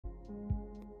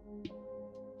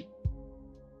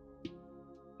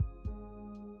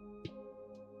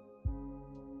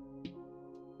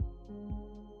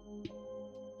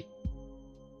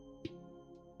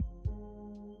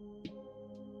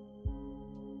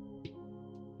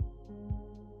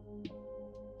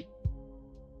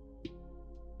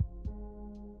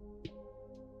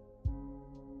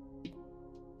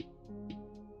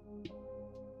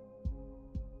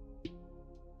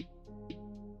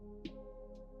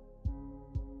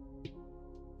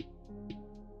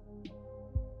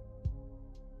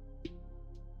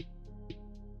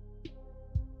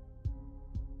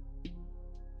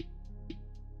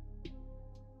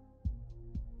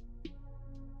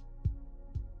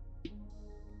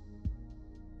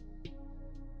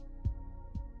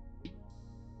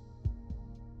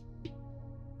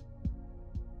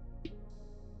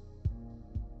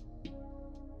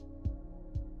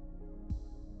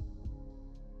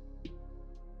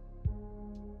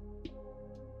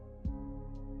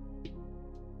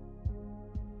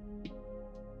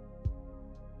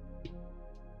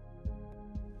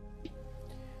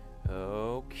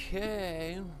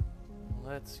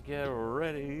Let's get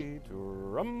ready to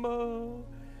rumble.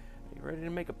 Are you ready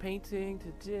to make a painting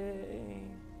today?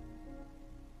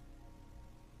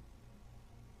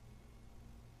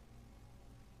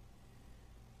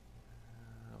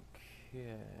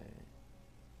 Okay.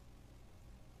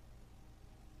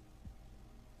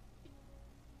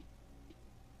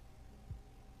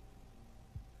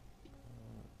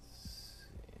 Let's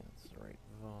see, that's the right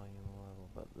volume level,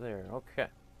 but there, okay.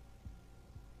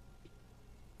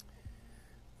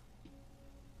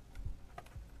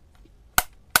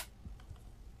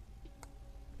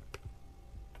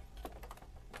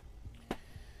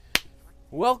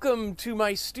 Welcome to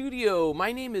my studio.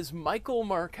 My name is Michael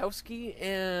Markowsky,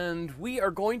 and we are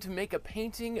going to make a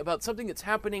painting about something that's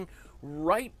happening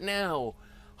right now.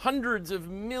 Hundreds of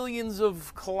millions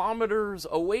of kilometers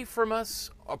away from us,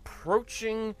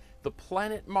 approaching the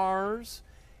planet Mars,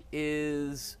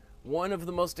 is one of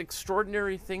the most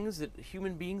extraordinary things that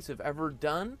human beings have ever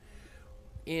done.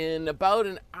 In about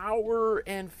an hour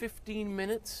and 15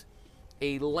 minutes,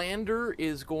 a Rover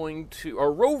is going to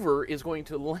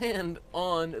land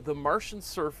on the Martian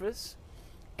surface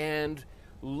and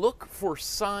look for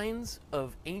signs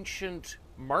of ancient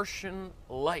Martian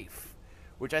life,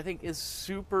 which I think is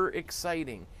super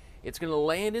exciting. It's going to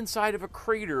land inside of a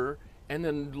crater and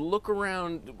then look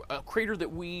around a crater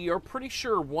that we are pretty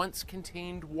sure once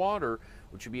contained water,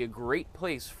 which would be a great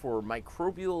place for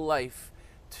microbial life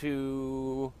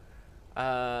to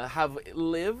have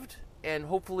lived. And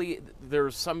hopefully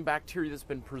there's some bacteria that's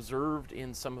been preserved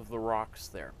in some of the rocks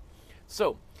there.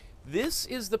 So this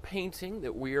is the painting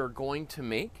that we are going to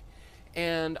make,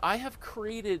 and I have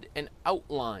created an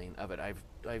outline of it.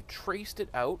 I've traced it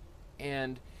out,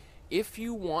 and if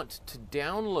you want to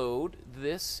download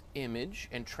this image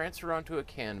and transfer it onto a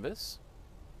canvas,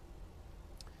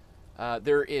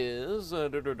 there is,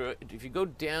 if you go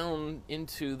down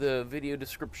into the video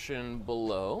description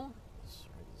below,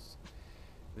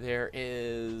 there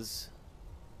is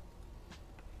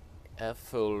a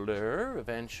folder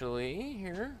eventually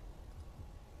here,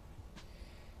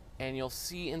 and you'll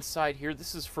see inside here,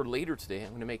 this is for later today, I'm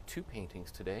going to make 2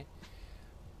 paintings today.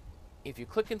 If you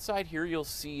click inside here, you'll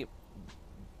see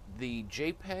the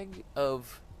JPEG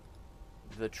of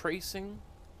the tracing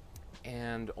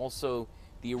and also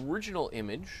the original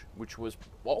image, which was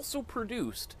also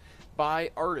produced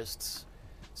by artists.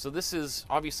 So this is,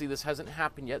 obviously this hasn't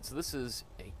happened yet, so this is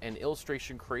an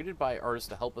illustration created by artists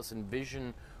to help us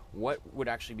envision what would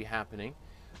actually be happening,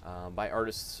 by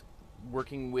artists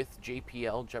working with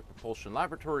JPL, Jet Propulsion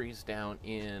Laboratories, down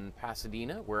in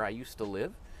Pasadena, where I used to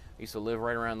live. I used to live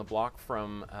right around the block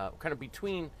from, kind of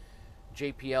between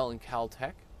JPL and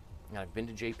Caltech, and I've been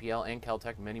to JPL and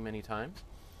Caltech many, many times.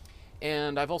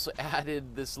 And I've also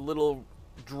added this little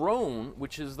drone,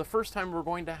 which is the first time we're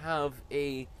going to have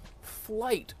a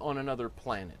flight on another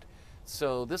planet.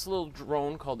 So this little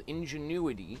drone called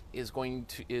Ingenuity is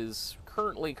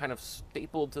currently kind of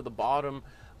stapled to the bottom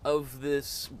of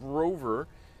this rover,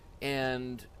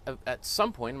 and at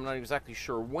some point, I'm not exactly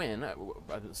sure when,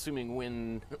 I'm assuming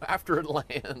when after it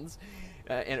lands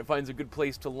and it finds a good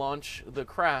place to launch the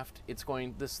craft,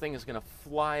 this thing is going to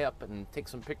fly up and take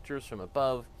some pictures from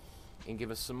above and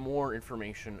give us some more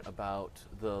information about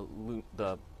the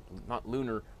not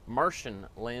lunar, Martian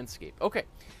landscape. Okay,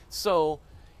 so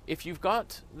if you've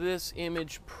got this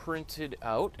image printed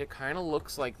out, it kind of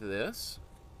looks like this.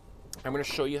 I'm going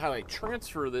to show you how I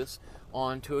transfer this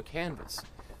onto a canvas.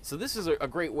 So this is a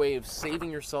great way of saving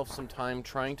yourself some time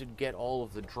trying to get all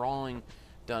of the drawing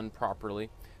done properly.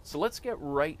 So let's get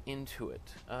right into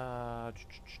it.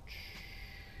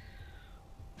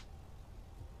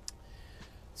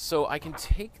 So I can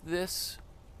take this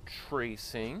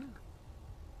tracing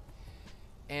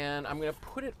and I'm going to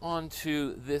put it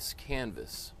onto this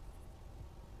canvas.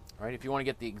 All right, if you want to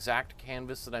get the exact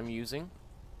canvas that I'm using,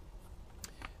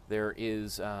 there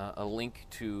is a link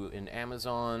to an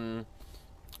Amazon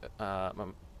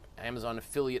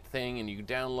affiliate thing, and you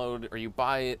download or you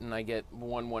buy it, and I get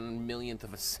 1/1,000,000th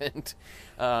of a cent.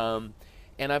 And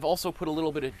I've also put a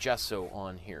little bit of gesso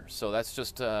on here, so that's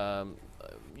just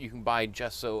you can buy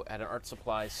gesso at an art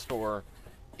supply store.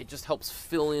 It just helps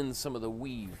fill in some of the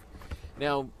weave.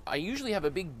 Now, I usually have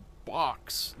a big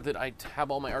box that I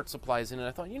have all my art supplies in, and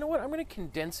I thought, you know what, I'm going to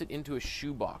condense it into a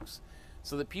shoebox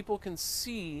so that people can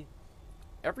see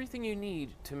everything you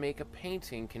need to make a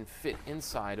painting can fit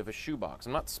inside of a shoebox.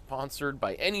 I'm not sponsored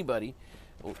by anybody,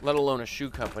 let alone a shoe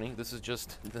company. This is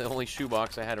just the only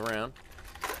shoebox I had around.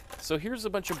 So here's a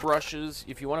bunch of brushes.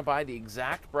 If you want to buy the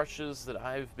exact brushes that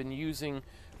I've been using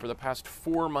for the past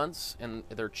 4 months, and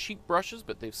they're cheap brushes,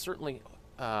 but they've certainly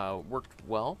worked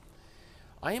well.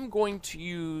 I am going to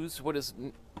use what is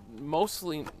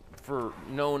mostly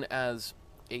known as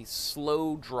a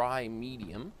slow dry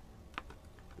medium.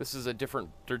 This is a different,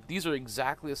 these are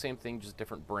exactly the same thing, just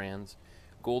different brands.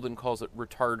 Golden calls it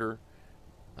retarder.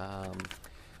 And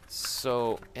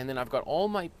then I've got all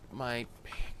my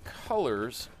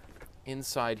colors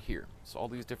inside here. So all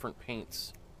these different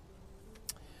paints.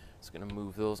 Just gonna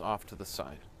move those off to the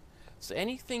side. So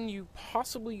anything you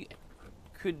possibly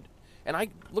could, and I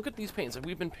look at these paints, and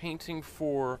we've been painting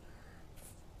for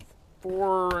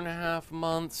 4.5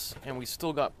 months, and we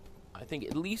still got, I think,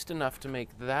 at least enough to make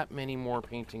that many more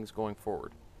paintings going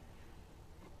forward.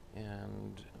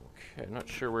 And, okay, I'm not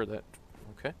sure where that,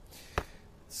 okay.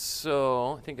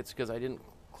 So, I think it's because I didn't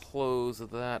close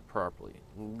that properly.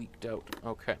 Leaked out.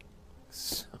 Okay.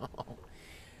 So,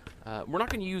 we're not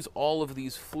going to use all of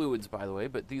these fluids, by the way,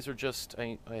 but these are just,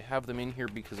 I have them in here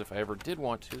because if I ever did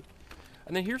want to.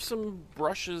 And then here's some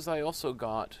brushes I also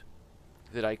got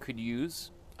that I could use.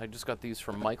 I just got these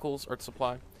from Michael's Art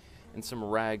Supply. And some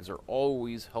rags are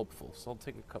always helpful, so I'll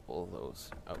take a couple of those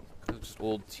out. They're just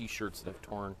old t-shirts that I've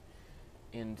torn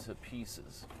into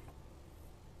pieces.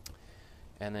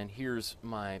 And then here's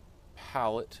my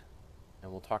palette,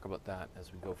 and we'll talk about that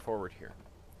as we go forward here.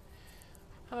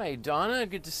 Hi, Donna.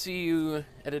 Good to see you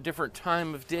at a different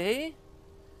time of day.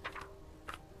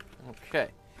 Okay.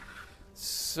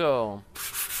 So,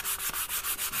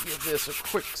 give this a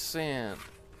quick sand.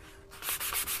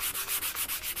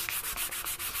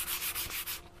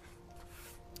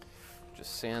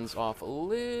 Just sands off a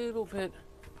little bit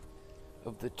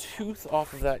of the tooth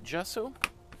off of that gesso.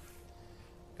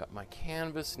 Got my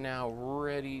canvas now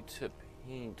ready to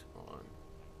paint on.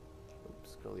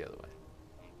 Oops, go the other way.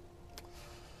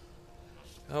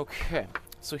 Okay,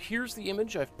 so here's the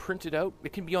image I've printed out.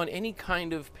 It can be on any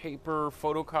kind of paper,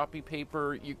 photocopy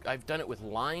paper. I've done it with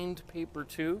lined paper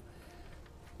too.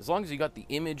 As long as you got the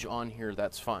image on here,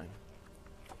 that's fine.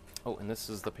 Oh, and this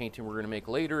is the painting we're going to make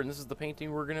later, and this is the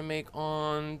painting we're going to make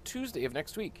on Tuesday of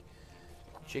next week.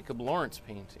 Jacob Lawrence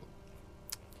painting.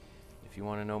 If you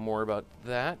want to know more about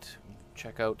that,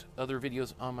 check out other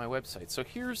videos on my website. So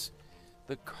here's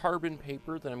the carbon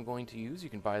paper that I'm going to use. You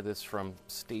can buy this from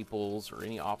Staples or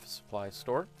any office supply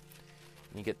store.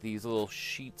 And you get these little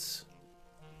sheets,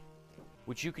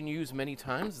 which you can use many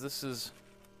times. This is,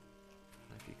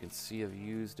 if you can see, I've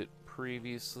used it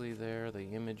previously there, the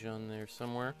image on there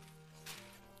somewhere.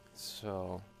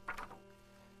 So,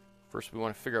 first we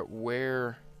want to figure out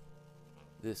where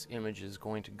this image is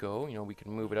going to go. You know, we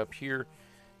can move it up here.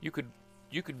 You could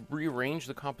rearrange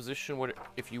the composition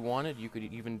if you wanted. You could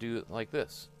even do it like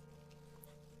this.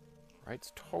 Right?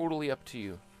 It's totally up to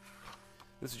you.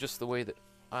 This is just the way that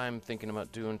I'm thinking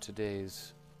about doing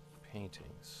today's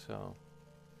painting. So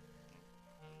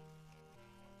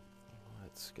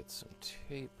let's get some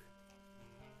tape.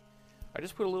 I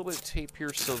just put a little bit of tape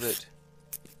here so that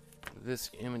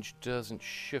this image doesn't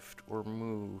shift or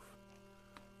move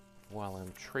while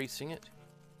I'm tracing it.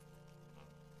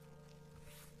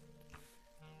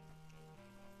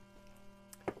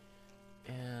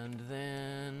 And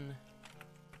then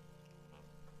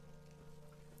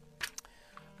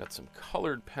got some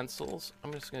colored pencils.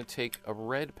 I'm just going to take a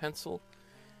red pencil.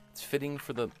 It's fitting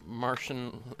for the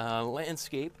Martian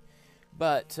landscape,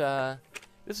 but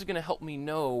this is going to help me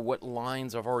know what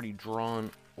lines I've already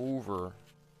drawn over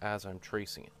as I'm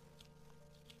tracing it.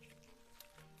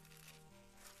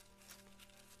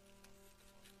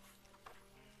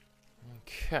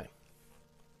 Okay.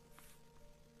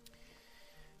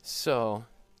 So,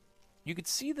 you could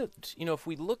see that, you know, if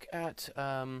we look at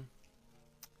the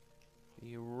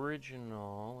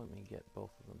original, let me get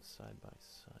both of them side by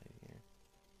side here.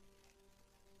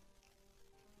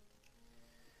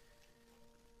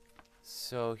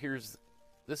 So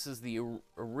this is the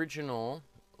original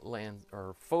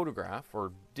photograph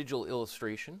or digital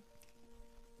illustration.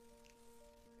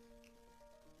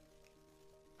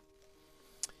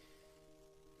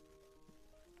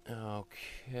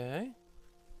 Okay.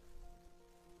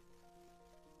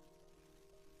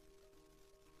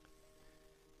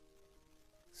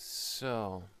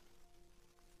 So,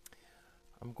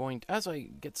 I'm going to, as I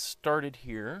get started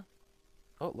here,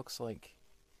 oh, it looks like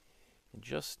in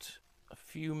just a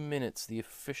few minutes the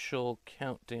official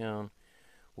countdown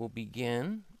will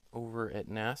begin over at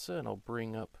NASA, and I'll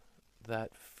bring up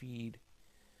that feed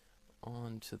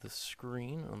onto the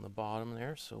screen on the bottom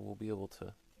there, so we'll be able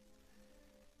to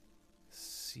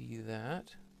see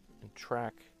that and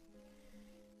track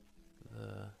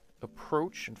the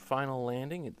approach and final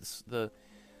landing.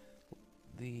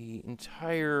 The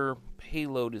entire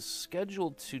payload is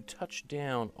scheduled to touch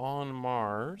down on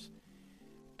Mars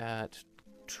at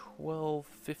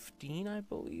 12:15, I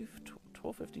believe.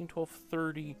 12:15,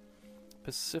 12:30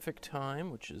 Pacific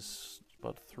time, which is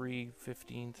about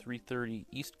 3:15, 3:30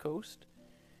 East Coast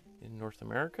in North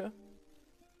America.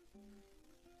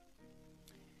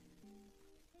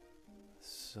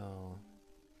 So,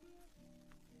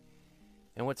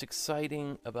 and what's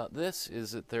exciting about this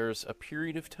is that there's a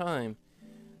period of time,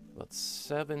 about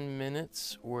 7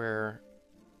 minutes, where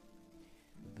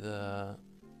the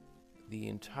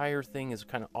entire thing is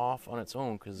kind of off on its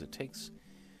own, because it takes,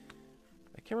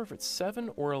 I can't remember if it's 7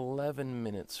 or 11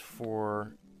 minutes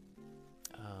for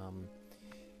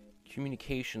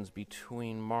communications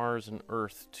between Mars and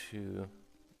Earth to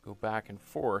go back and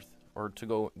forth, or to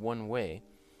go one way.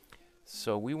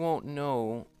 So we won't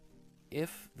know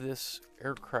if this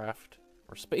aircraft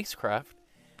or spacecraft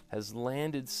has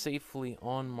landed safely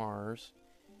on Mars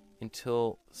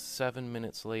until 7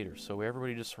 minutes later. So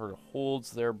everybody just sort of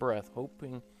holds their breath,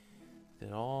 hoping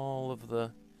that all of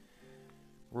the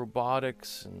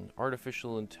robotics and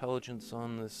artificial intelligence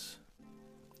on this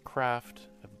craft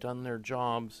have done their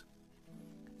jobs,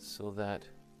 so that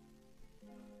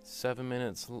 7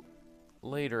 minutes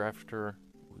later, after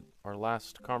our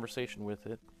last conversation with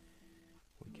it,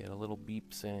 we get a little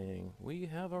beep saying, "We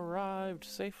have arrived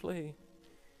safely."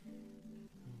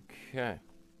 Okay.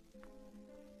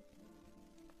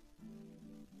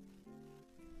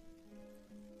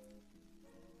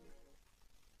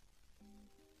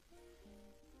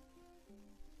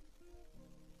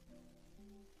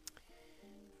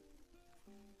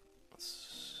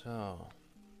 So,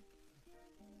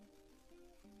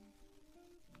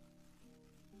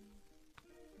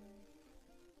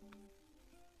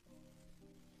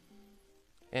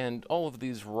 and all of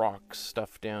these rock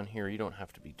stuff down here, you don't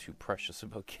have to be too precious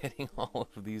about getting all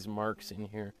of these marks in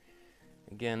here.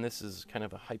 Again, this is kind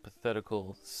of a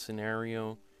hypothetical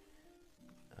scenario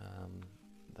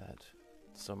that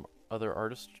some other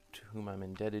artist to whom I'm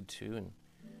indebted to, and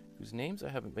whose names I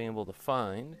haven't been able to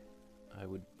find, I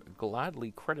would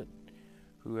gladly credit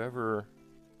whoever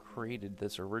created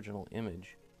this original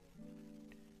image,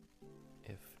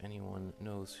 if anyone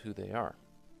knows who they are.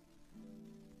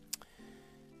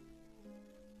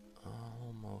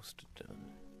 Almost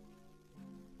done.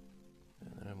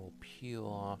 And then we'll peel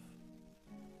off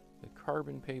the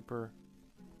carbon paper.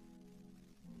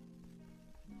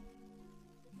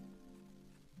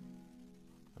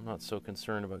 I'm not so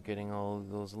concerned about getting all of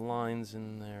those lines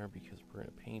in there, because we're going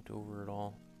to paint over it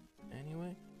all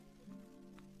anyway.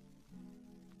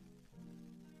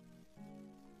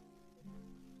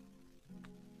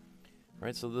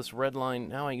 Right, so this red line,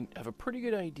 now I have a pretty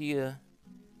good idea.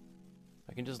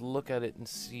 I can just look at it and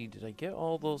see, did I get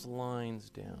all those lines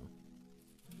down?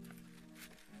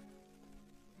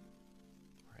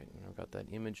 Right, and I've got that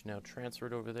image now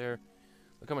transferred over there.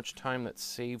 Look how much time that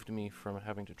saved me from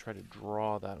having to try to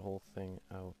draw that whole thing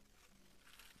out.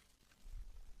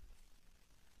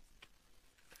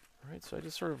 Alright, so I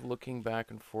just sort of looking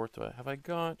back and forth. Have I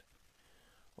got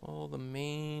all the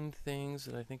main things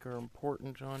that I think are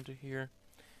important onto here?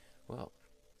 Well,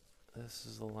 this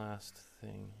is the last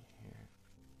thing here.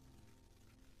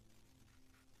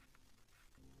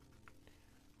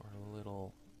 Our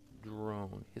little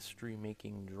drone,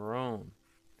 history-making drone.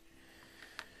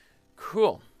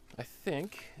 Cool. I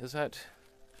think, is that...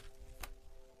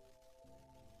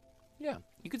 Yeah,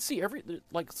 you can see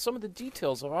like some of the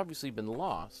details have obviously been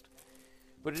lost,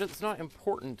 but it's not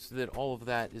important that all of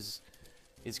that is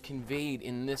conveyed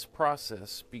in this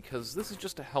process, because this is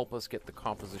just to help us get the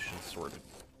composition sorted.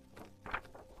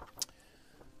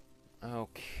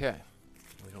 Okay,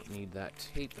 we don't need that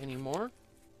tape anymore.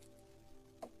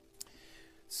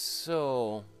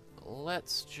 So,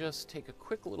 let's just take a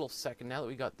quick little second. Now that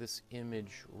we got this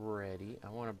image ready, I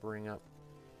want to bring up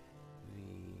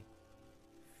the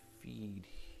feed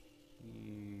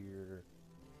here.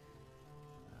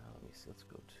 Let me see, let's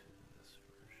go to this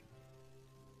version.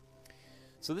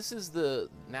 So this is the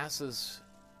NASA's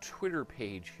Twitter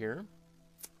page here.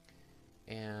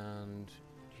 And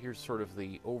here's sort of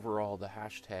the overall, the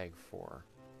hashtag for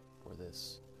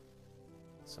this.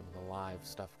 Some of the live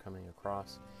stuff coming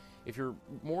across. If you're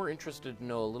more interested to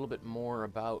know a little bit more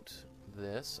about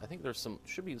this, I think there's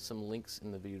should be some links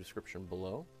in the video description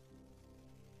below.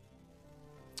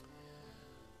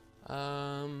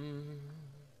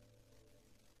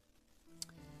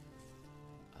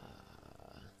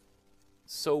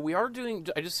 So we are doing,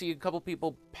 I just see a couple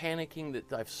people panicking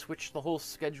that I've switched the whole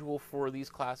schedule for these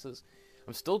classes.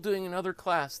 I'm still doing another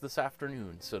class this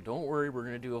afternoon, so don't worry, we're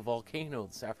going to do a volcano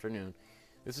this afternoon.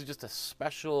 This is just a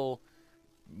special,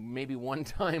 maybe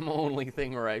one-time only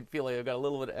thing where I feel like I've got a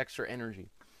little bit of extra energy.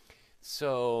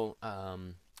 So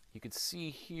you can see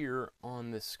here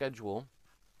on this schedule,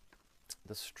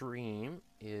 the stream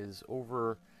is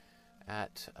over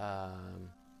at,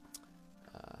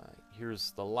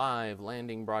 here's the live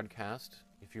landing broadcast.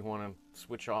 If you want to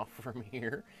switch off from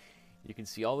here, you can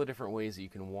see all the different ways that you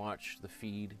can watch the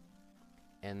feed.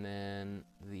 And then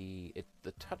the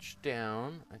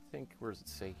touchdown, I think, where does it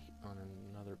say on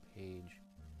another page,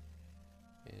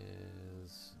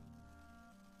 is...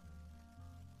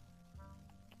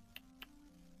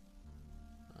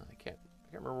 I can't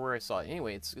remember where I saw it.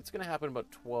 Anyway, it's going to happen about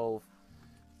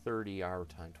 12:30 our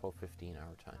time, 12:15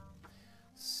 our time.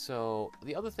 So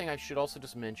the other thing I should also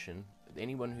just mention,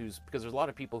 anyone who's, because there's a lot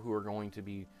of people who are going to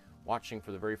be watching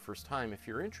for the very first time, if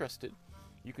you're interested,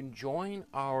 you can join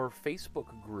our Facebook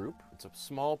group. It's a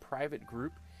small private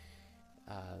group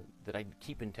that I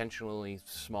keep intentionally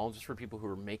small just for people who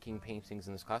are making paintings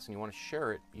in this class and you want to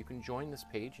share it. You can join this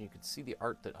page and you can see the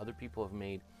art that other people have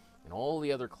made in all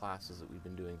the other classes that we've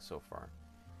been doing so far.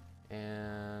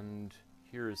 And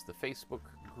here is the Facebook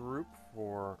group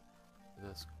for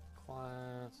this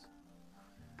class.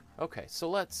 Okay, so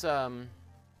let's, I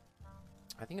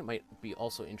think it might be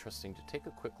also interesting to take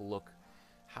a quick look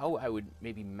how I would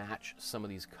maybe match some of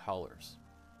these colors.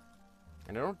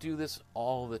 And I don't do this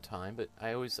all the time, but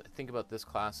I always think about this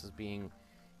class as being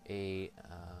a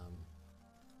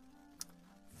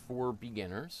for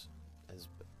beginners, as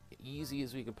easy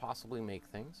as we could possibly make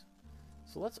things.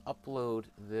 So let's upload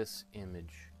this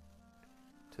image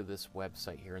to this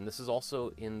website here, and this is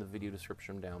also in the video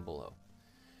description down below.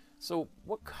 So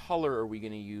what color are we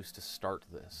going to use to start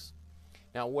this?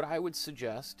 Now, what I would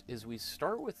suggest is we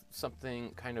start with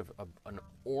something kind of an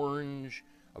orange,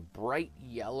 a bright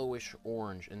yellowish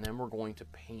orange, and then we're going to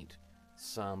paint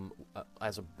some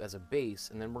as a base,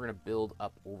 and then we're going to build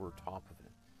up over top of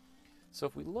it. So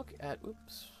if we look at,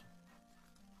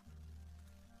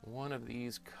 one of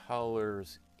these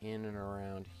colors in and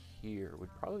around here would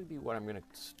probably be what I'm going to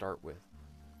start with,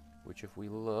 which if we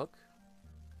look,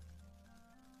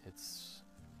 it's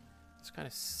kind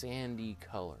of sandy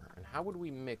color. And how would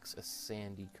we mix a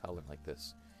sandy color like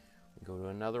this? We go to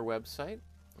another website,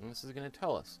 and this is going to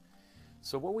tell us.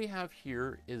 So what we have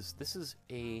here is, this is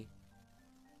in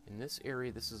this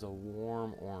area, this is a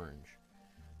warm orange,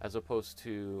 as opposed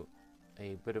to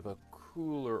a bit of a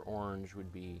cooler orange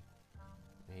would be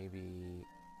maybe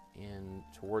in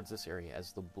towards this area,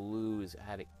 as the blue is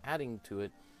adding to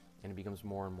it, and it becomes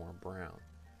more and more brown.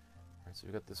 Alright, so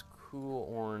we've got this cool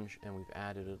orange, and we've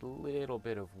added a little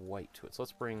bit of white to it. So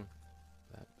let's bring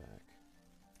that back.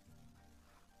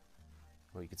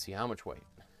 Well, you can see how much white.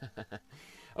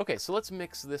 Okay, so let's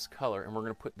mix this color, and we're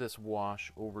going to put this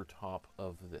wash over top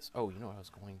of this. Oh, you know what I was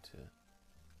going to...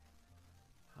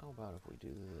 How about if we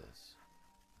do this?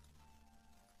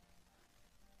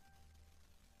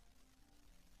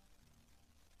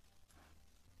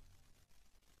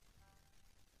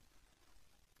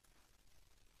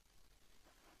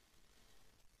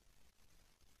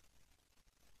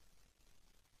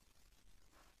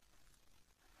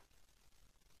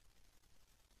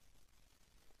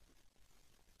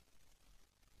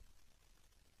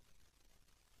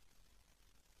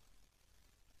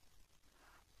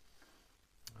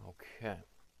 Okay.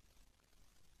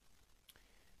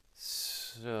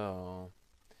 So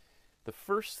the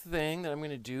first thing that I'm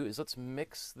going to do is let's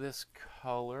mix this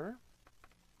color.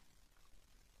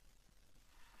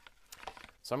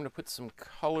 So I'm going to put some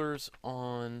colors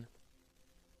on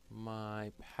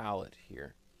my palette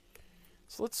here.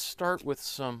 So let's start with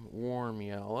some warm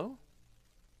yellow.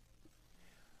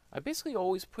 I basically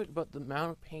always put about the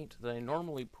amount of paint that I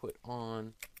normally put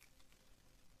on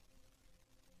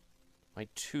my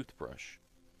toothbrush.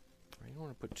 I don't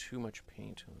want to put too much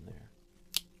paint on there,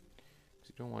 because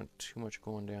you don't want too much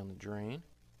going down the drain.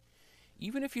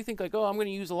 Even if you think like, oh, I'm going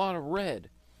to use a lot of red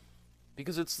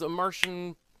because it's the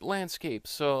Martian landscape,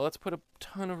 so let's put a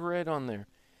ton of red on there.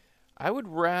 I would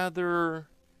rather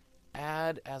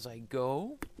add as I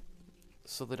go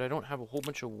so that I don't have a whole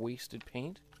bunch of wasted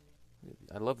paint.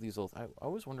 I love these little... I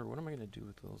always wonder, what am I going to do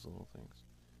with those little things?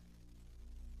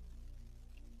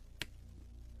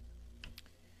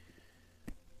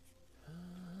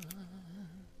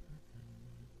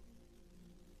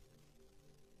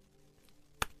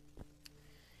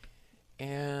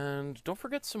 And don't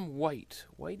forget some white.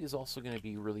 White is also going to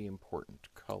be really important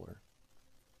color.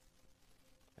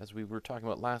 As we were talking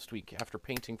about last week, after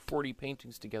painting 40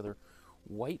 paintings together,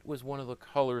 white was one of the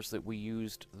colors that we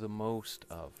used the most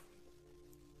of.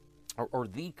 Or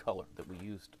the color that we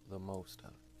used the most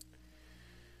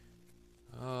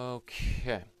of.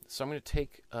 Okay, so I'm going to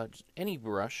take any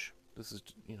brush. This is,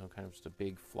 you know, kind of just a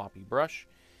big floppy brush.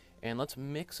 and let's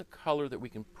mix a color that we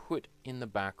can put in the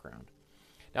background.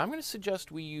 Now I'm going to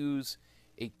suggest we use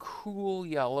a cool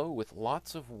yellow with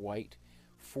lots of white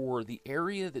for the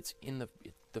area that's in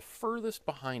the furthest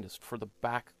behind us, for the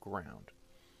background.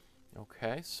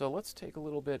 Okay, so let's take a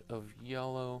little bit of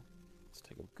yellow. Let's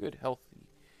take a good healthy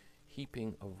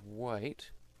heaping of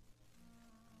white.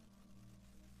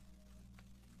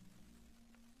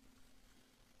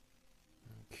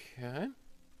 Okay.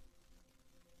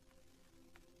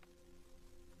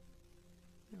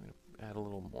 I'm going to add a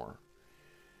little more.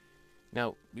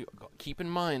 Now, keep in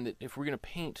mind that if we're going to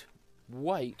paint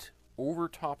white over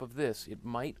top of this, it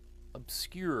might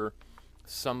obscure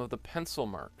some of the pencil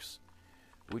marks,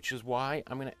 which is why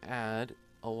I'm going to add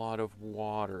a lot of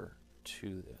water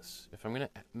to this. If I'm going to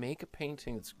make a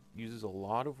painting that uses a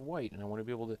lot of white, and I want to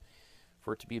be able to,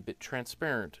 for it to be a bit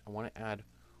transparent, I want to add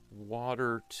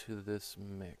water to this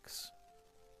mix.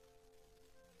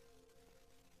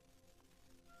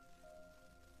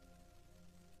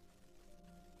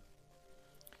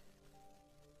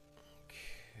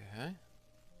 Okay.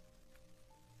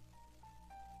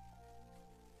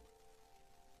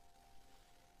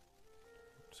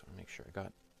 So make sure I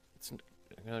got.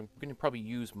 I'm going to probably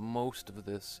use most of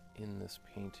this in this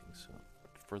painting, so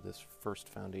for this first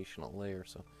foundational layer.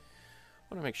 So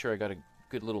I want to make sure I got a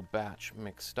good little batch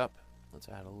mixed up. Let's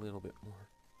add a little bit more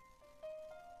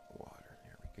water.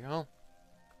 There we go.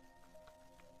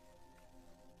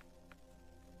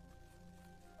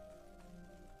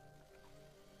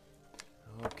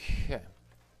 Okay.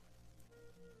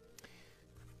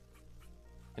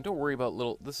 And don't worry about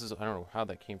little, this is, I don't know how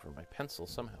that came from my pencil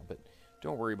somehow, but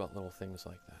don't worry about little things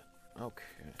like that.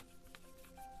 Okay.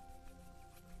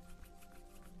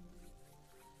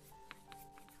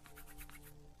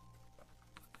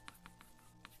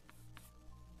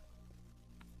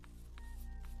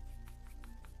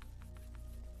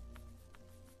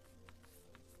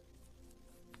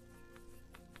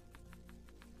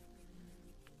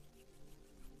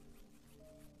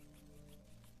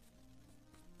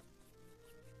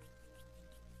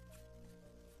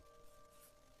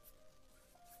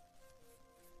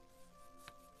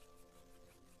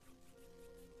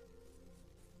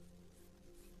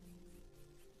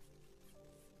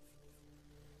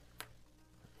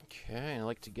 Okay, I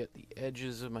like to get the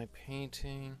edges of my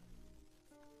painting.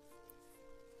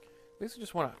 Basically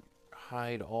just want to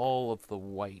hide all of the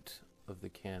white of the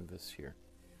canvas here.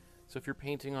 So if you're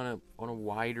painting on a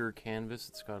wider canvas,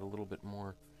 it's got a little bit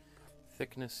more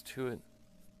thickness to it,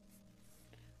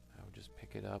 I would just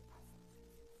pick it up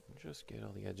and just get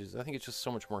all the edges. I think it's just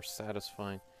so much more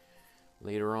satisfying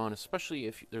later on, especially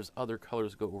if there's other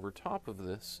colors go over top of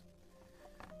this,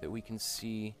 that we can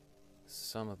see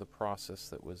some of the process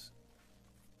that was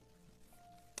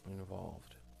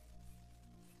involved.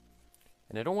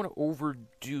 And I don't want to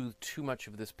overdo too much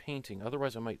of this painting,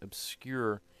 otherwise I might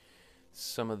obscure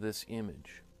some of this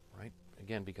image, right?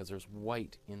 Again, because there's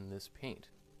white in this paint.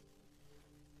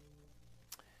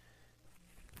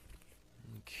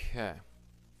 Okay.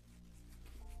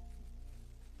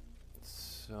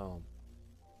 So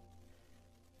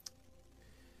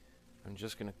I'm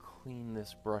just going to clean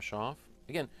this brush off.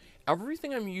 Again,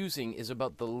 everything I'm using is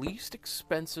about the least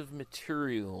expensive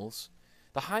materials,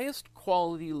 the highest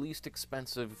quality, least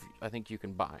expensive I think you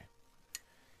can buy.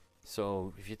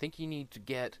 So if you think you need to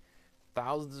get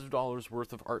thousands of dollars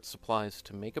worth of art supplies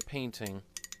to make a painting,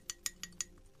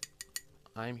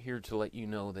 I'm here to let you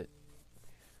know that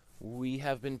we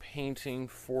have been painting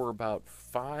for about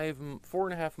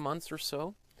 4.5 months or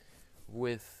so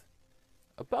with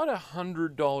about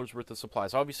 $100 worth of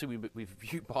supplies. Obviously,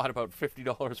 we've bought about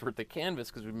 $50 worth of canvas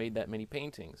because we've made that many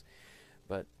paintings.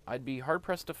 But I'd be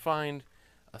hard-pressed to find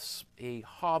a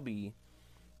hobby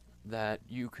that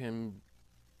you can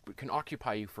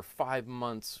occupy you for 5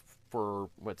 months for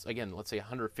what's, again, let's say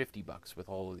 $150 with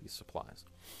all of these supplies.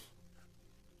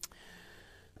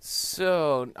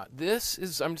 So this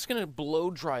is, I'm just going to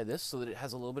blow dry this so that it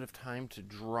has a little bit of time to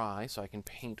dry so I can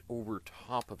paint over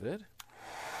top of it.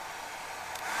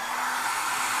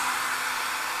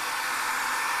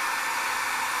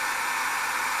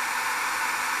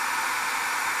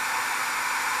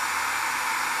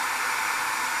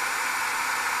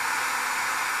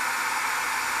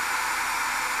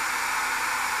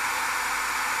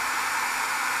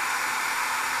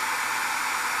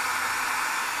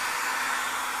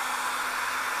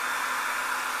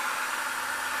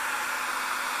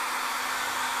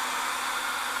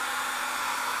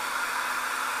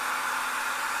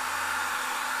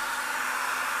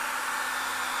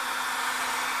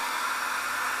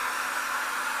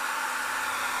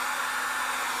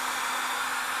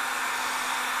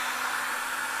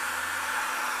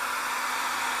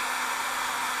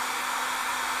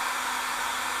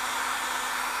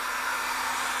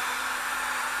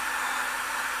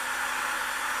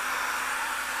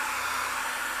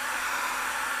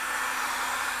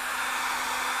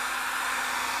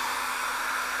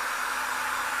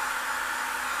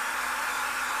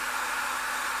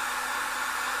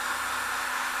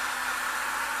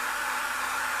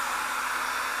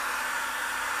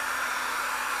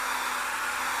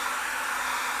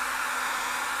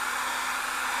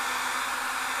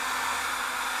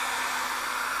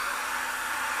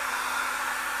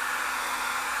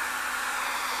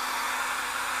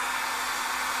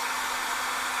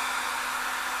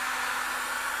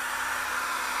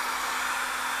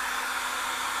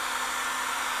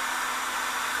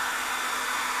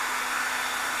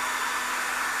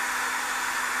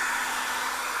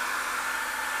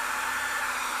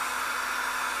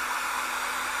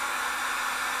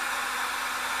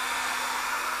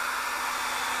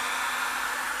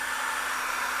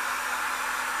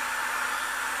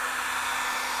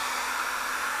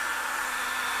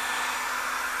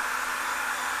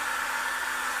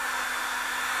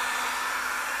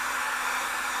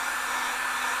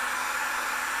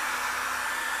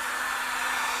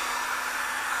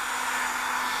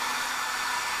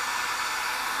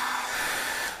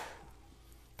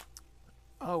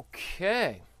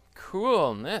 Okay,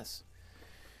 coolness.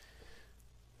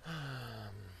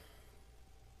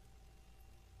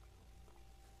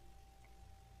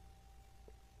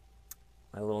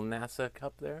 My little NASA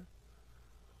cup there.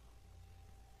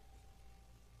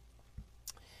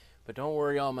 But don't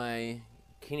worry, all my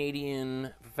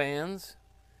Canadian fans.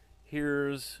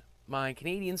 Here's my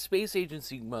Canadian Space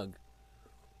Agency mug.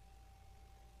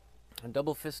 I'm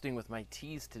double fisting with my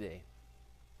teas today.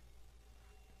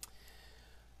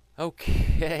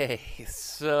 Okay,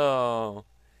 so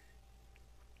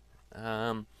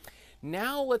now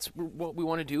what we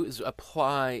want to do is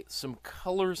apply some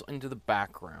colors into the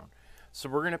background. So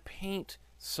we're going to paint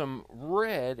some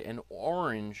red and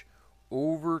orange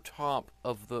over top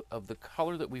of the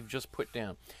color that we've just put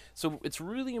down. So it's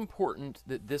really important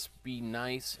that this be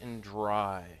nice and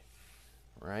dry,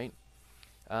 right?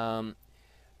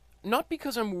 Not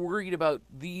because I'm worried about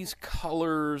these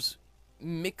colors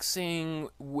mixing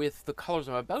with the colors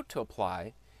I'm about to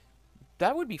apply.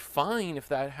 That would be fine if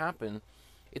that happened.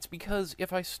 It's because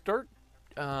if I start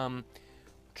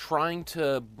trying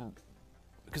to,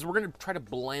 because we're going to try to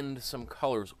blend some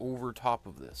colors over top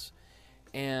of this,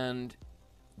 and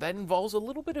that involves a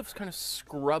little bit of kind of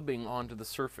scrubbing onto the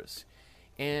surface.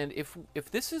 And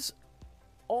if this is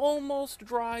almost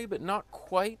dry but not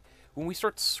quite, when we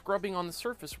start scrubbing on the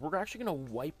surface, we're actually going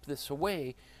to wipe this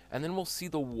away, and then we'll see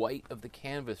the white of the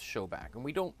canvas show back. And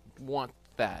we don't want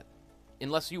that,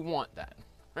 unless you want that,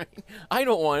 right? I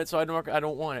don't want it, so I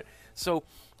don't want it. So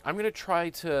I'm going to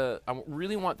try to, I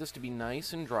really want this to be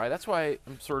nice and dry. That's why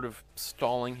I'm sort of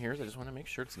stalling here. I just want to make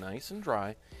sure it's nice and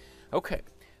dry. Okay,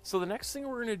 so the next thing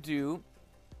we're going to do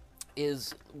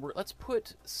is, let's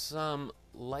put some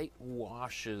light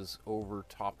washes over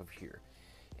top of here.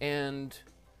 And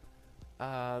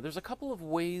there's a couple of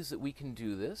ways that we can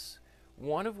do this.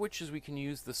 One of which is we can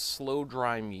use the slow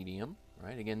dry medium,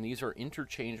 right? Again, these are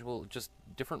interchangeable, just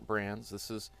different brands. This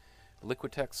is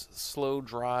Liquitex slow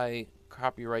dry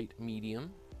copyright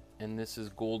medium, and this is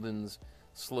Golden's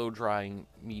slow drying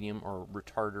medium, or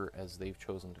retarder as they've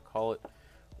chosen to call it,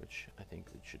 which I think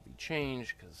it should be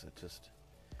changed because it just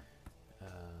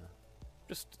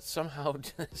somehow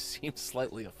seems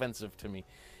slightly offensive to me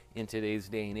in today's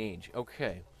day and age.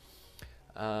 Okay.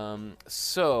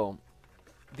 So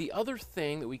the other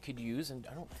thing that we could use, and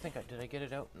I don't think did I get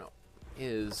it out? No,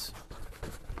 is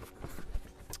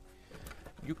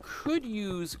you could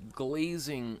use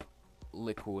glazing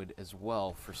liquid as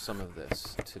well for some of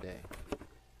this today.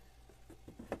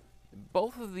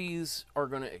 Both of these are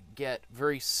going to get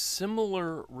very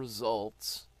similar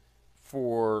results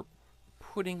for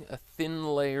putting a thin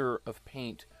layer of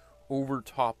paint over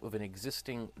top of an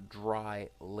existing dry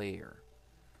layer.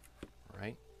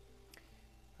 Right?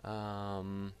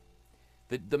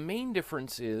 The main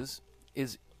difference is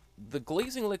the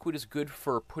glazing liquid is good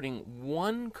for putting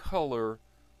one color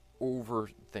over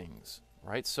things,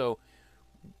 right? So,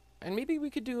 and maybe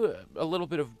we could do a little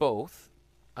bit of both.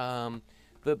 The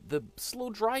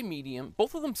slow dry medium,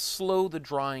 both of them slow the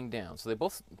drying down, so they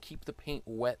both keep the paint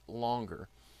wet longer.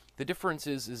 The difference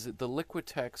is that the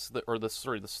Liquitex,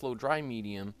 the slow dry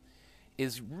medium,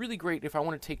 is really great if I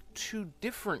want to take two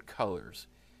different colors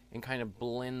and kind of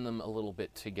blend them a little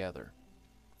bit together,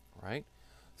 right?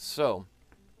 So,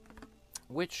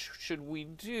 which should we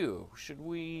do?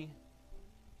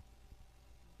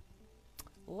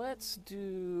 Let's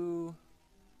do,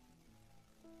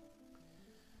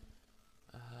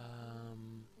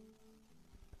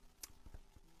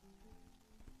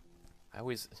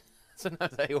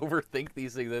 sometimes I overthink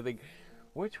these things. I think,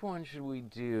 which one should we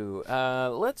do?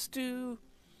 Let's do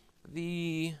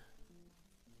a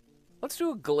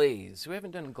glaze. We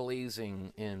haven't done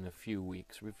glazing in a few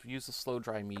weeks. We've used the slow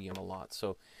dry medium a lot,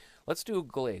 so let's do a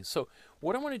glaze. So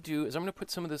what I'm going to do is I'm going to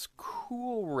put some of this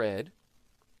cool red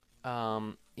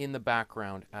in the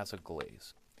background as a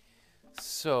glaze.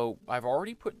 So I've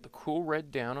already put the cool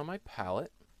red down on my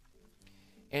palette,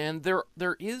 and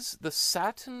there is the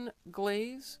satin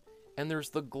glaze and there's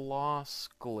the gloss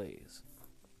glaze.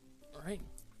 All right.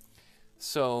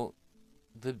 So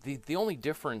the only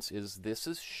difference is this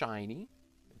is shiny,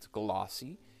 it's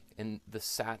glossy, and the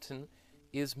satin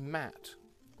is matte,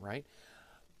 right?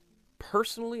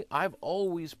 Personally, I've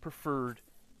always preferred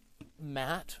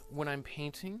matte when I'm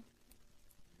painting.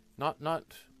 Not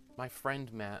my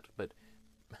friend Matt, but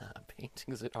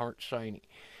paintings that aren't shiny.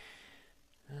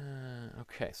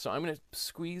 Okay, so I'm going to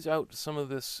squeeze out some of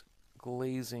this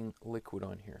glazing liquid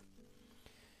on here.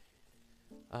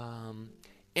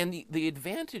 And the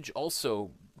advantage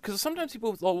also, because sometimes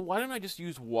people, well, why don't I just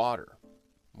use water?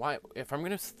 Why, if I'm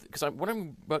gonna, because what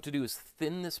I'm about to do is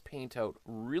thin this paint out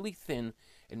really thin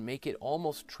and make it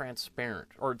almost transparent,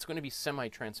 or it's going to be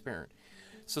semi-transparent.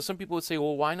 So some people would say,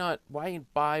 well, why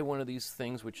buy one of these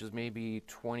things, which is maybe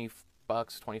 20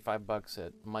 bucks, 25 bucks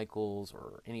at Michael's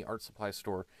or any art supply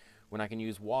store, when I can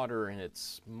use water and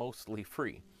it's mostly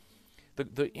free?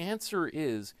 The answer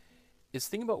is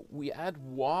think about, we add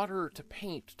water to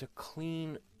paint to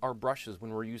clean our brushes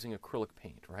when we're using acrylic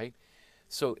paint, right?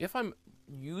 So if I'm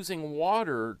using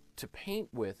water to paint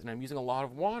with, and I'm using a lot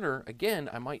of water, again,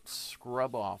 I might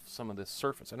scrub off some of this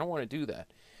surface. I don't want to do that.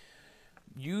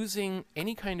 Using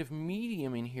any kind of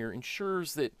medium in here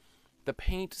ensures that the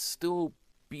paint still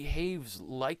behaves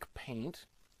like paint,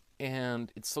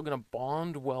 and it's still going to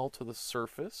bond well to the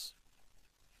surface.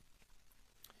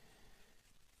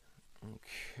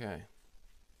 Okay.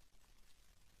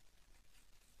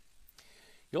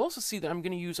 You'll also see that I'm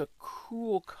going to use a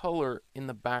cool color in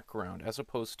the background as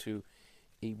opposed to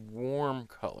a warm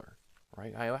color,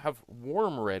 right? I have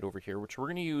warm red over here, which we're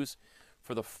going to use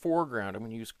for the foreground. I'm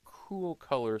going to use cool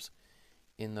colors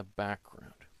in the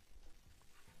background.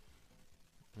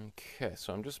 Okay,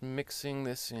 so I'm just mixing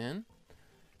this in.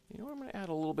 You know what, I'm going to add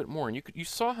a little bit more. And you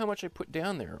saw how much I put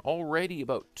down there. Already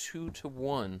about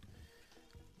 2-to-1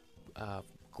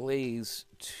 glaze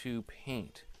to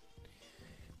paint.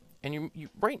 And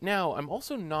right now, I'm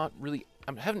also not really,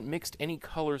 I haven't mixed any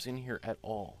colors in here at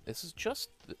all. This is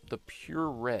just the pure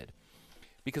red.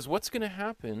 Because what's going to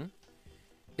happen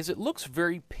is it looks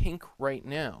very pink right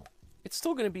now. It's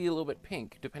still going to be a little bit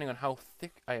pink, depending on how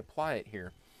thick I apply it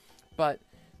here. But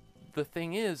the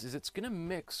thing is it's going to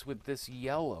mix with this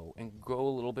yellow and go a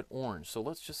little bit orange. So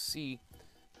let's just see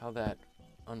how that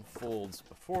unfolds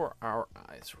before our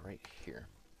eyes right here.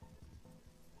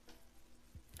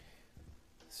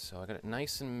 So I got it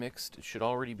nice and mixed. It should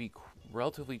already be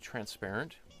relatively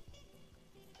transparent.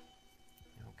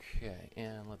 Okay,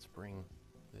 and let's bring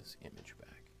this image back.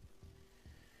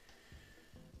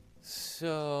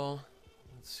 So,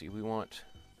 let's see, we want...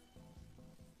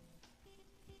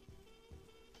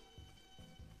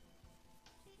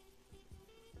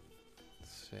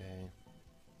 Let's say...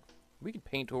 We can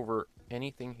paint over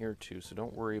anything here too, so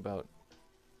don't worry about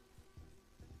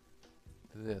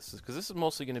this, because this is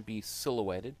mostly going to be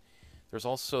silhouetted. There's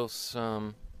also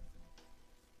some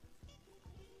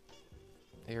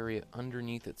area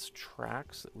underneath its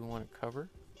tracks that we want to cover.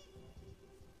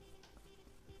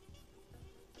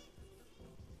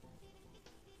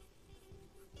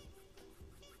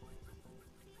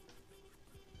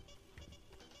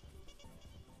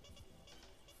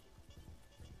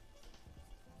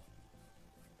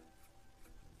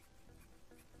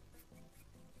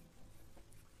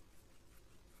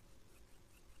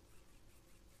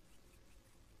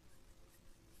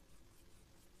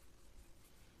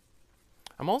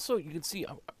 I'm also, you can see,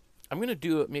 I'm going to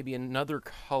do maybe another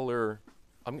color.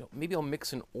 Maybe I'll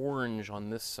mix an orange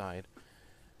on this side.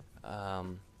 I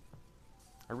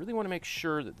really want to make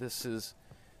sure that this is,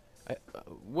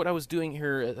 what I was doing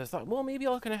here, I thought, well, maybe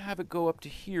I'll kind of have it go up to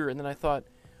here, and then I thought,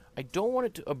 I don't want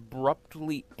it to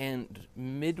abruptly end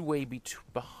midway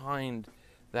behind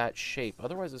that shape.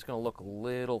 Otherwise, it's going to look a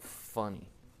little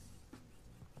funny.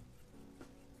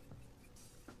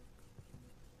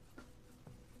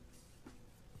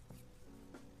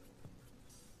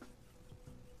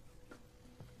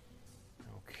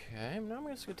 Okay, now I'm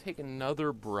just going to take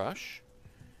another brush.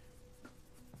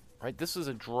 Right, this is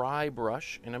a dry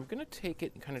brush, and I'm going to take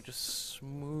it and kind of just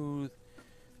smooth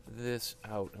this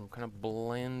out and kind of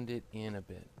blend it in a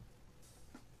bit.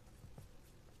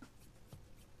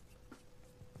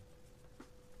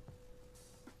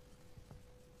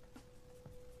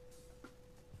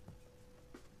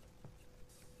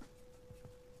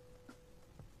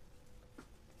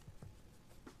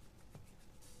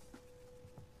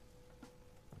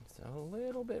 A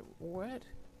little bit wet.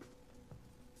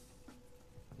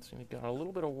 So we got a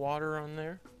little bit of water on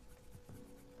there.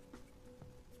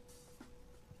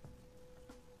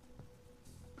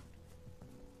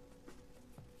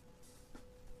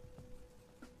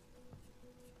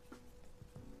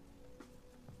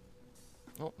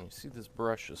 Oh, you see this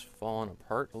brush is falling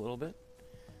apart a little bit.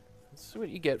 That's what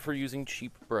you get for using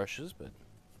cheap brushes, but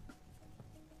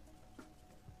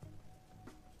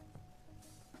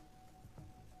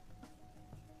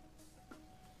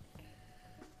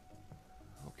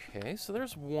okay, so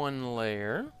there's one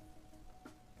layer.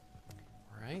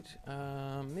 Right.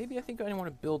 Maybe I think I want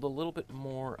to build a little bit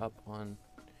more up on...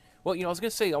 Well, you know, I was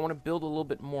going to say I want to build a little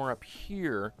bit more up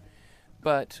here,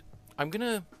 but I'm going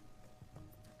to...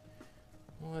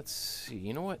 Well, let's see.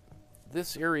 You know what?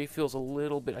 This area feels a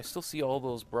little bit... I still see all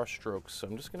those brush strokes, so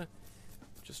I'm just going to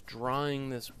just drying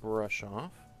this brush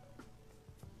off.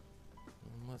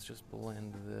 And let's just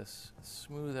blend this,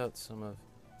 smooth out some of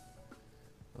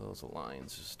those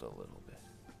lines just a little bit.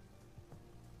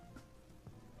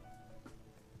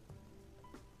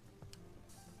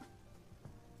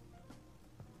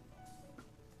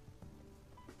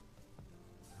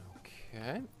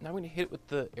 Okay, now I'm going to hit it with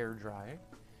the air dryer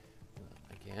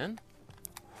again.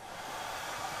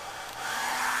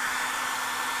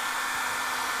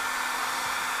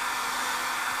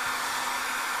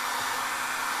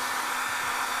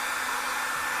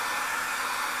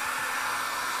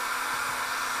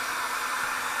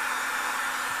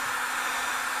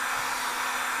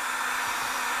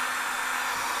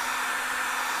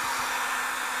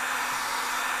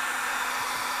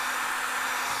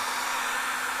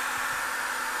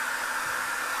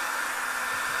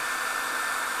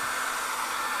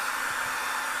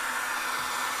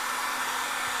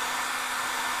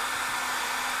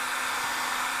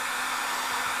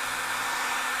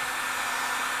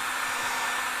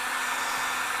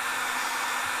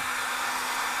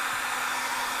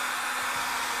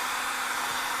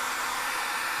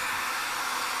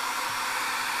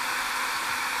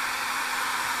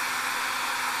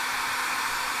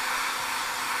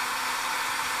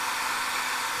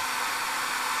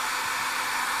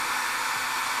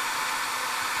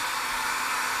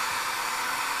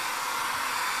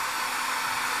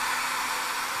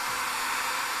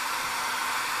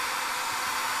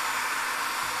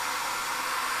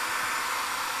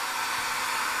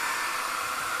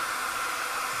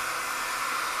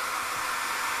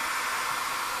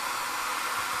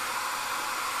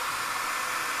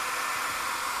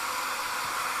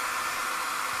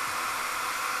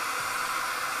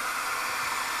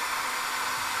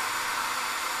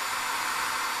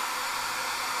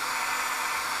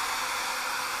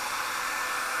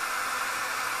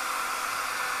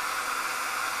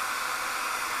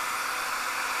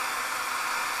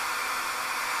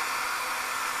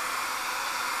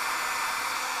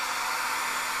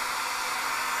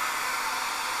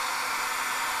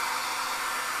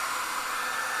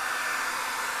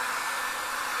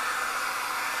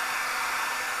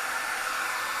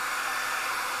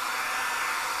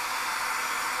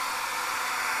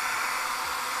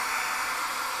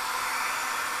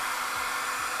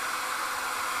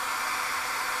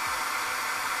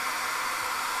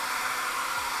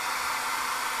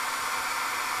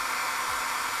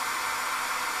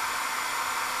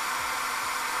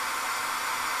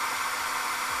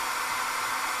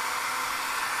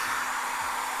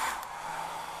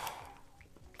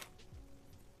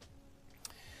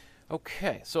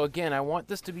 Okay, so again, I want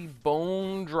this to be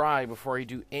bone dry before I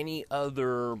do any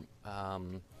other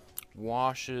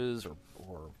washes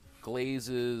or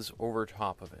glazes over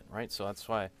top of it, right? So that's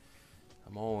why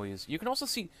I'm always... You can also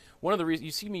see, one of the reasons,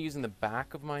 you see me using the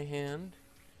back of my hand.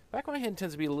 Back of my hand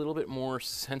tends to be a little bit more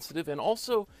sensitive, and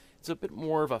also it's a bit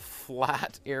more of a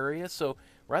flat area, so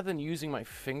rather than using my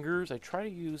fingers, I try to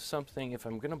use something, if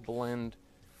I'm going to blend,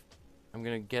 I'm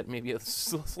going to get maybe a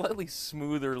slightly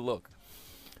smoother look.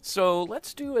 So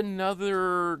let's do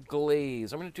another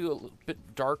glaze. I'm going to do a little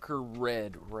bit darker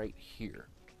red right here.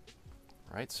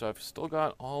 Right, so I've still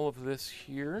got all of this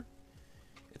here.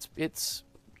 It's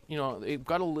you know, it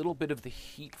got a little bit of the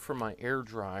heat from my air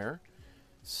dryer,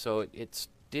 so it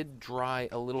did dry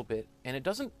a little bit, and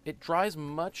it dries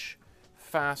much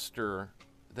faster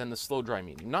than the slow dry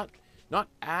medium. Not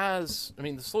as, I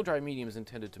mean, the slow dry medium is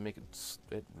intended to make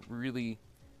it really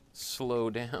slow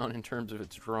down in terms of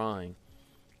its drying.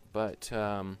 But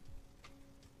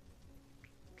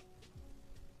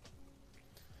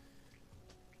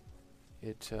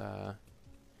it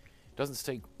doesn't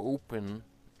stay open,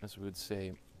 as we would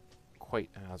say, quite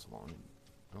as long.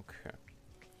 Okay.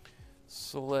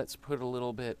 So let's put a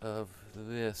little bit of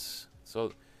this.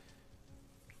 So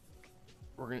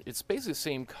we're gonna, it's basically the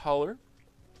same color.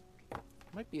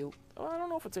 Might be, I don't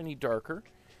know if it's any darker.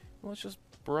 Let's just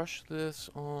brush this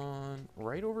on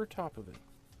right over top of it.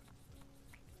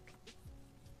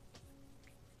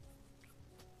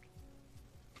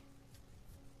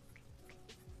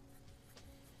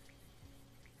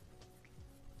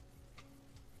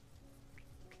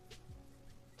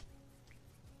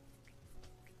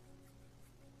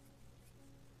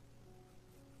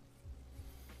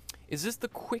 Is this the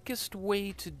quickest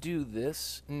way to do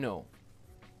this? No.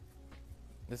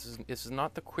 This is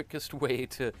not the quickest way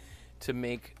to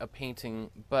make a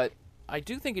painting, but I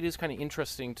do think it is kind of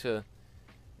interesting to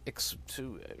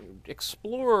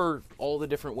explore all the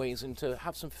different ways and to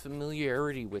have some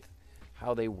familiarity with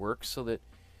how they work, so that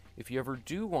if you ever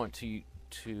do want to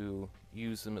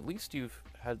use them, at least you've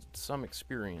had some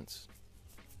experience.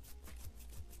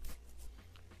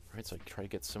 Right, so I try to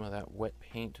get some of that wet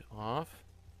paint off.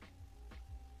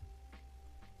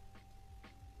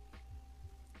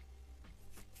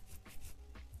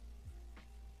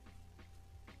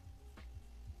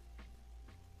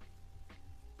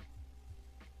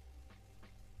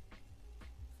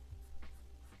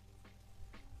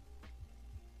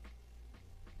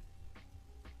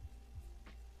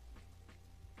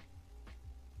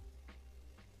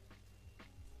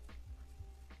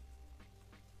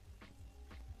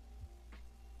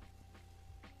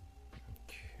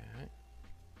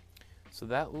 So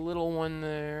that little one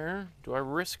there, do I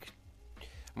risk?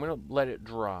 I'm going to let it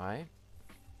dry.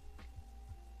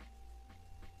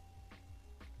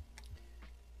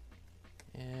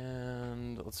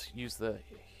 And let's use the,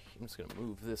 I'm just going to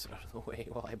move this out of the way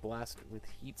while I blast it with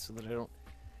heat so that I don't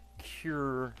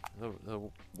cure the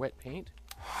wet paint.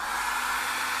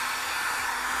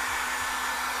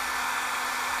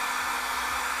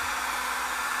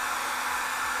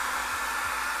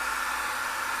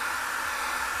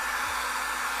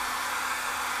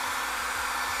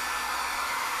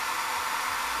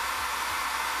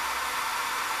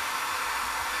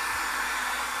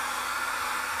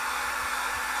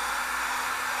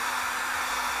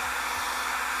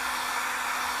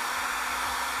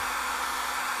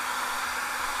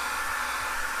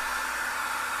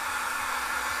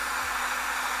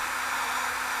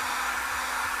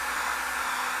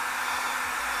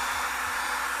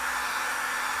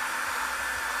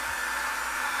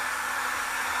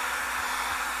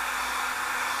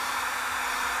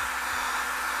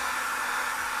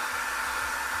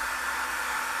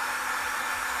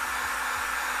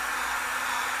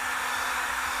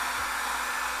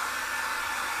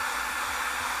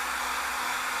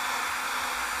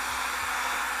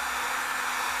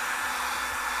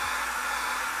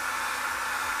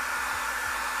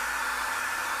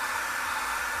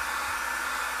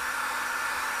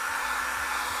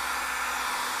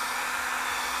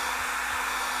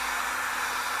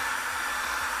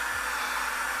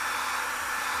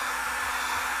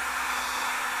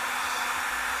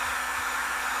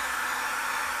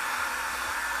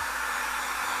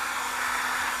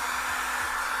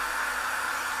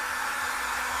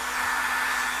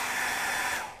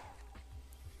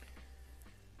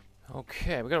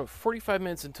 Okay, we got about 45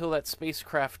 minutes until that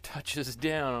spacecraft touches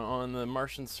down on the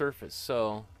Martian surface.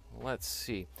 So let's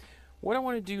see. What I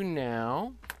want to do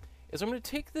now is I'm going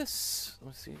to take this.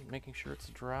 Let's see, making sure it's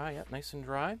dry. Yep, nice and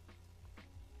dry.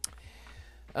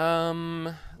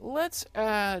 Let's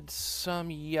add some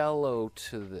yellow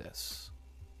to this.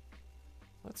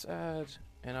 Let's add,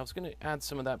 and I was going to add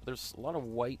some of that, but there's a lot of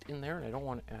white in there, and I don't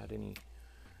want to add any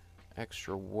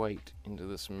extra white into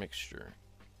this mixture.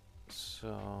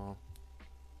 So,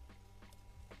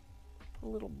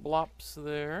 little blops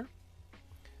there.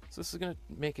 So this is going to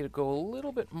make it go a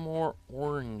little bit more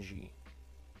orangey.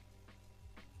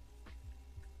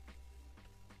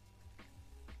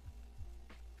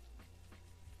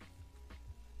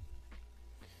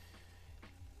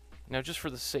 Now, just for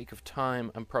the sake of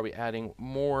time, I'm probably adding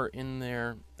more in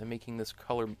there and making this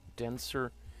color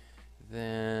denser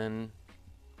than,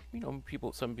 you know,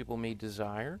 some people may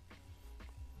desire.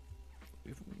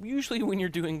 Usually when you're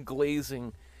doing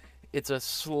glazing, it's a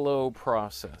slow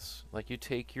process. Like, you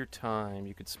take your time.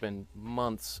 You could spend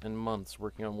months and months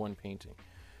working on one painting.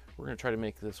 We're going to try to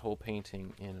make this whole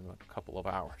painting in a couple of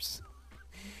hours.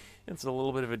 It's a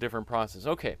little bit of a different process.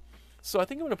 Okay, so I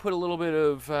think I'm going to put a little bit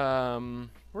of,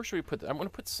 where should we put that? I'm going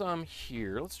to put some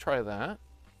here. Let's try that.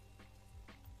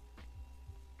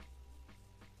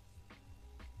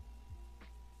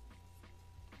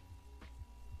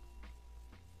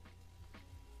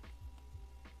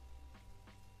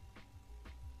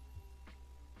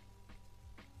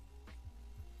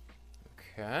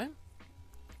 Okay, I'm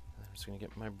just going to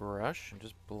get my brush and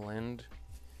just blend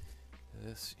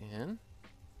this in.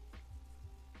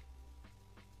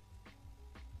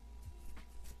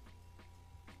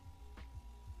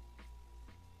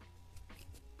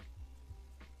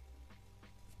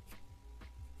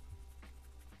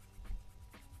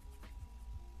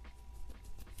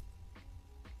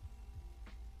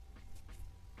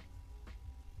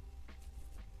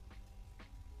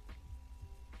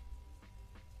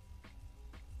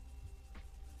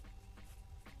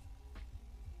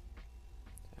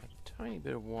 Tiny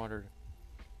bit of water.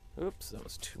 Oops, that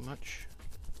was too much.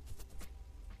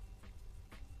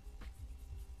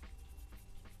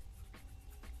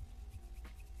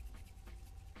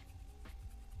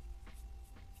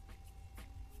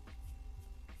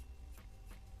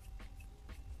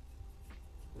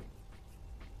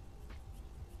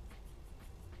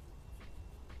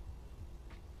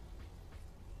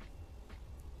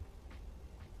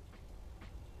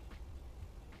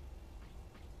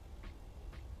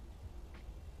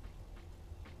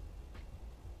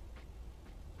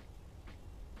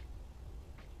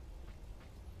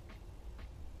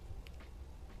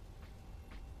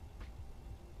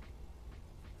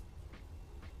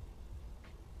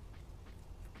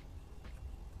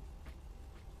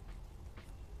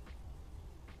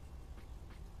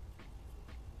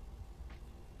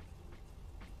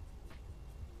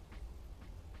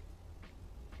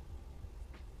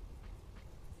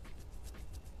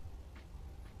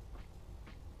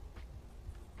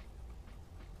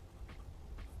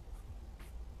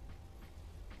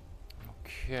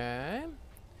 Okay.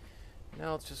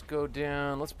 Now let's just go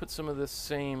down. Let's put some of this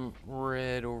same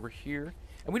red over here.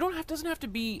 And we don't have, doesn't have to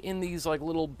be in these like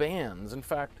little bands. In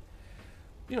fact,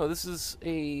 you know, this is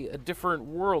a different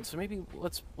world, so maybe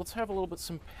let's have a little bit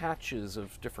some patches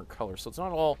of different colors. So it's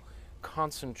not all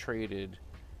concentrated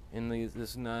in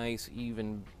this nice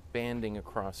even banding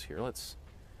across here. Let's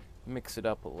mix it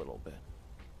up a little bit.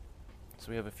 So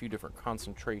we have a few different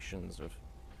concentrations of,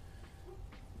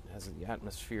 as the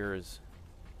atmosphere is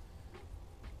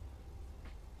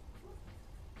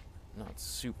not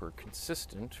super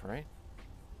consistent, right?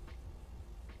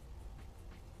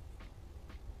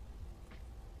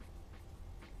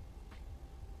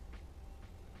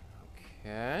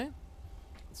 Okay.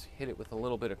 Let's hit it with a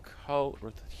little bit of color,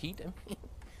 with heat, I mean.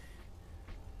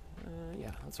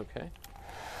 Yeah, that's okay.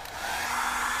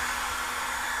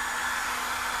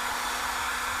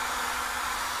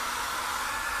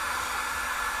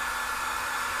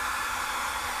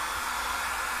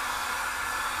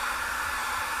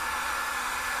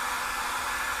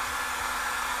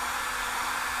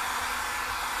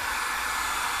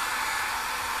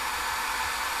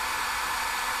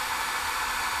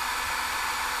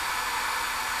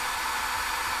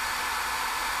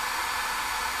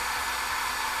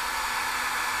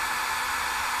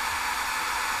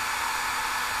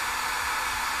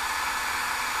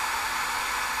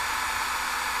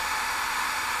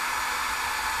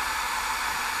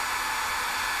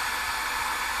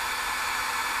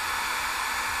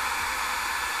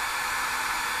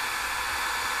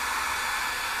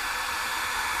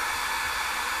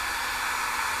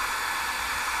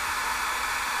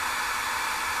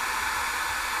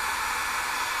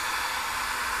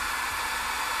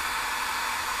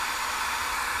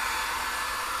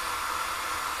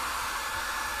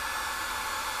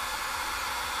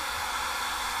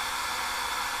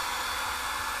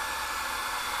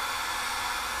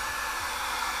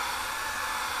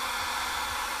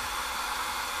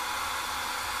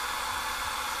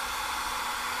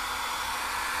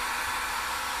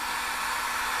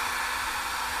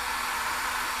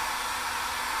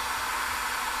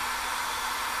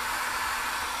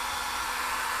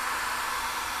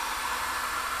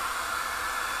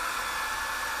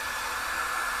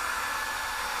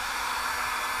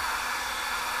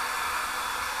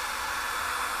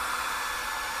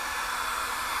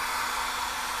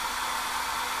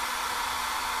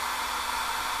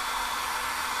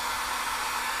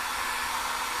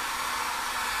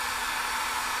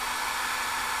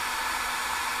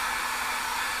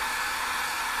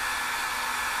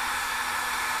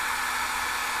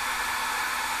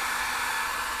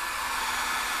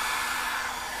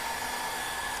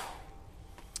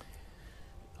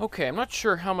 Okay, I'm not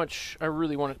sure how much I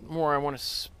really want to, more I want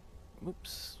to,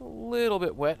 oops, a little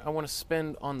bit wet, I want to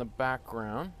spend on the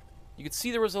background. You could see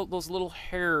there was those little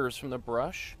hairs from the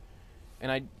brush,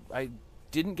 and I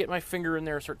didn't get my finger in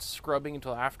there and start scrubbing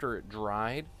until after it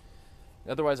dried.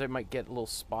 Otherwise I might get little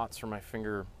spots where my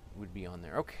finger would be on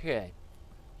there. Okay,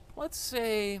 let's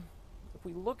say, if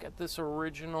we look at this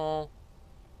original,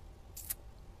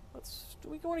 do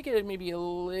we want to get it maybe a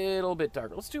little bit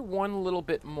darker? Let's do one little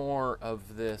bit more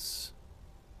of this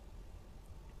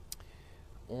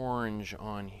orange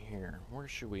on here. Where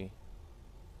should we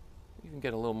even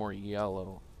get a little more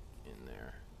yellow in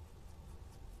there?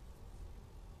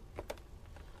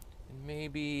 And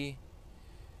maybe,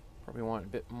 probably want a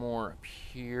bit more up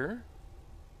here.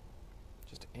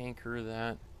 Just to anchor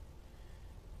that.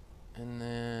 And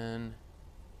then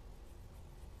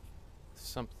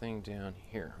something down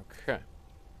here. Okay.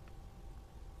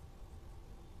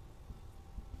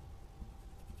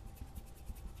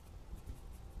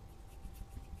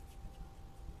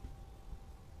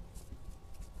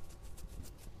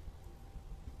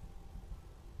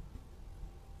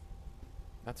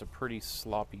 That's a pretty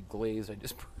sloppy glaze I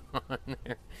just put on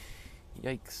there.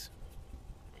 Yikes.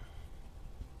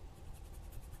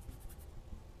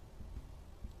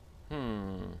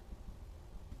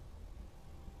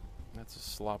 That's a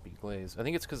sloppy glaze. I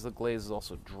think it's because the glaze is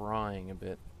also drying a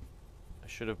bit. I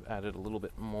should have added a little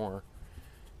bit more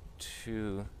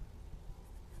to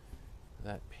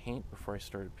that paint before I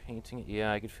started painting it.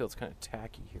 Yeah, I could feel it's kind of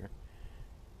tacky here.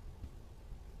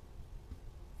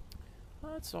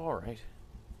 That's alright.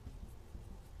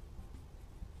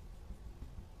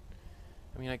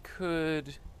 I mean, I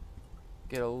could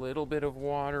get a little bit of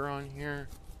water on here.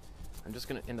 I'm just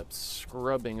going to end up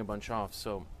scrubbing a bunch off,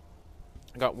 so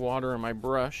I got water on my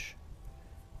brush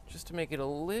just to make it a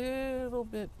little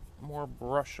bit more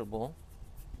brushable.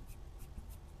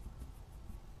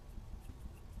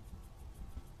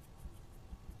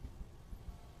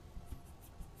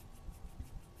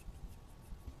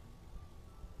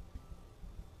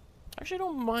 Actually, I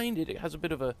don't mind it. It has a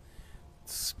bit of a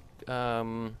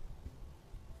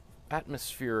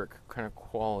atmospheric kind of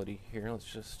quality here. Let's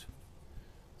just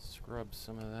scrub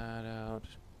some of that out.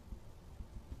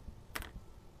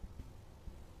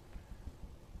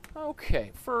 Okay,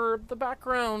 for the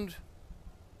background,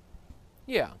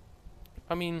 yeah.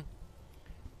 I mean,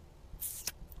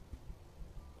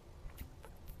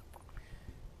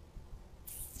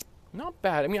 not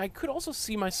bad. I mean, I could also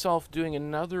see myself doing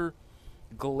another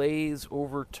glaze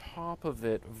over top of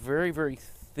it, very, very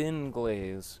thin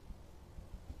glaze,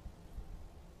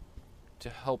 to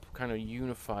help kind of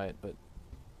unify it, but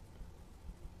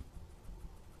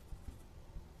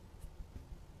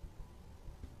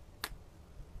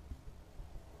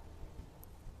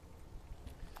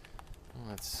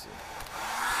let's see.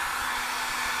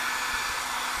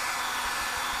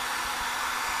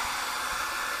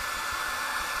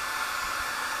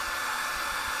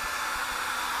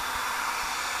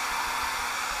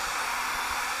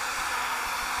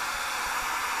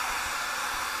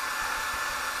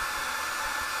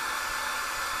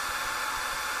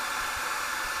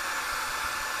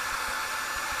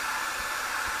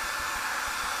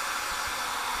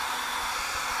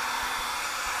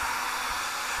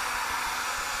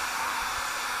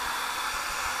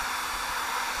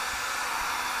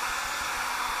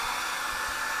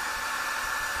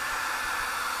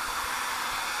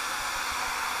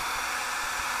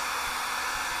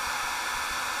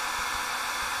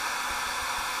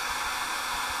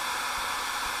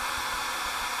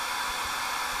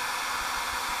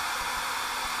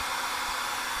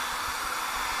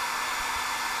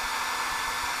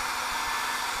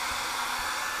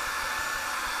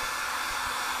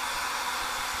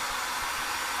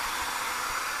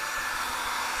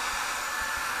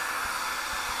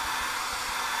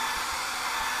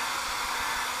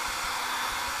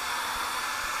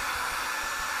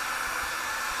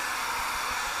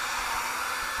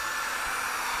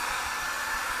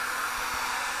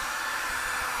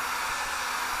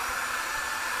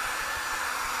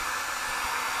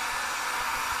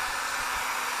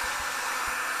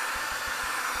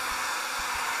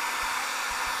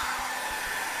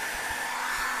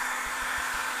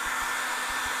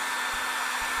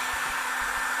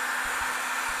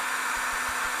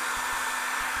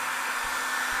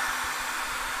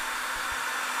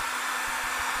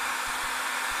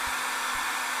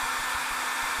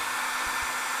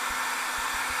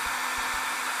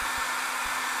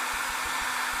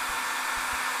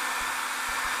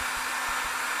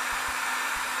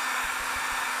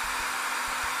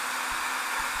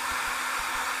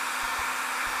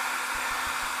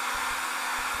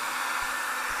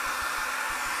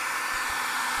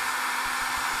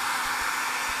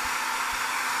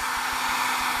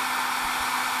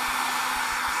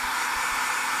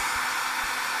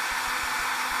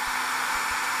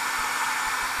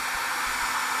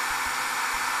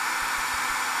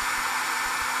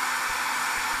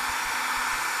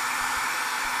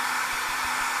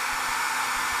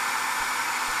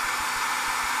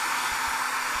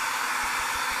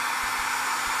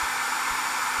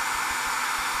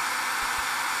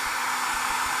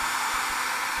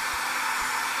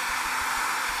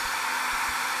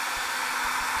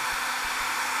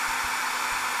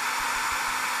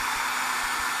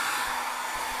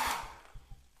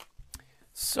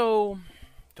 So,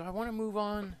 do I want to move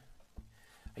on?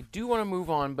 I do want to move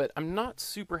on, but I'm not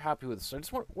super happy with this. So I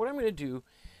just want, what I'm going to do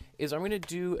is I'm going to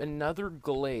do another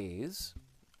glaze.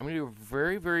 I'm going to do a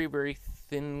very, very, very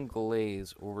thin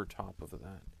glaze over top of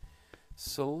that.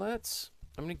 So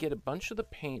I'm going to get a bunch of the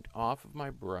paint off of my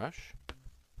brush. I'm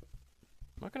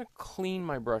not going to clean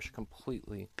my brush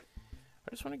completely.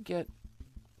 I just want to get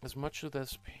as much of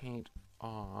this paint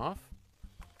off.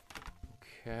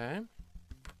 Okay.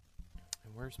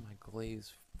 And where's my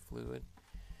glaze fluid?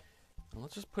 And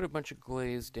let's just put a bunch of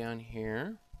glaze down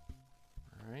here.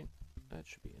 All right, that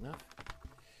should be enough.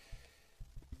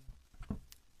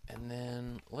 And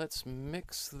then let's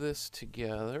mix this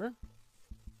together.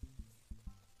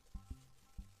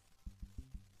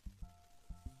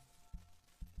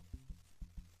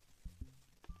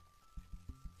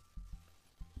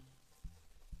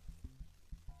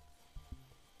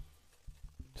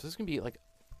 So this is going to be like,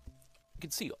 you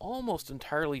can see almost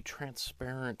entirely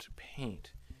transparent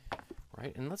paint,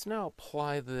 right? And let's now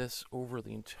apply this over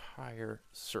the entire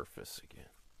surface again.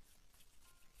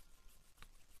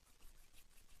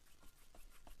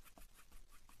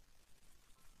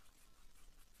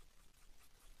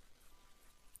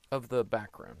 Of the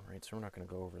background, right? So we're not going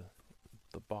to go over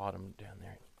the bottom down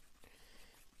there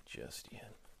just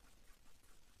yet.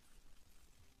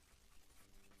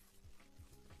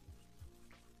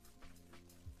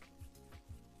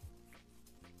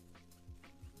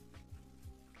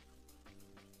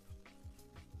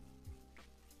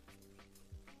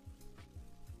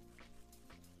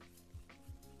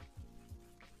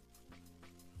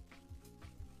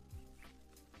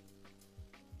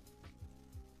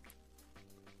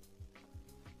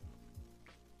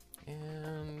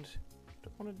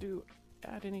 want to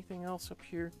add anything else up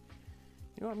here.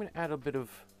 You know what, I'm going to add a bit of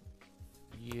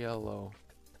yellow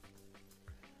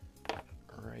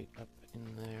right up in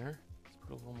there. Let's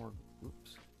put a little more,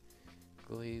 oops,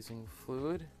 glazing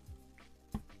fluid.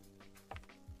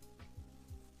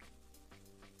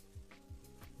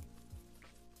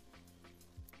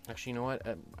 Actually, you know what?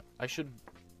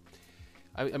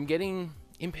 I'm getting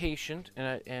impatient,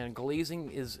 and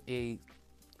glazing is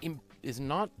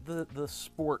not the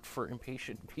sport for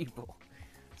impatient people.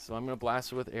 So I'm gonna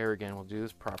blast it with air again. We'll do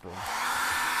this properly.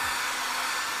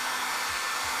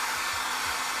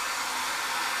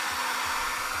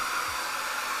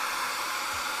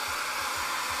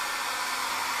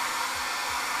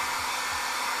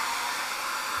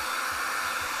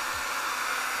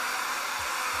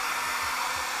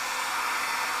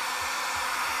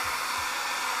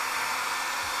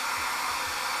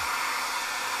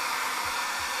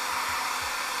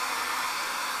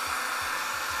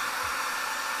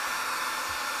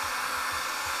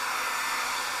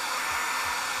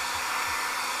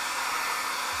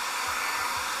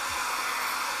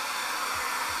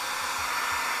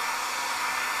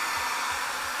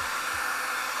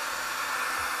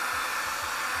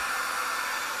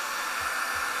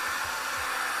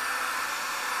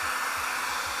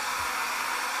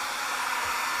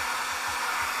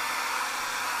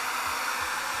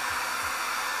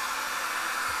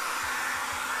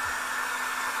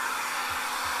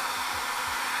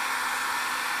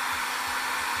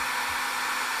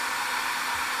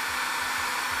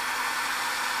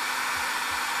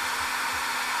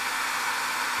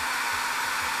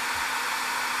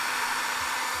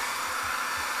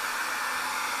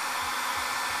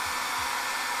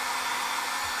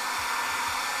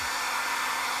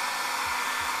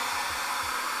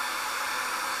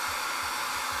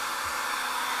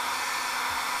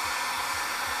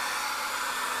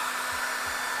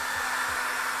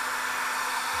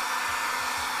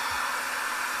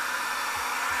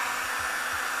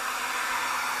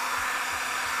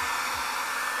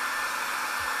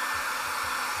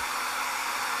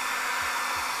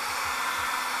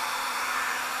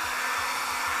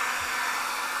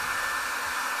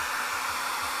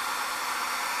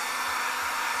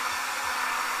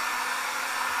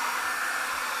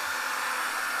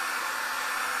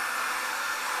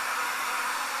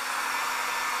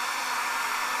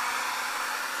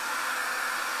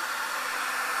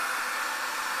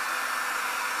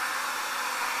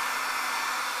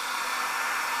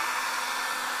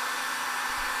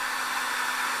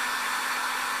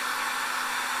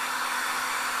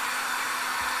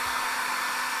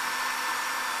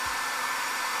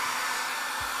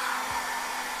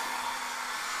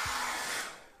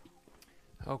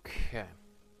 Okay,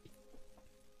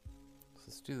 so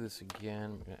let's do this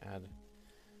again. I'm going to add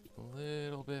a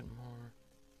little bit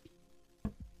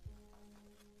more,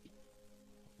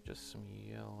 just some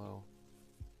yellow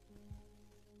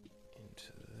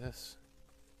into this,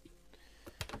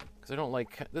 because I don't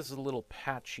like, this is a little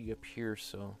patchy up here,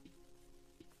 so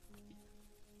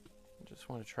I just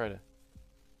want to try to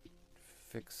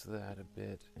fix that a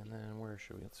bit. And then where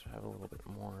should we, let's have a little bit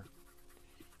more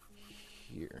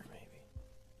here maybe.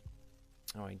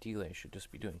 Oh, ideally I should just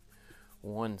be doing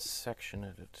one section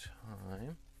at a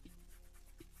time.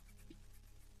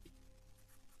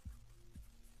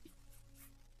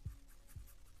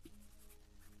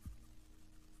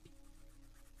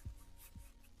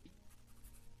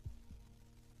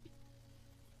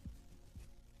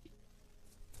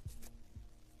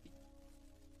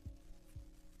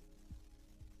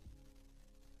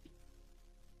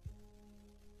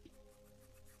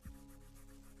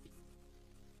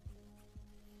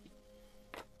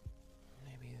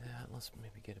 Let's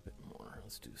maybe get a bit more.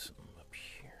 Let's do some up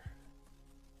here.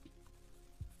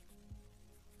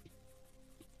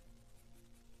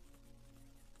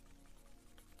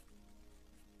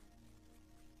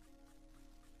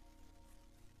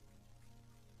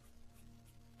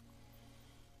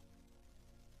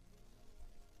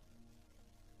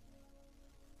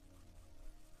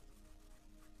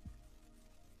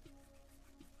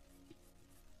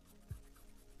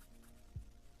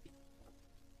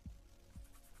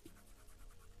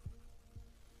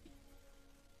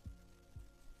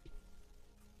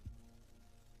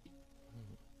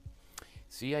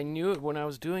 See, I knew it when I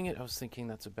was doing it. I was thinking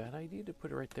that's a bad idea to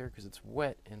put it right there because it's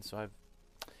wet, and so I've.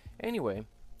 Anyway,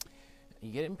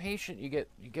 you get impatient. You get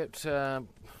the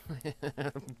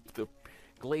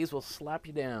glaze will slap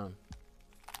you down.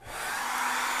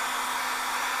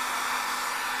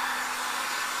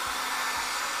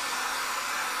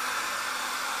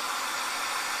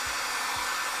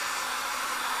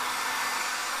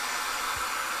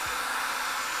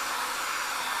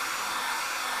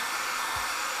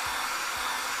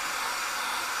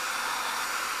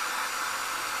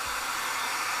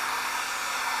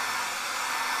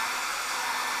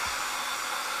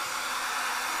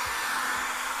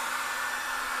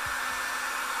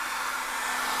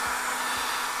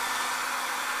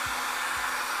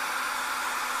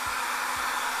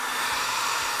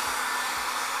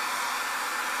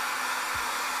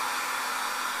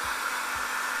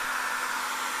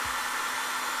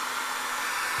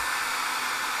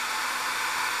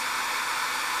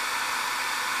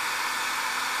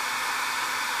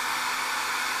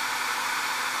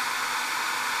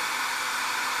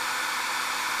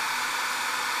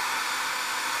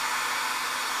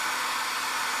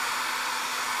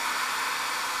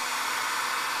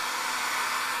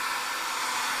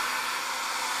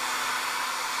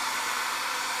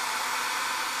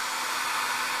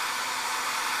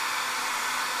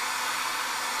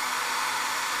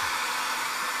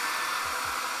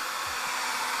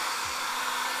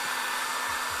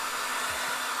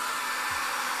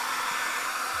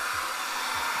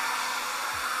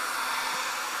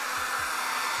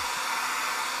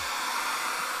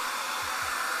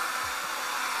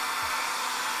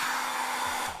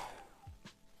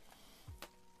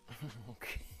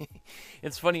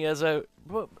 It's funny, as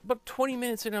about 20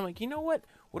 minutes in, I'm like, you know what?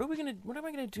 What am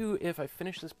I gonna do if I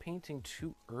finish this painting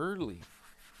too early?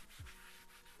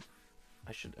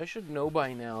 I should know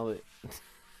by now that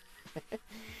it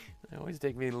always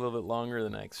take me a little bit longer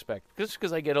than I expect. Just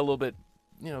because I get a little bit,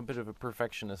 a bit of a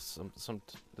perfectionist.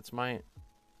 That's my,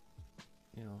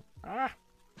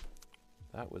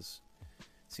 that was.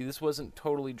 See, this wasn't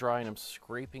totally dry, and I'm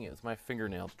scraping it with my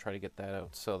fingernail to try to get that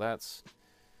out. So that's,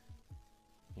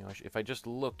 if I just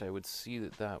looked, I would see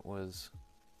that was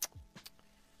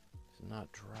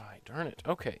not dry. Darn it.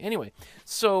 Okay, anyway.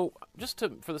 So,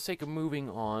 for the sake of moving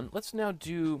on, let's now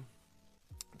do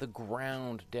the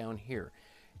ground down here.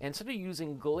 And instead of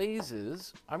using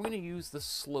glazes, I'm going to use the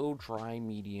slow dry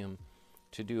medium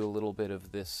to do a little bit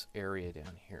of this area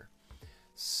down here.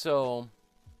 So,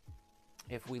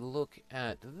 if we look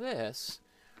at this,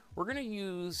 we're going to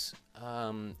use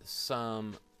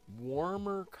some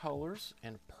warmer colors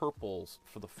and purples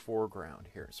for the foreground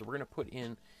here. So we're going to put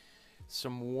in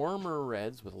some warmer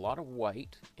reds with a lot of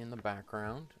white in the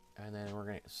background, and then we're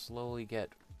going to slowly get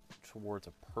towards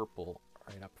a purple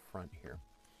right up front here.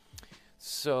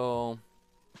 So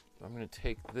I'm going to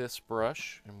take this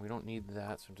brush, and we don't need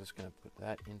that, so I'm just going to put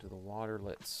that into the water,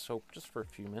 let it soak just for a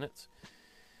few minutes.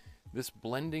 This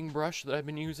blending brush that I've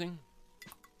been using,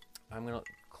 I'm going to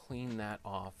clean that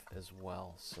off as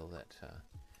well, so that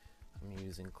I'm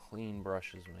using clean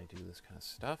brushes when I do this kind of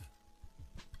stuff.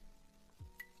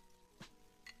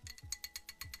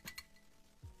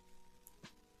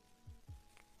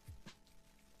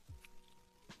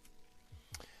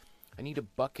 I need a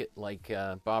bucket like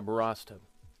Bob Ross to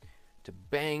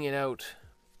bang it out,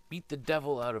 beat the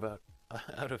devil out of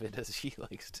it, as he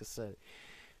likes to say,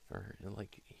 or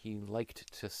like he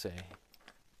liked to say.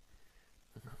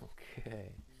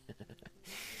 Okay.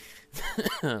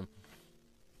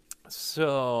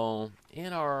 So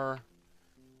in our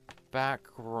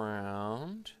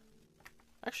background,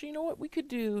 actually, you know what we could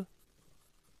do?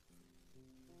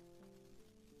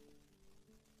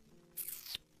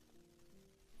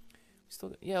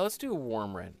 Yeah, let's do a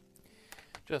warm red,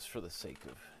 just for the sake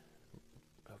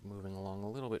of moving along a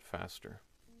little bit faster.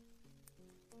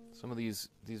 Some of these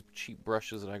cheap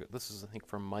brushes that I got, this is, I think,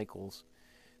 from Michael's,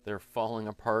 they're falling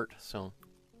apart, so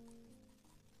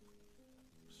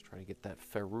just try to get that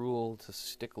ferrule to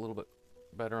stick a little bit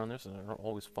better on this, and they're not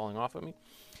always falling off of me.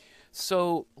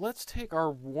 So let's take our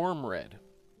warm red.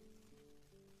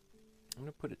 I'm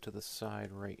going to put it to the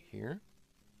side right here,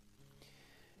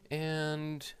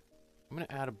 and I'm going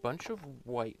to add a bunch of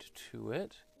white to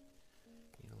it.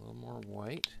 Need a little more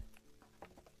white.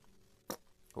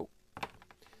 Oh,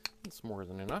 that's more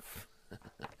than enough.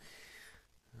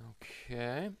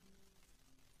 Okay.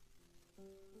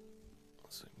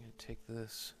 So I'm going to take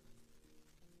this.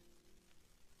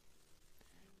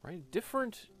 Right,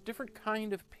 different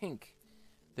kind of pink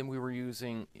than we were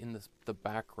using in the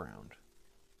background.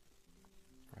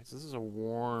 Right, so this is a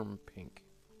warm pink.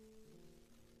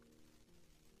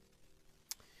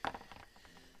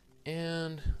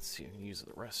 And let's see, I'm going to use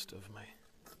the rest of my...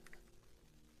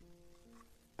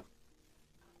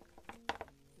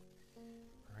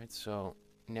 Alright, so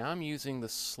now I'm using the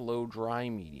slow dry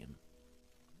medium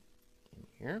in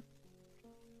here.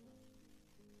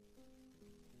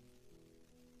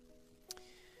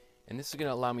 And this is going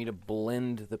to allow me to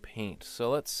blend the paint. So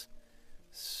let's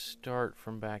start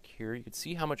from back here. You can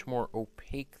see how much more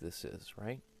opaque this is,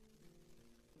 right?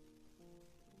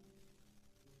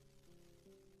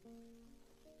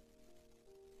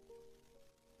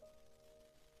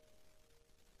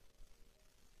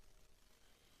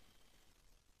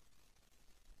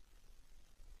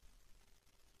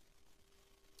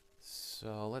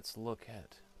 So let's look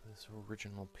at this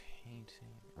original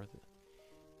painting, or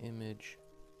the image.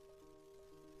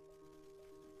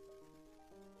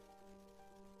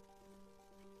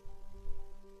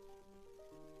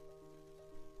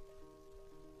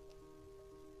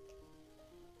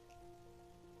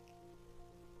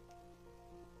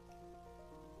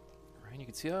 Right, you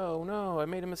can see, oh no, I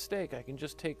made a mistake. I can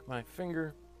just take my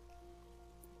finger,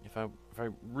 if I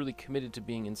really committed to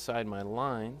being inside my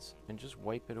lines, and just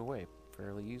wipe it away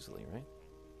fairly easily, right?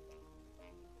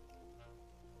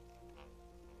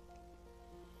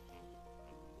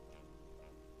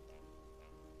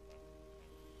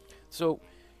 So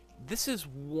this is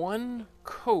one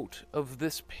coat of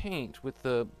this paint with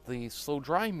the slow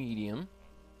dry medium,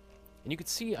 and you can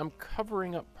see I'm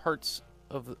covering up parts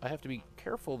of I have to be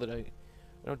careful that I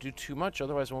don't do too much,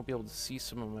 otherwise I won't be able to see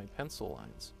some of my pencil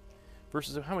lines.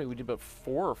 Versus how many? We did about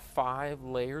 4 or 5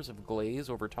 layers of glaze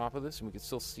over top of this, and we could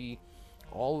still see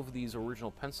all of these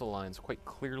original pencil lines quite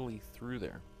clearly through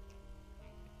there.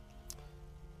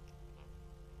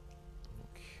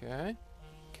 Okay.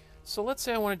 So let's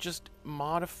say I want to just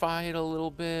modify it a little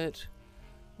bit.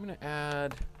 I'm going to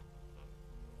add...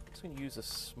 I'm just going to use a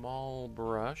small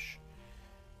brush.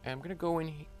 And I'm going to go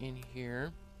in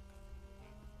here.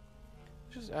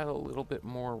 Just add a little bit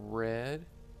more red.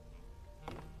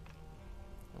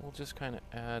 And we'll just kind of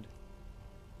add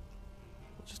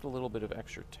just a little bit of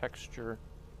extra texture.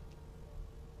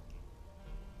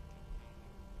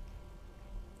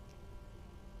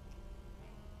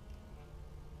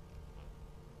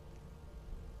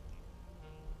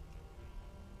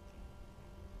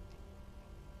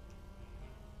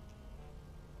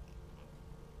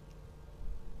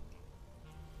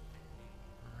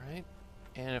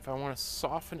 And if I want to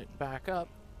soften it back up,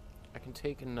 I can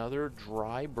take another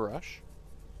dry brush.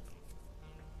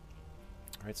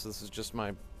 Alright, so this is just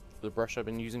the brush I've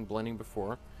been using blending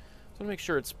before. So I'm going to make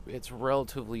sure it's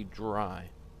relatively dry.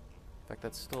 In fact,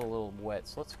 that's still a little wet.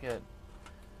 So let's get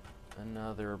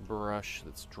another brush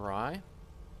that's dry.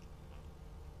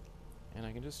 And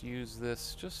I can just use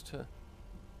this just to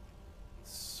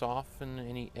soften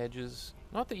any edges.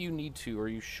 Not that you need to or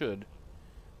you should.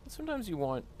 But sometimes you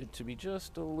want it to be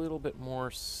just a little bit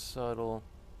more subtle.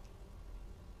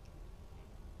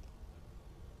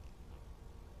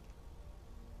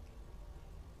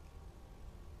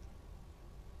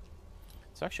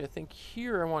 So actually, I think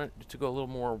here I want it to go a little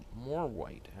more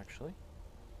white, actually.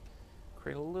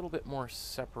 Create a little bit more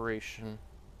separation.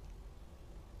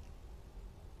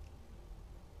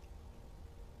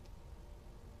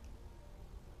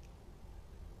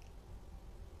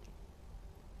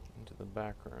 Into the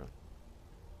background.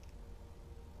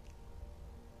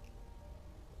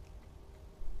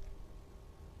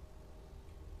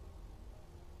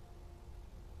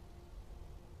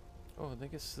 Oh, I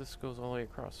guess this goes all the way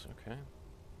across. Okay.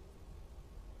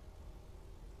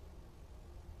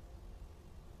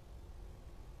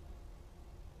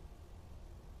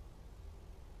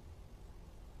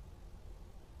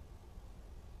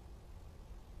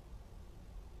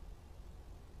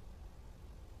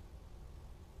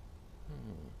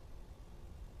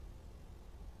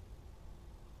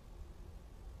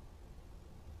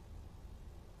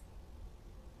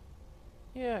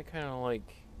 Yeah, I kind of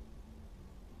like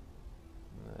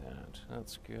that.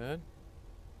 That's good.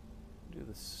 Do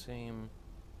the same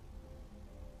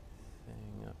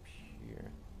thing up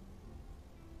here.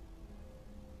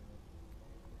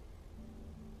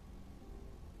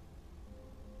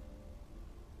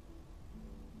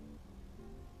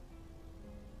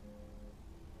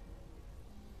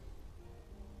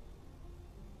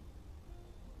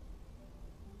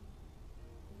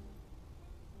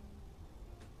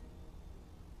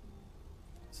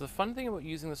 So the fun thing about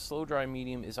using the slow dry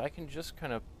medium is I can just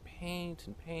kind of paint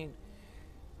and paint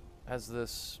as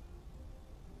this,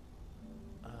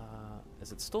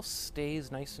 as it still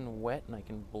stays nice and wet, and I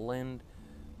can blend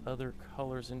other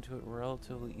colors into it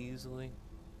relatively easily.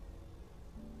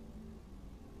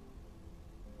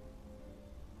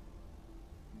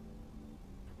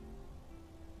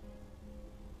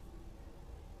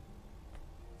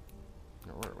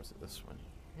 Or where was it? This one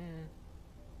here.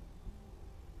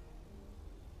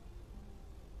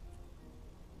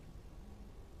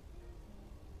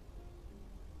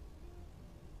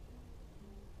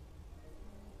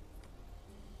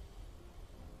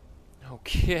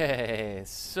 Okay,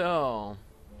 so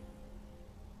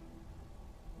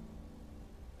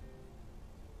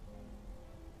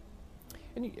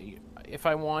and if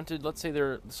I wanted, let's say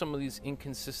there are some of these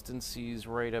inconsistencies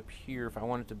right up here, if I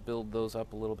wanted to build those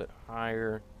up a little bit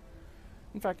higher,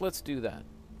 in fact, let's do that.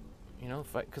 You know,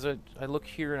 because I look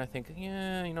here and I think,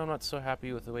 yeah, you know, I'm not so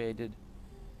happy with the way I did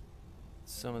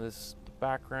some of this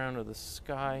background of the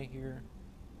sky here.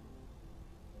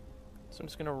 So I'm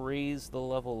just going to raise the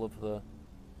level of the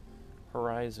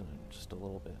horizon just a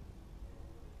little bit.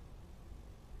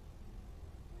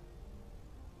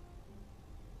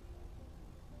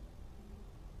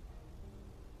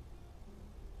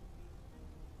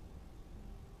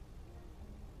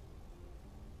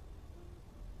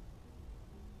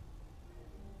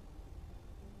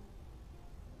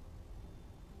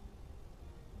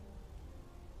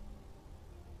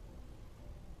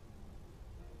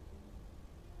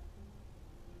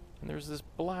 And there's this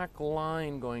black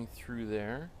line going through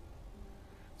there.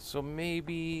 So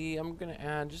maybe I'm going to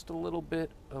add just a little bit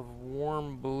of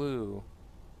warm blue.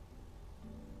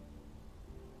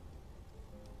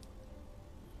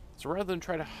 So rather than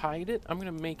try to hide it, I'm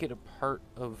going to make it a part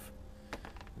of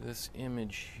this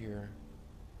image here.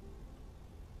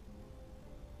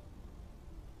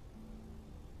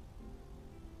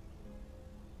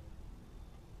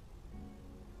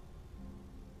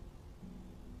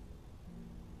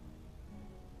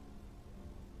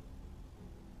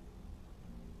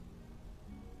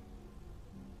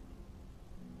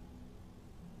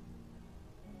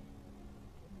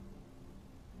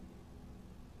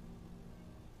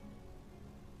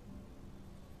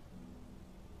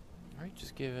 Might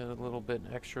just give it a little bit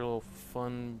extra little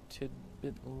fun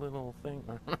tidbit little thing.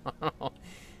 I don't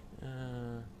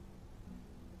know.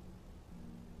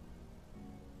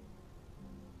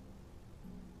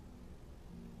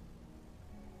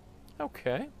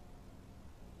 Okay.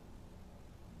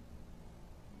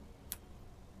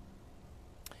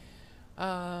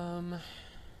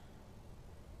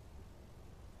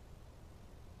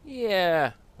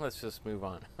 Yeah, let's just move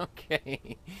on.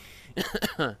 Okay.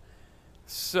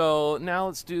 So now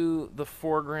let's do the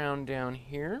foreground down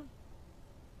here.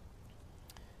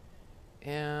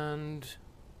 And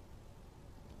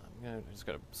just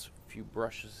got a few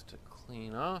brushes to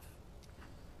clean off.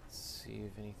 Let's see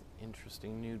if any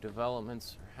interesting new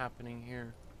developments are happening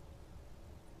here.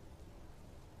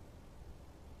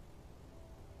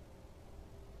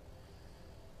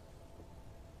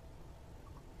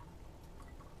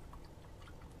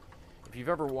 If you've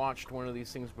ever watched one of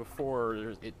these things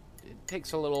before, it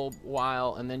takes a little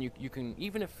while, and then you can,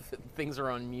 even if things are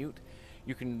on mute,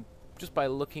 you can, just by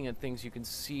looking at things, you can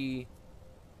see,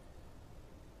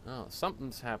 oh,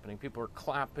 something's happening. People are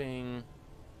clapping.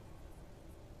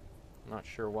 I'm not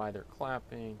sure why they're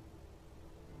clapping.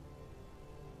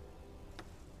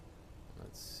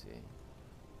 Let's see.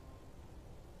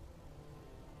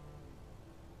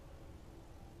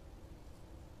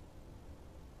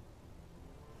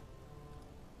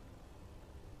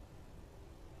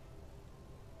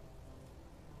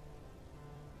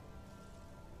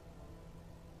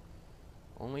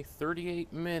 Only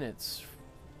 38 minutes.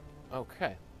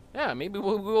 Okay. Yeah, maybe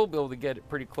we'll be able to get it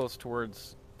pretty close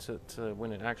towards to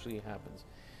when it actually happens.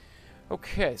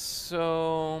 Okay,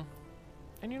 so...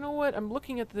 And you know what? I'm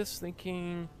looking at this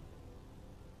thinking...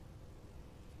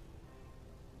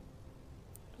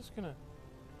 Just gonna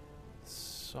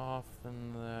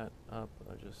soften that up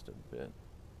just a bit.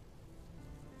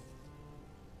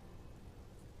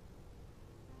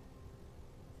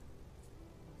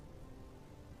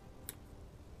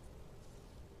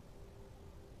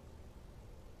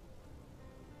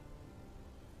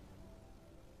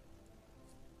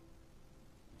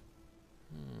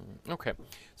 Okay,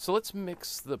 so let's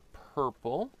mix the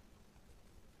purple.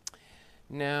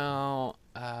 Now,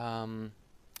 I'm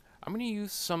going to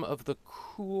use some of the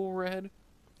cool red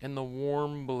and the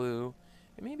warm blue,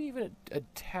 and maybe even a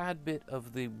tad bit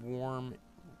of the warm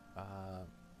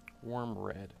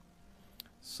red.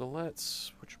 So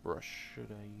which brush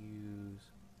should I use?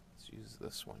 Let's use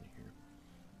this one here.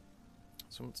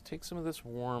 So let's take some of this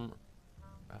warm,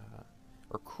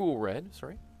 or cool red,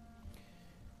 sorry.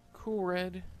 Cool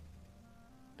red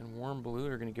and warm blue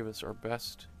are going to give us our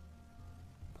best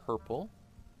purple.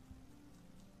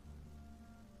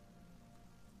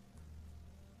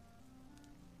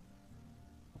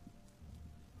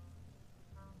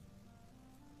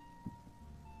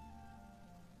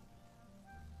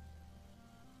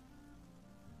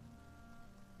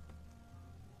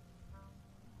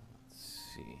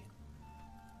 Let's see.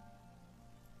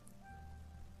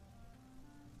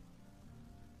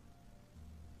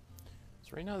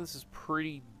 Right now this is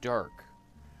pretty dark,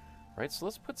 right? So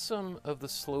let's put some of the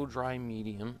slow dry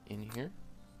medium in here.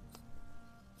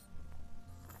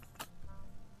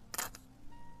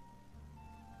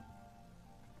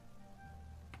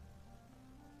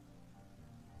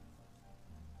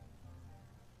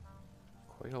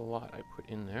 Quite a lot I put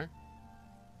in there.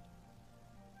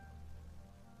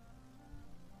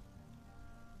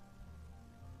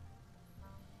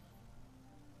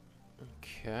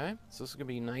 Okay, so this is going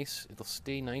to be nice. It'll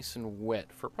stay nice and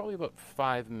wet for probably about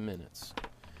 5 minutes.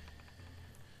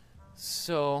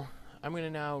 So I'm going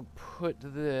to now put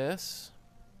this.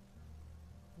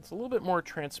 It's a little bit more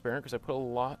transparent because I put a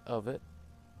lot of it.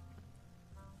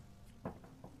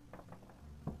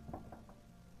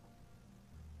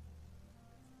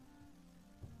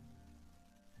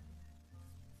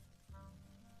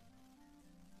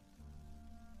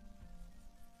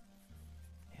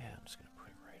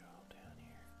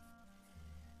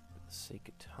 Sake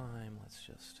of time, let's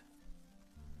just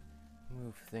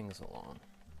move things along.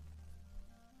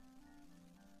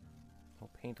 I'll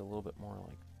paint a little bit more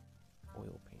like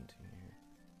oil painting here.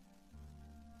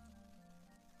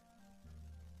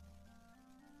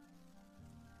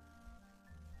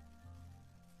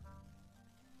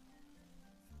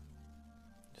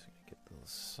 Just gonna get those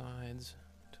sides,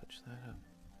 touch that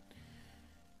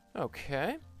up.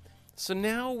 Okay, so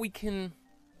now we can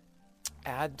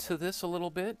add to this a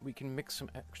little bit. We can mix some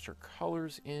extra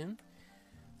colors in.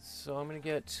 So I'm going to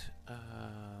get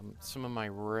some of my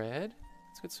red.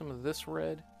 Let's get some of this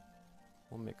red.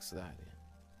 We'll mix that in.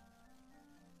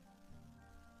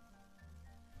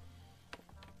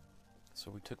 So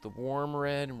we took the warm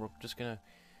red and we're just going to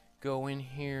go in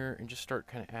here and just start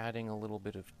kind of adding a little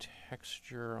bit of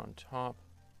texture on top.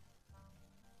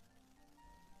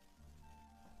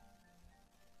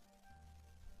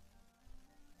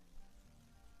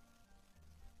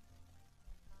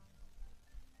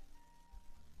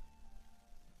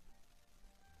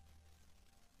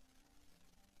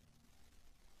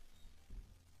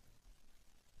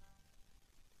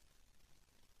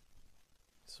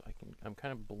 So I'm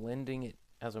kind of blending it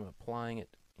as I'm applying it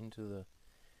into the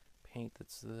paint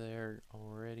that's there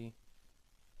already.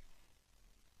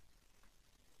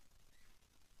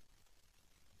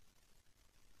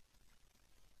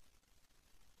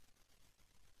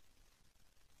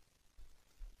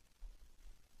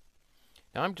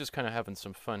 Now I'm just kind of having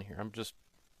some fun here. I'm just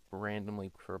randomly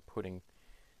putting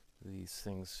these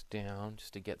things down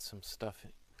just to get some stuff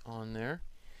on there.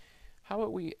 How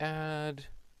about we add,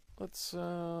 let's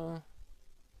go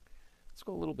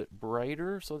a little bit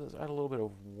brighter, so let's add a little bit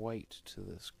of white to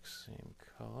this same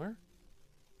color.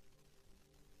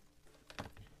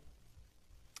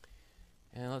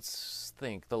 And let's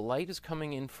think, the light is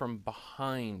coming in from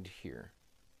behind here.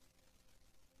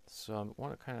 So I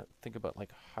want to kind of think about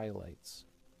like highlights.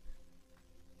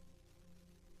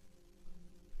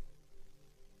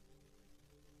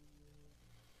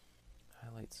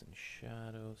 Highlights and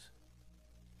shadows.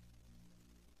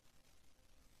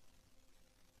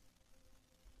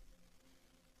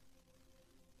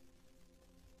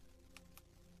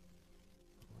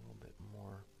 A little bit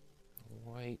more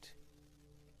white.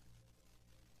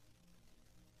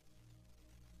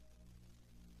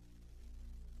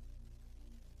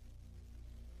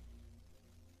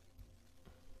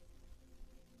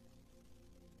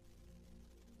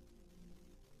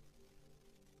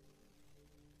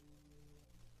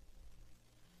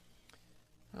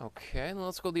 Okay, and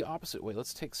let's go the opposite way.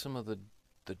 Let's take some of the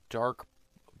dark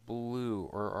blue,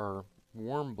 or our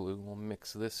warm blue, we'll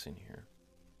mix this in here.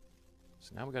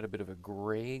 So now we've got a bit of a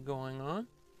gray going on,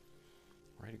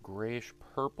 right? A grayish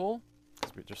purple,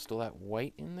 because there's still that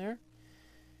white in there.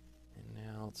 And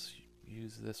now let's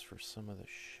use this for some of the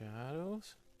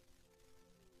shadows.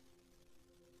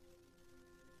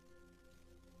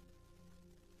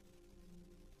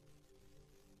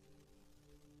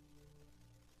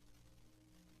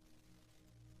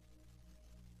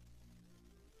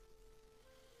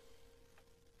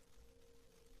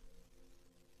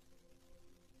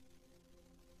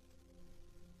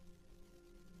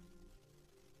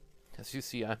 As you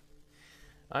see,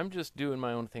 I'm just doing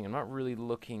my own thing. I'm not really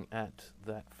looking at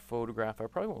that photograph. I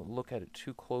probably won't look at it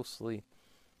too closely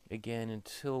again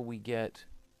until we get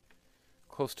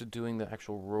close to doing the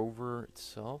actual rover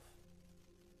itself.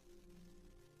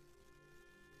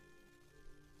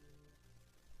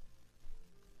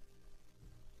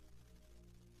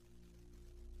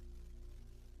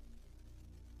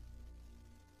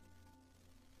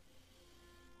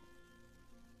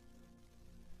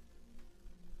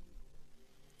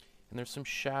 And there's some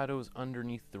shadows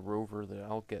underneath the rover that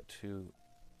I'll get to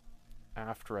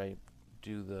after I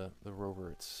do the rover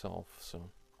itself. So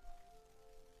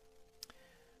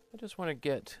I just want to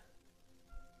get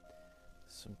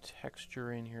some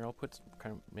texture in here. I'll put some,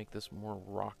 kind of make this more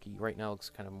rocky. Right now it looks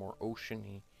kind of more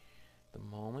oceany at the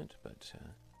moment, but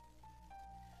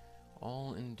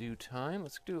all in due time.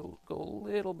 Let's go a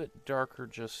little bit darker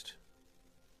just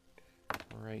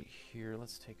right here.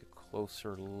 Let's take a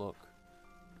closer look.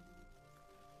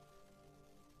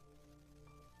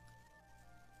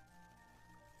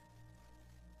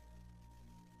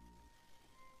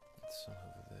 Some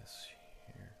of this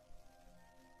here.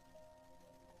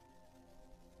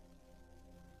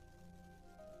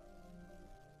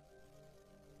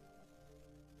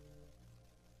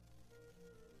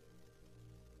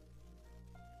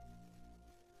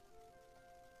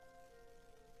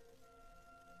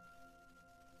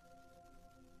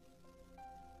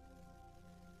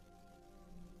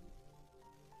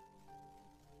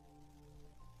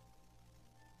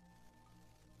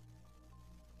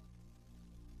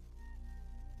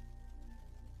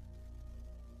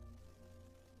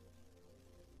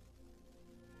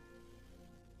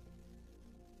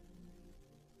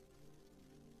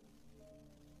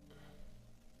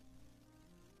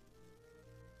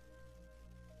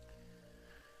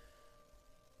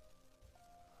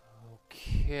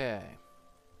 Okay.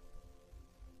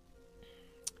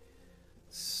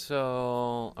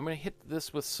 So I'm going to hit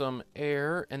this with some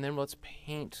air, and then let's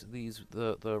paint these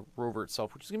the rover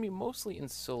itself, which is going to be mostly in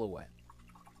silhouette.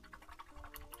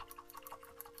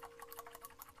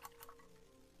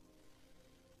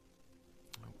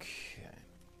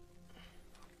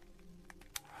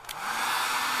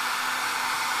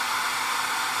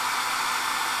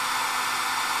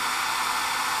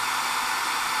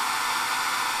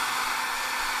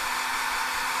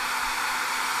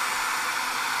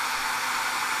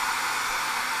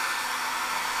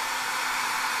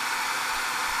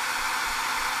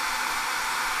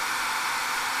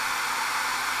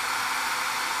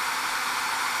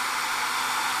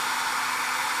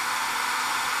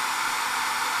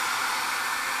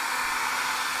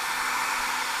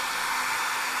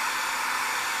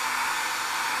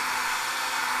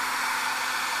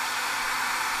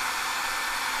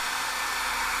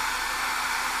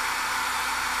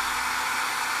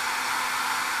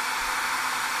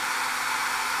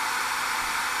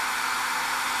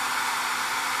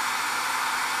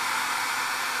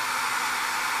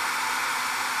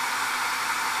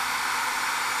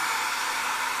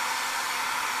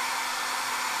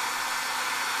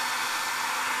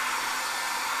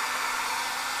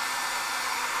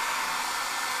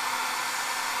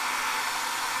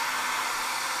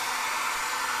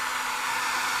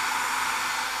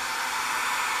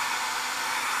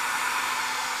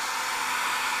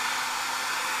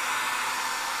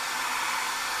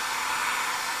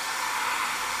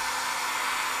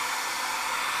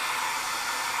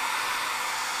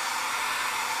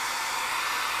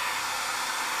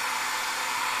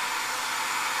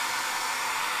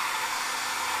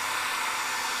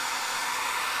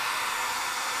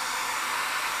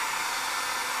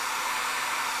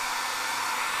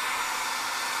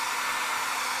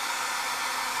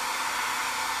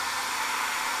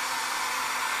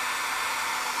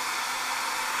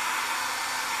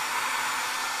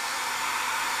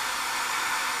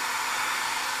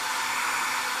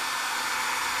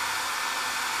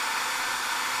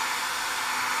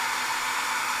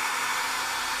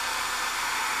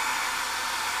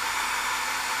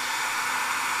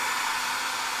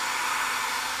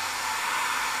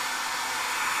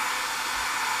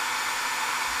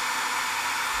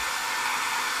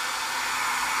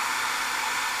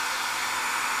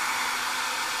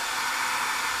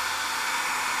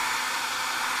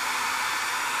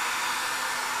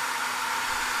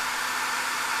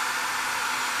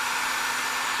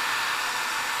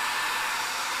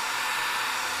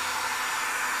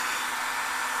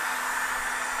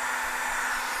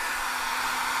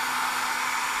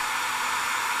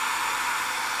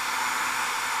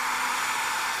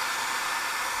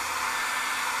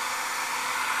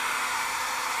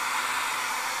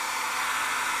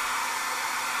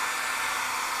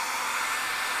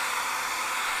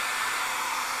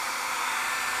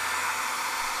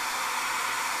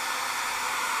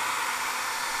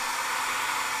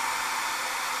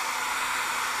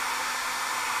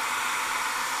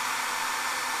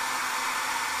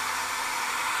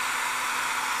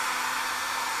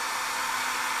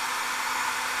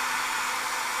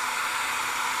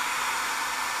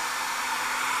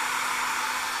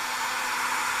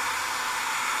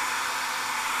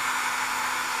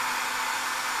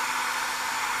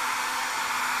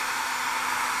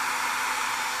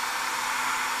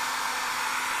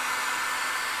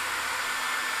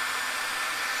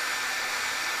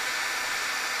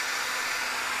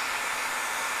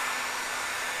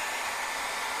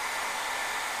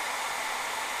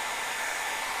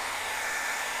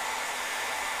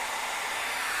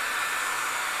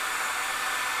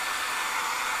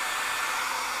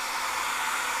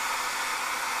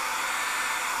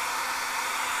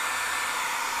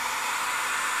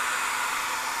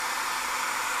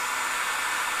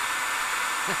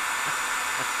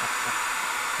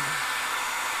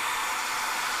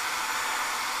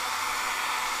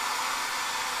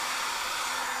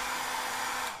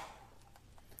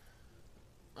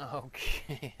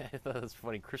 Okay, I thought that was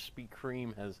funny. Krispy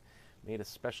Kreme has made a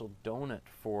special donut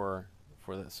for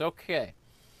this. Okay,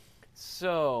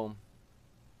 so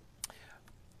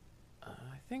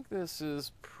I think this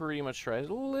is pretty much dry. It's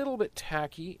a little bit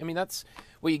tacky. I mean, that's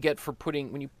what you get for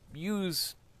putting, when you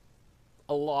use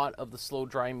a lot of the slow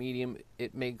dry medium,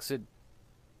 it makes it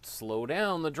slow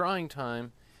down the drying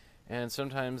time, and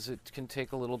sometimes it can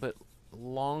take a little bit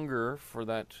longer for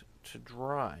that to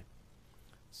dry.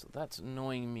 So that's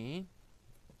annoying me.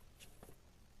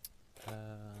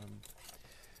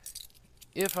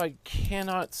 If I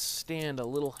cannot stand a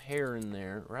little hair in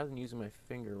there, rather than using my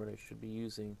finger, what I should be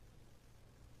using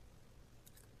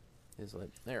is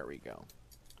like, there we go.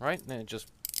 Right? And then it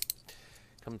just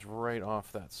comes right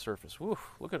off that surface. Woo,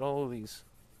 look at all of these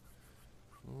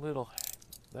little,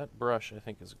 that brush I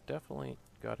think has definitely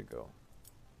got to go.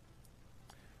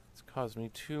 It's caused me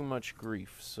too much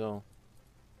grief, so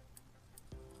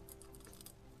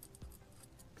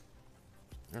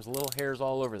there's little hairs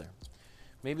all over there.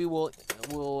 Maybe we'll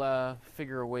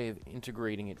figure a way of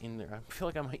integrating it in there. I feel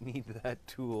like I might need that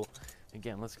tool.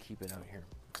 Again, let's keep it out here.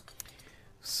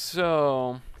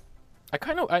 So, I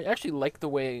actually like the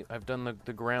way I've done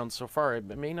the ground so far. I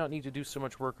may not need to do so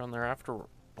much work on there after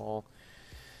all.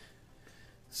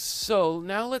 So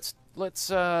now let's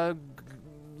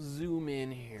zoom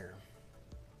in here.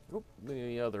 Oop,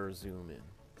 the other zoom in,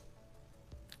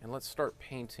 and let's start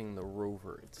painting the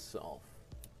rover itself.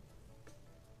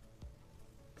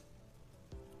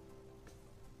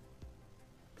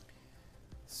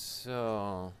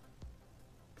 So,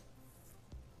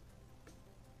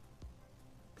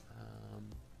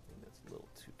 that's a little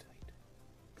too tight.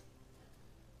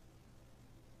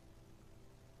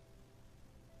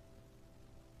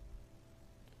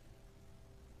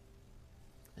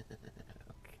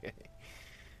 Okay.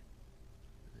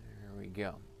 There we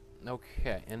go.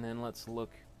 Okay, and then let's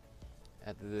look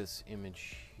at this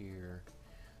image here.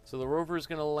 So the rover is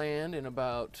going to land in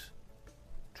about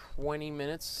 20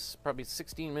 minutes, probably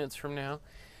 16 minutes from now,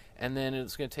 and then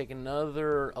it's going to take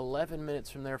another 11 minutes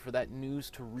from there for that news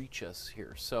to reach us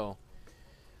here. So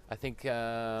I think, you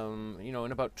know,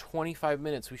 in about 25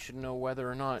 minutes we should know whether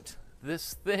or not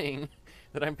this thing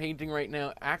that I'm painting right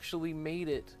now actually made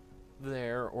it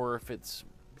there, or if it's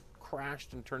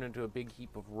crashed and turned into a big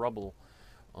heap of rubble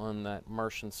on that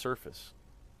Martian surface.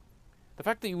 The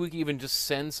fact that we could even just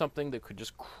send something that could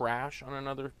just crash on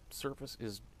another surface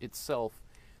is itself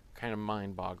kind of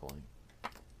mind-boggling.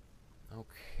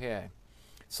 Okay,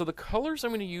 so the colors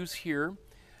I'm going to use here,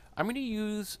 I'm going to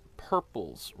use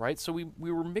purples, right? So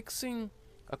we were mixing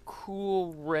a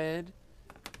cool red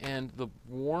and the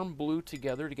warm blue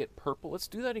together to get purple. Let's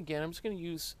do that again. I'm just going to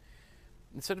use,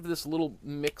 instead of this little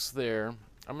mix there,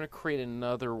 I'm going to create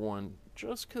another one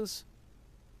just because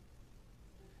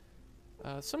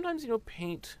sometimes, you know,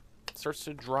 paint starts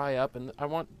to dry up, and I'm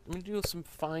going to do some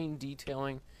fine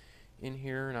detailing in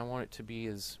here, and I want it to be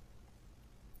as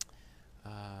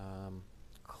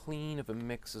clean of a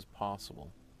mix as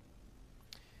possible.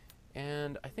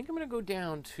 And I think I'm going to go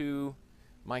down to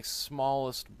my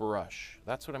smallest brush.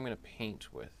 That's what I'm going to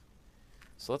paint with.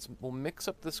 So we'll mix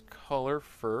up this color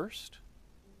first.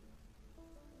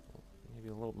 Maybe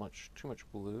a little too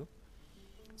much blue.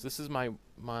 So this is my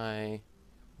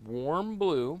warm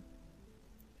blue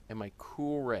and my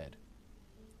cool red.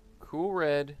 Cool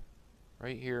red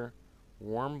right here,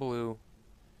 warm blue,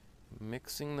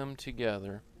 mixing them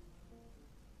together.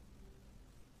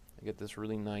 I get this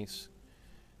really nice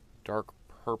dark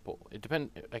purple. It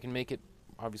depends. I can make it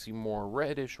obviously more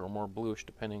reddish or more bluish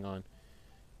depending on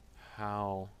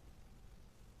how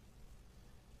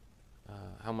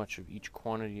much of each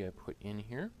quantity I put in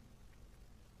here.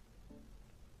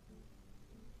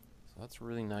 So that's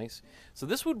really nice. So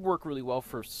this would work really well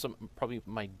for probably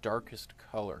my darkest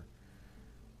color,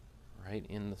 right,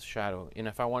 in the shadow. And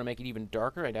if I want to make it even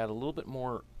darker, I'd add a little bit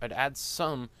more, I'd add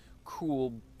some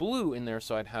cool blue in there,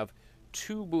 so I'd have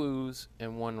 2 blues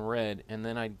and 1 red, and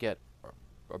then I'd get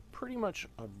a pretty much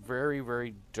a very,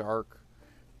 very dark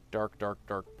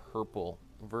purple,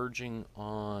 verging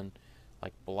on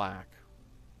like black.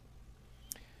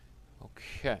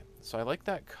 Okay, so I like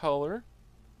that color,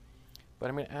 but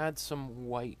I'm going to add some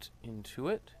white into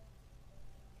it,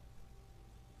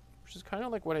 which is kind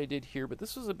of like what I did here, but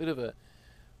this is a bit of a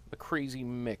crazy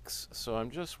mix, so I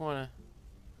just want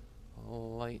to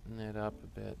lighten it up a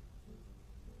bit.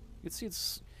 You can see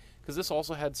it's, because this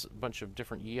also had a bunch of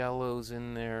different yellows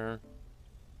in there.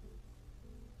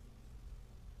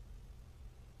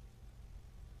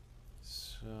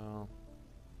 So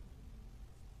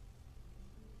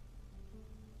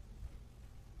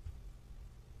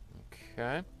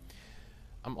okay.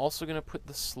 I'm also going to put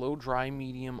the slow dry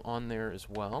medium on there as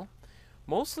well.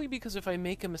 Mostly because if I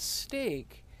make a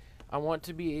mistake, I want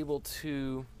to be able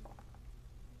to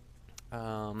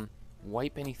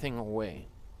wipe anything away.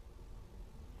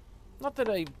 Not that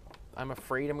I'm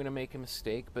afraid I'm going to make a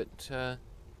mistake, but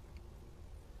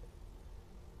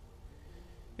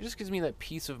it just gives me that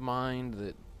peace of mind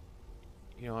that,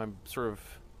 you know, I'm sort of,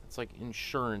 it's like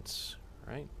insurance,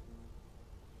 right?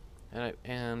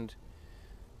 And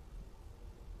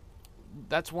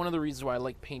that's one of the reasons why I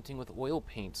like painting with oil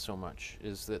paint so much,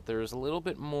 is that there's a little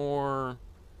bit more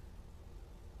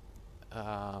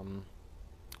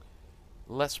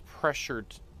less pressure,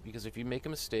 because if you make a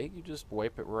mistake, you just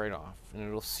wipe it right off, and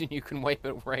it'll see you can wipe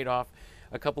it right off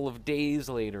a couple of days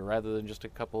later rather than just a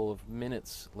couple of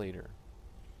minutes later.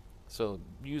 So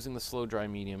using the slow dry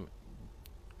medium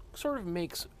sort of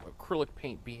makes acrylic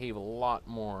paint behave a lot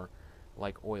more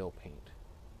like oil paint.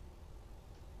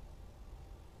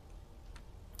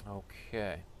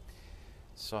 Okay,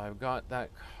 so I've got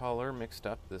that color mixed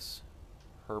up, this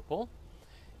purple,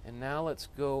 and now let's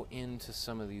go into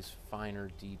some of these finer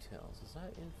details. Is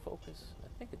that in focus? I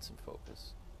think it's in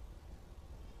focus.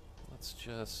 Let's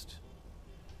just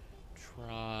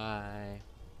try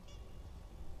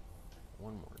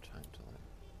one more time to learn.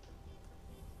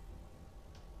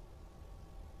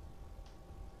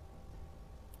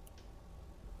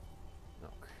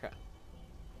 Okay.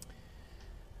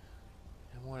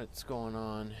 And what's going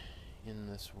on in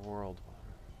this world?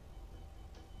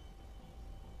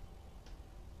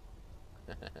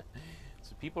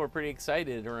 So people are pretty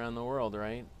excited around the world,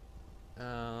 right?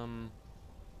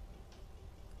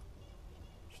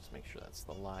 Just make sure that's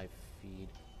the live feed.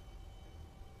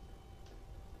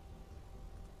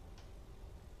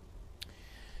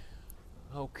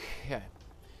 Okay,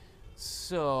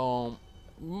 so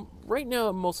right now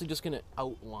I'm mostly just going to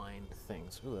outline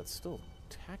things. Ooh, that's still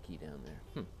tacky down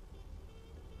there.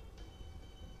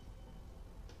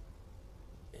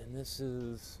 And this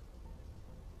is...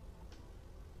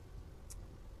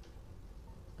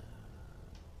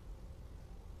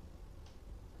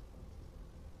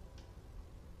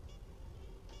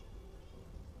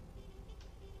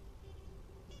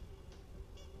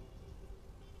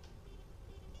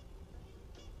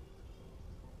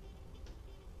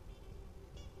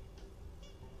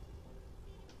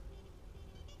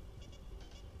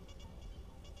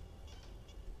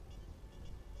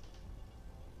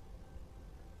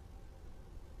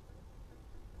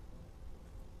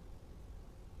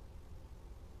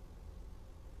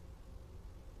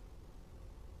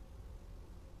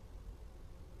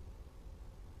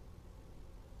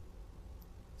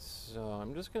 So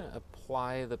I'm just going to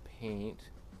apply the paint.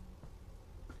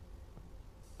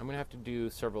 I'm going to have to do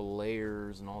several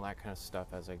layers and all that kind of stuff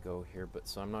as I go here, but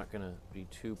so I'm not going to be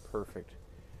too perfect.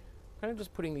 I'm kind of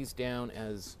just putting these down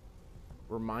as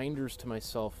reminders to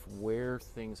myself where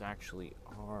things actually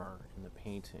are in the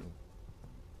painting.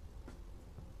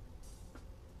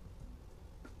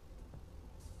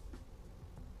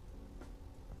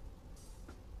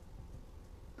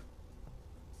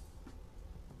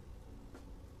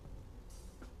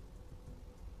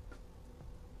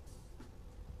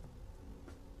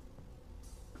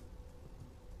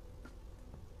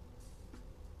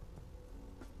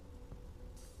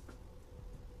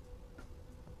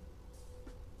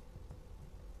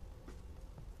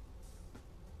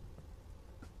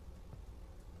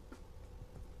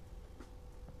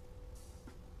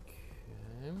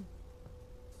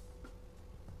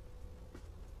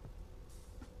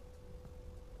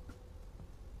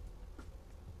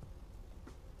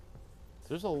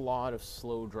 There's a lot of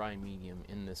slow dry medium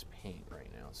in this paint right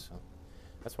now, so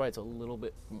that's why it's a little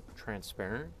bit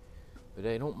transparent, but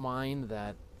I don't mind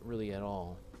that really at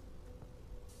all.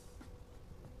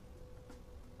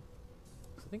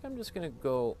 So I think I'm just going to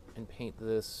go and paint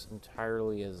this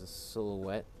entirely as a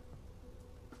silhouette,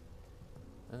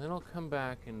 and then I'll come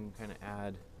back and kind of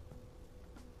add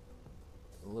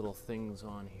little things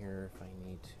on here if I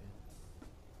need to.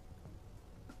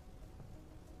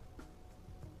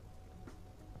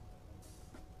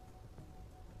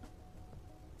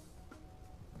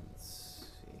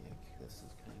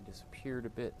 Disappeared a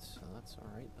bit, so that's all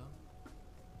right though.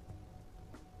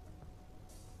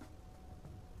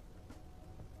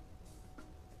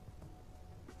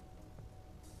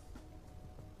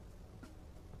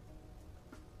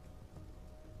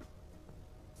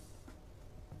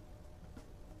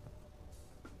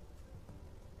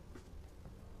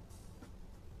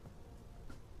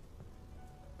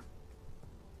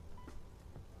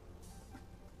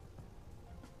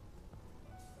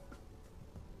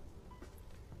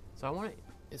 So I want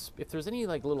to if there's any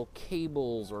like little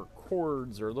cables or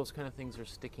cords or those kind of things are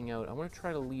sticking out, I want to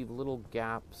try to leave little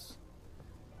gaps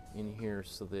in here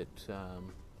so that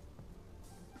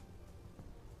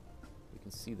you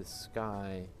can see the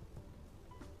sky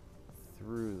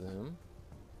through them.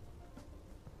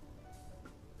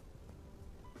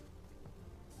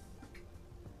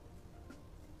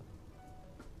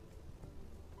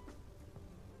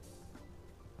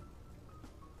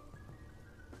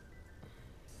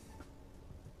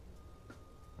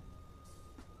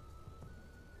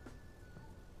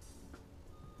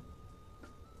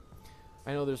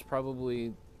 I know there's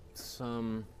probably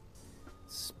some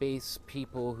space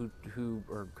people who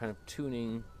are kind of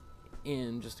tuning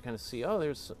in just to kind of see, oh,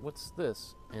 there's, what's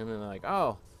this? And then like,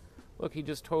 oh, look, he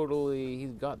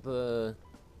got the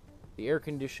air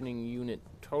conditioning unit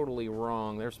totally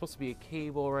wrong. There's supposed to be a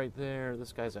cable right there.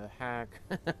 This guy's a hack.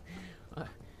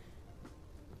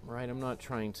 Right, I'm not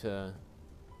trying to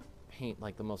paint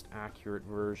like the most accurate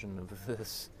version of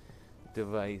this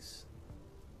device.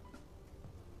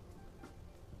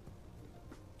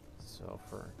 So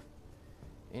for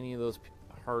any of those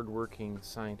hard-working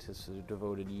scientists who have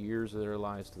devoted years of their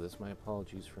lives to this, my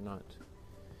apologies for not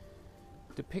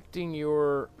depicting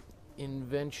your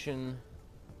invention,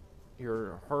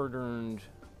 your hard-earned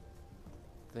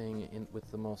thing with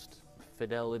the most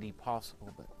fidelity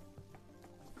possible. But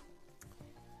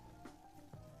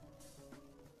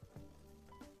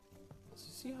so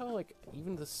you see how like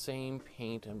even the same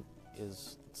paint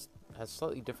has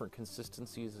slightly different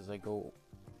consistencies as I go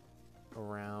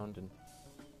around, and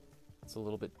it's a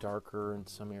little bit darker in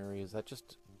some areas. That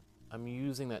just, I'm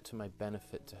using that to my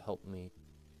benefit to help me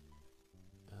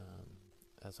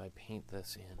as I paint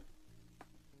this in.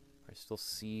 I still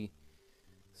see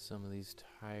some of these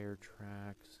tire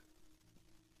tracks,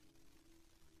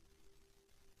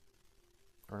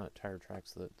 or not tire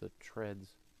tracks, the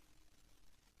treads.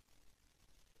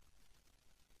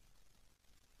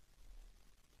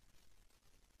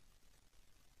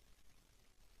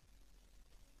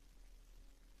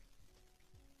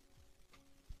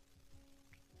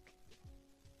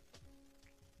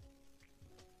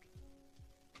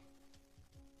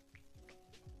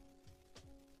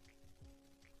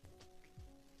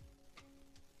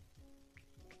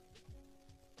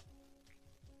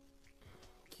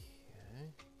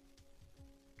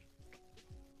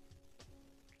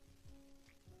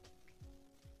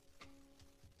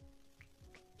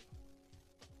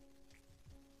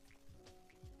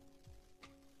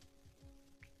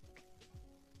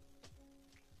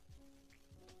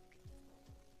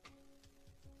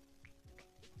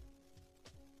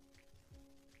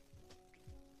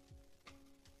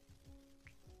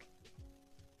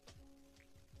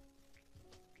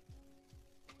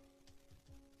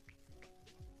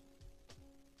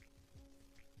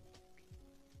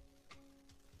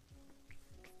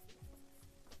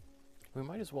 We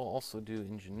might as well also do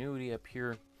ingenuity up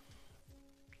here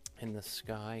in the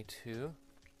sky too.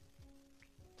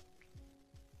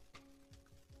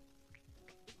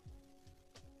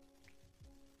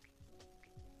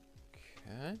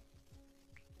 Okay.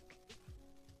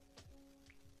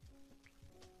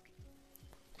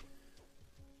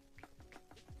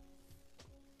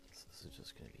 So this is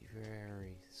just going to be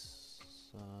very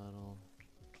subtle.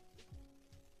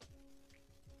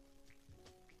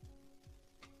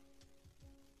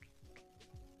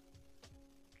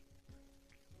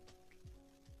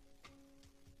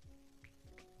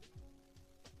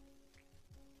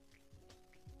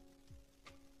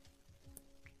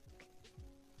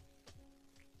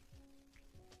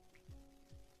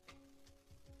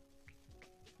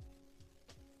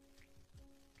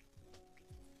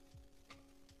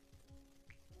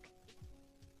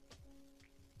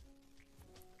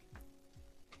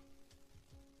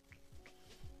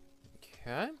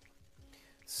 Okay,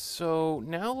 so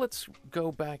now let's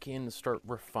go back in and start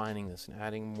refining this and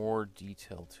adding more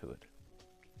detail to it.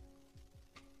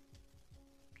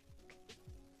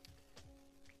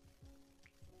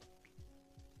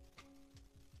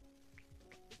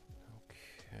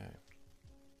 Okay,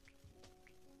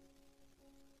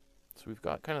 so we've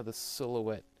got kind of the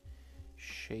silhouette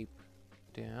shape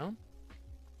down.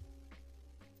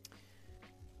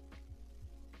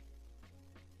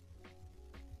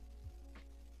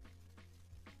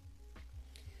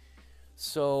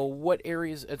 So what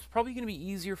areas, it's probably going to be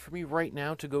easier for me right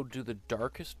now to go do the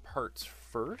darkest parts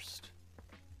first.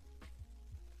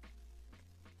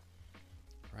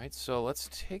 Right, so let's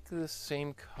take this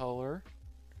same color.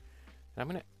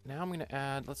 And I'm gonna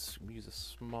add, let's use a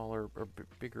smaller or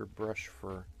bigger brush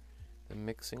for the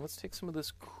mixing. Let's take some of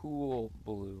this cool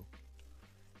blue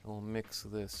and we'll mix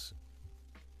this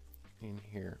in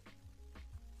here.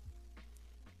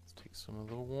 Let's take some of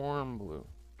the warm blue.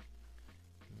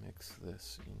 Mix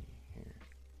this in here.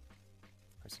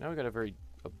 All right, so now we got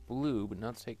a blue, but now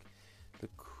let's take the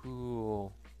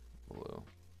cool blue.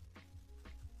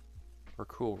 Or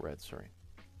cool red, sorry.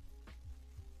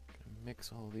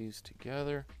 Mix all these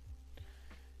together.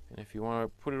 And if you want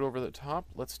to put it over the top,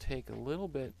 let's take a little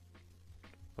bit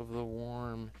of the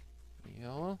warm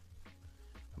yellow.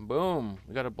 And boom,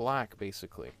 we got a black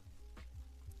basically.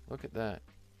 Look at that.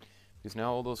 Because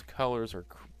now all those colors are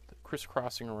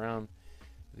crisscrossing around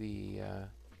the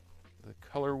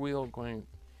color wheel, going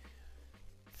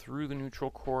through the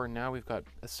neutral core, and now we've got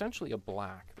essentially a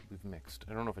black that we've mixed.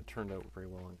 I don't know if it turned out very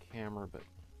well on camera, but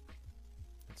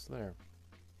it's there.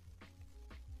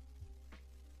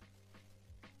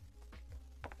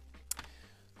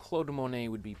 Claude Monet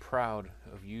would be proud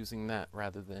of using that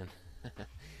rather than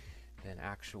than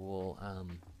actual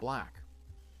black.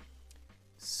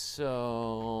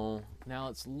 So now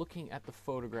it's looking at the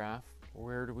photograph.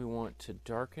 Where do we want to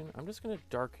darken? I'm just going to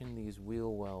darken these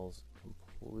wheel wells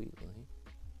completely.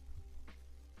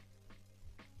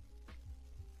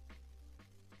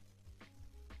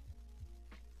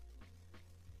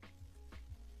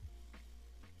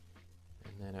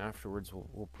 And then afterwards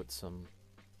we'll put some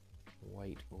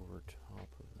white over top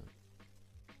of them.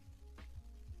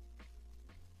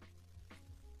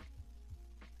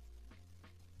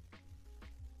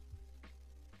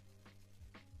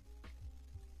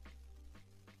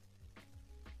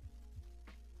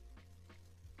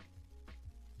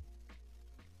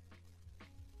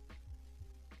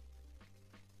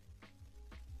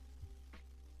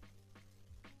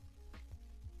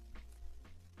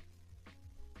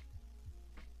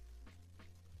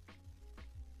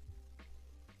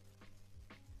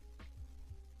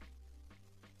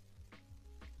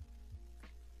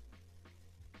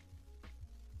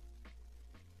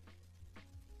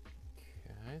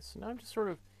 So now I'm just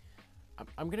sort of,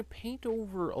 I'm going to paint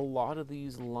over a lot of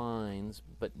these lines,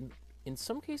 but in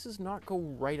some cases not go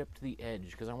right up to the edge,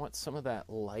 because I want some of that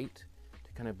light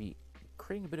to kind of be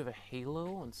creating a bit of a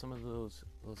halo on some of those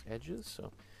edges.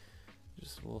 So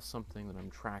just a little something that I'm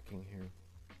tracking here.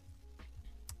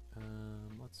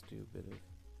 Let's do a bit of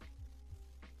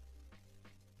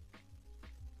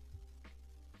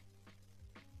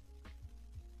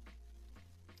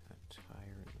that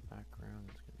tire in the background.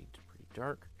 It's going to be pretty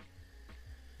dark.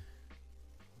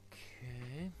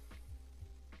 Okay.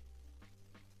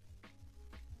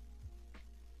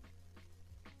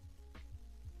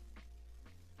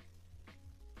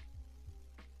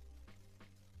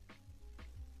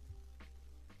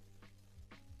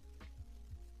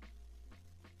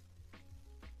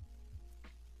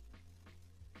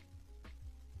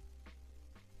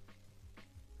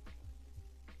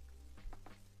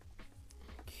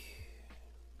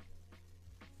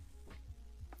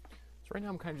 Right now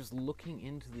I'm kind of just looking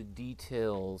into the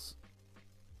details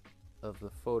of the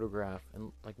photograph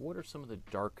and like what are some of the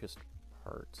darkest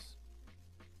parts.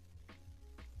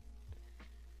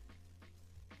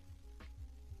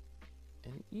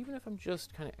 And even if I'm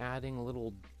just kind of adding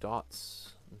little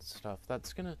dots and stuff,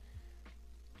 that's gonna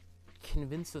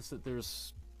convince us that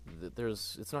there's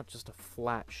it's not just a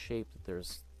flat shape, that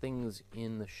there's things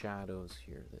in the shadows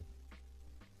here that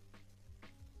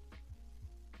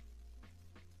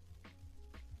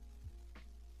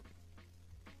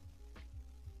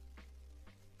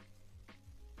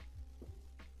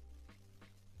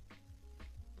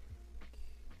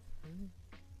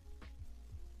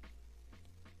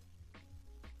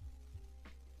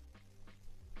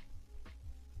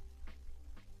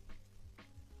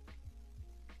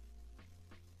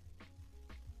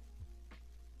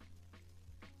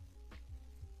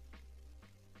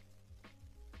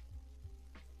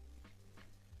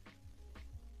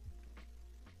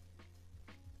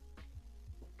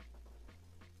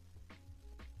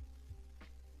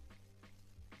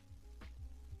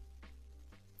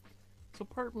So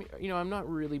part of me, you know, I'm not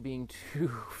really being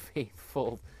too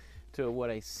faithful to what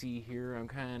I see here. I'm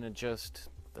kind of just,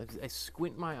 I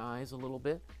squint my eyes a little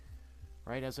bit,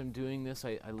 right? As I'm doing this,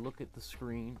 I look at the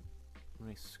screen, and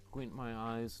I squint my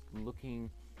eyes, looking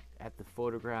at the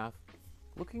photograph,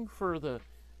 looking for the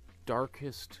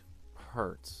darkest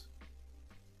parts,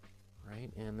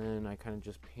 right? And then I kind of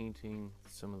just painting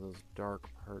some of those dark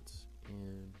parts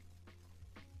in.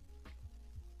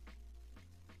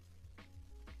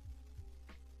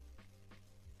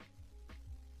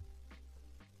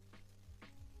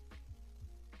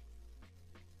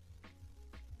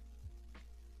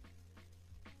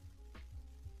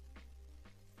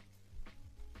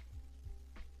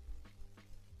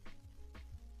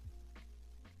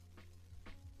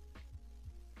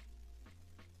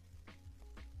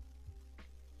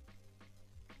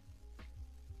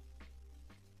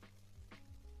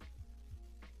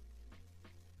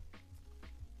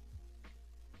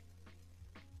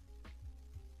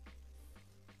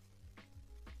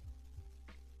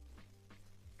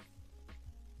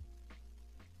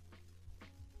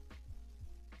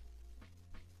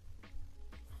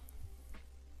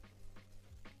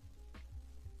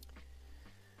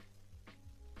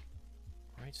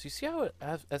 Alright, so you see how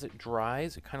as it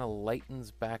dries, it kind of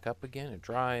lightens back up again. It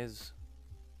dries,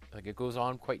 like it goes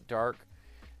on quite dark,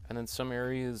 and then some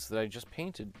areas that I just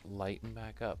painted lighten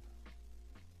back up.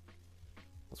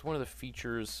 That's one of the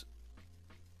features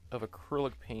of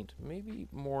acrylic paint, maybe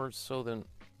more so than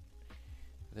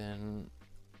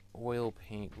oil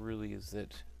paint really, is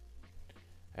that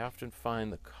I often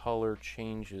find the color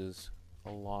changes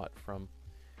a lot from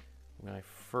when I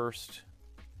first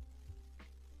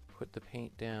put the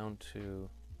paint down to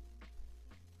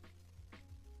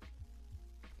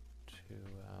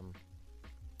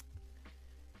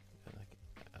like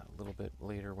a little bit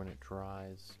later when it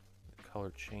dries. The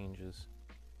color changes.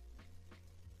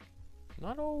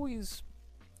 Not always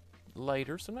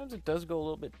lighter. Sometimes it does go a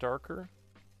little bit darker.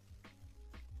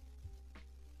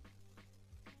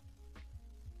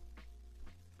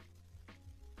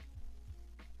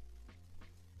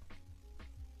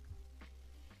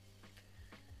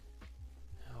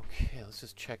 Okay, let's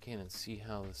just check in and see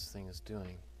how this thing is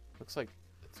doing. Looks like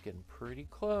it's getting pretty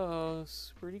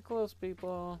close. Pretty close,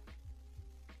 people.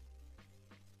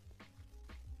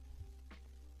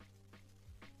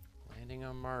 Landing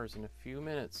on Mars in a few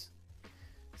minutes.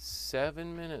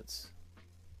 7 minutes.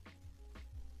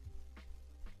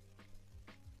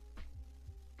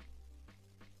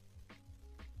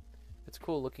 It's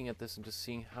cool looking at this and just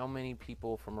seeing how many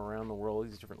people from around the world,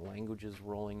 these different languages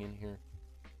rolling in here.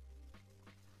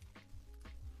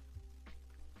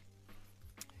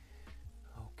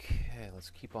 Okay,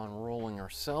 let's keep on rolling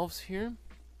ourselves here.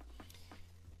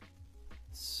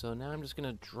 So now I'm just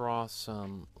going to draw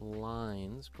some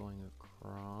lines going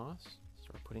across.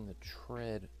 Start putting the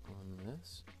tread on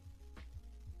this.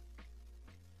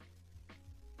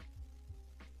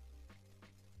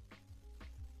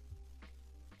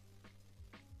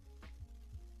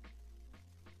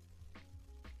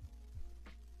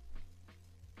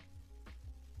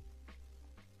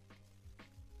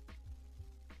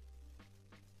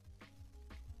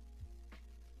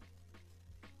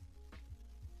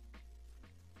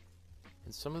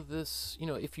 And some of this, you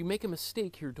know, if you make a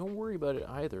mistake here, don't worry about it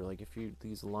either. Like if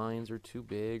these lines are too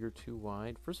big or too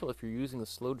wide. First of all, if you're using the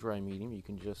slow dry medium, you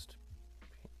can just,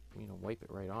 you know, wipe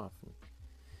it right off.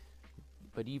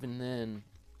 But even then,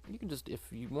 you can just, if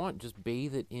you want, just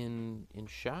bathe it in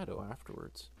shadow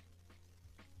afterwards.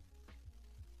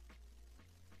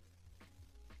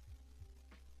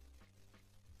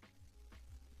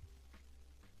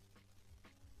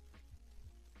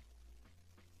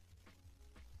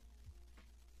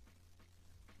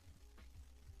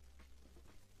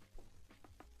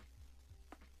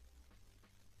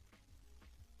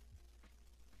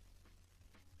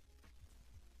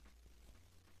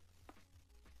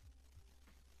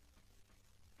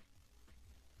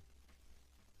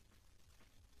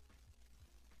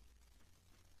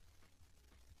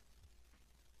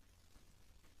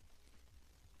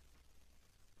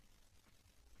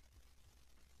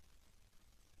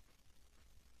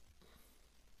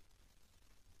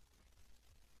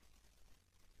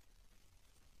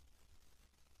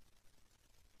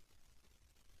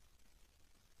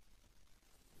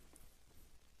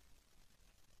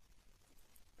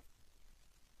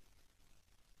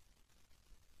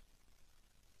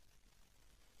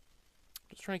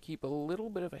 Just trying to keep a little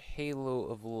bit of a halo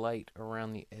of light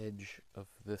around the edge of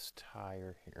this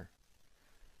tire here.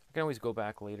 I can always go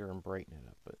back later and brighten it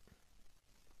up, but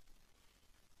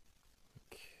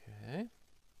okay.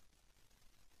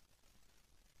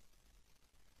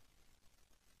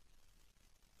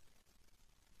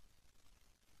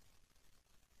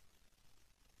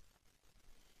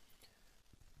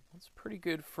 That's pretty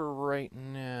good for right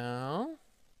now.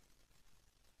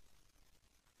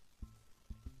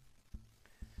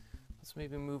 Let's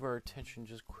maybe move our attention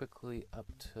just quickly up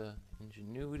to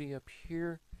Ingenuity up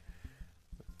here.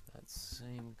 With that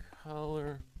same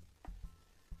color.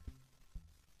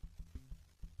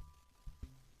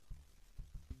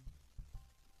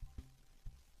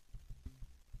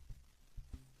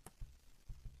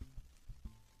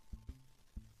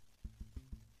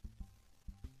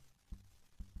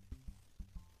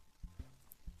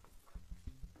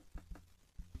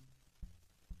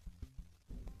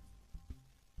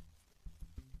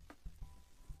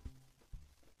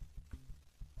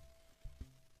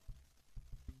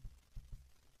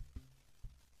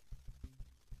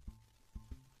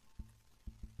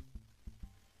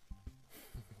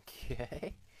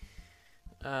 Okay.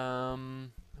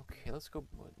 Okay, let's go.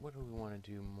 What do we want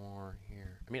to do more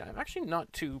here? I mean, I'm actually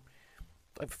not too.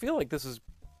 I feel like this is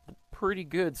pretty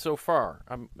good so far.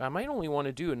 I might only want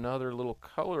to do another little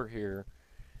color here,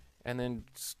 and then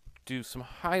do some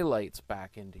highlights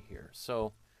back into here.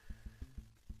 So,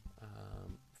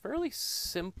 fairly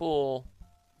simple,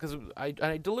 because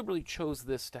I deliberately chose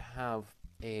this to have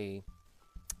a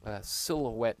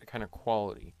silhouette kind of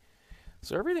quality.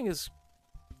 So everything is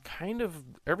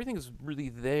really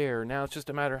there. Now it's just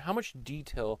a matter of how much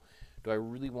detail do I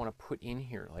really want to put in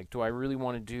here. Like, do I really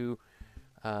want to do,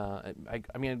 I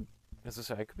mean, as I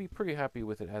said, I could be pretty happy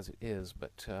with it as it is,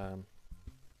 but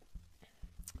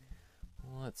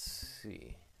let's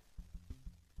see.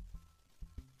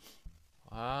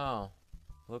 Wow,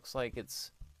 looks like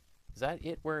is that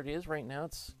it where it is right now?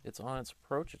 It's on its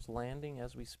approach, it's landing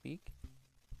as we speak.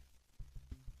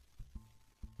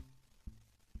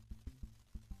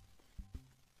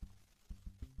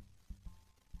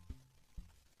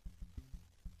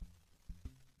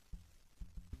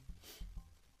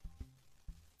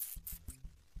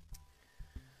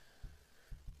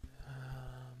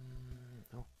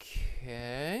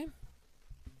 Okay.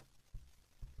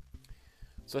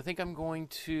 So I think I'm going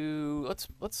to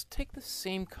let's take the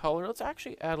same color. Let's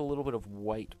actually add a little bit of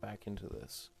white back into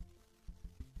this.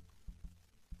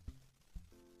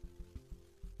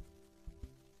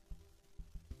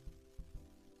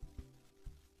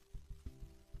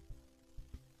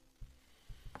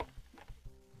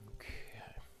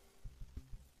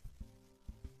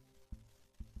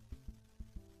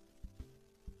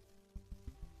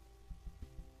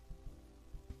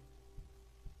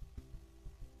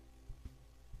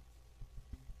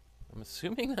 I'm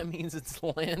assuming that means it's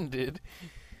landed.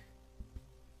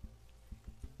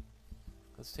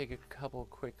 Let's take a couple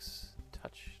quick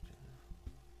touch.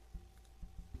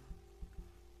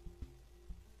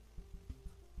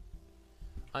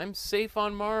 I'm safe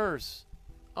on Mars.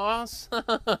 Awesome.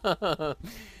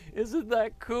 Isn't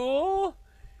that cool?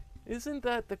 Isn't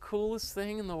that the coolest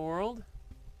thing in the world?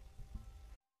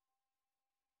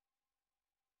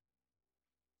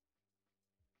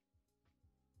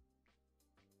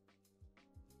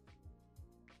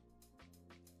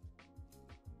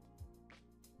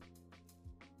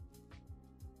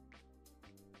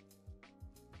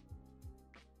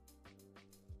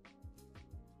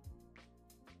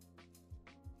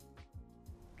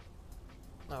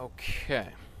 Okay.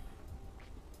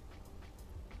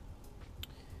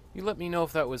 You let me know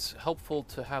if that was helpful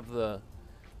to have the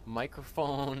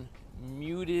microphone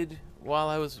muted while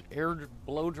I was air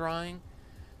blow drying.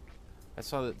 I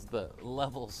saw that the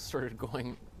levels started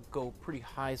go pretty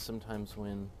high sometimes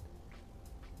when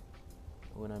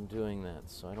I'm doing that,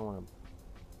 so I don't want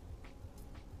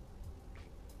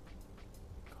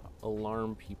to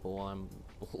alarm people while I'm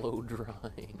blow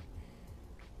drying.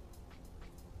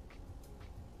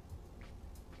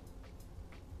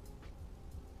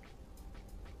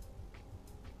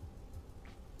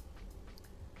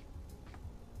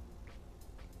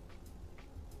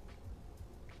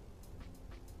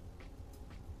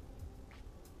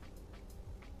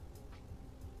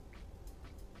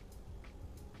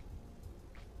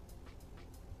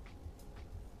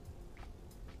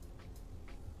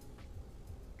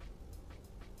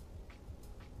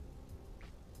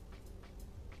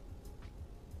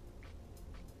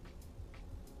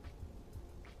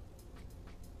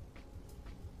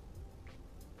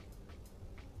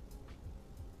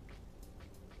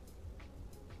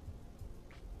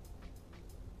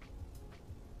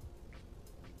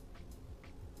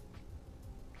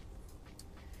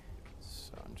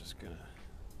 I'm just gonna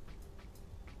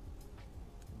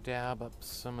dab up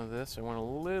some of this. I want a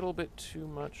little bit too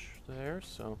much there,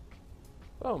 so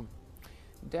boom,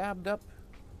 dabbed up.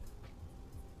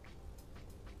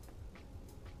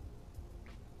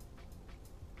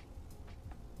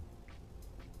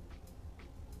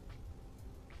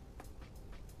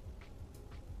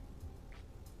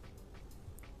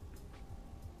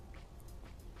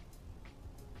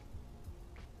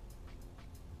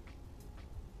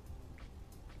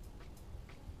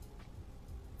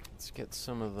 Let's get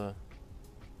some of the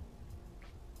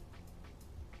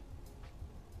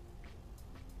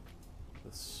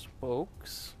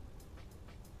spokes.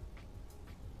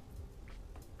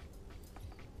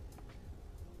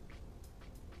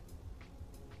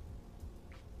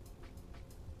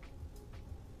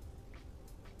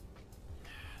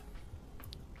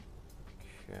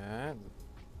 Okay.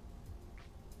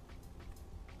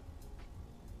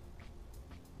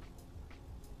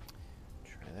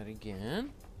 Try that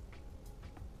again.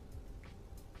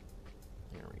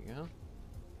 There we go.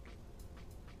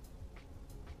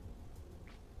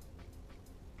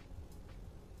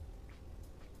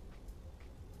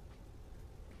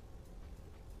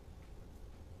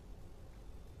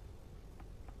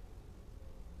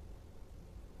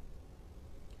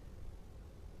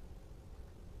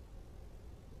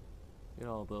 Get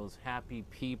all those happy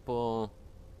people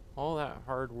All that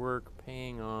hard work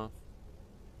paying off.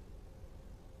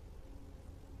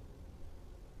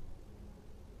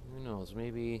 Who knows,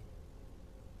 maybe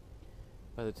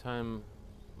by the time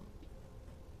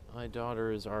my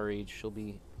daughter is our age, she'll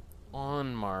be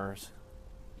on Mars.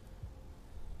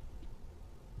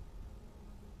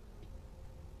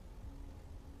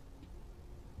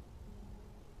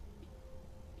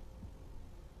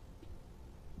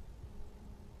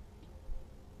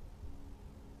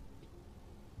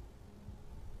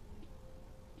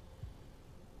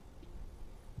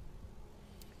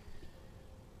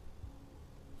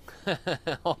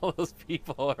 All those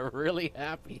people are really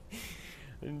happy.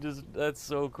 And just, that's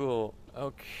so cool.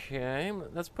 Okay,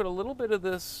 let's put a little bit of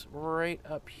this right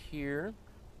up here.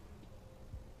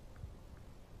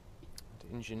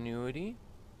 Ingenuity.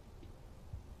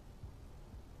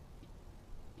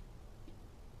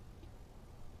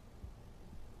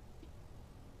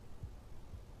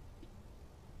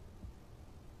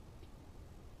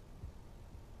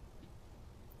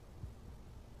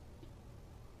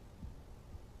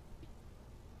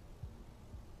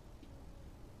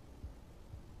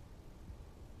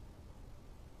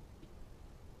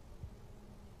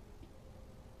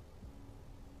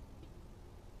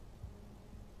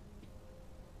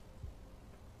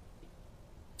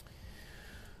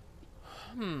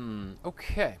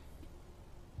 Okay.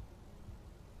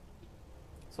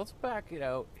 So let's back it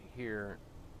out here.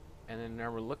 And then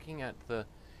now we're looking at the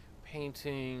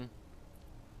painting.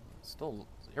 Still,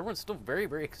 everyone's still very,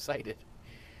 very excited.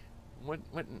 What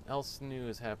else new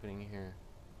is happening here?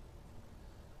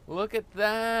 Look at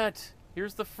that!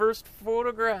 Here's the first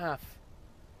photograph.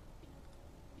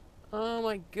 Oh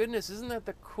my goodness, isn't that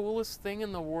the coolest thing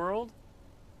in the world?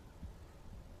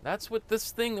 That's what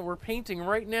this thing that we're painting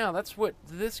right now, that's what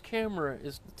this camera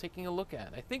is taking a look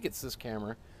at. I think it's this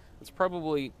camera. It's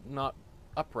probably not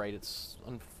upright. It's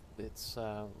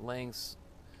laying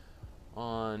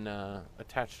on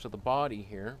attached to the body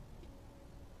here.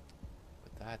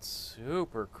 But that's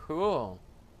super cool.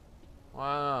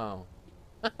 Wow.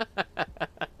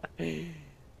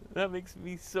 That makes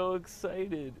me so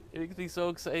excited. It makes me so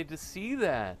excited to see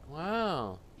that.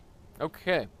 Wow.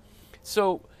 Okay.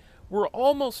 So we're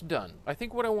almost done. I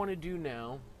think what I want to do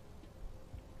now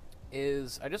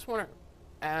is I just want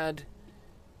to add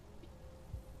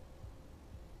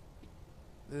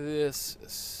this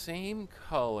same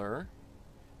color,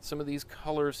 some of these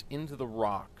colors into the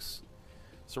rocks.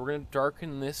 So we're going to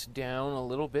darken this down a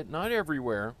little bit, not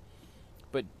everywhere,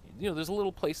 but you know, there's a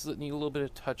little places that need a little bit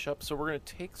of touch up. So we're going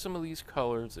to take some of these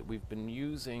colors that we've been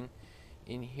using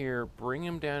in here, bring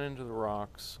them down into the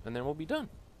rocks, and then we'll be done.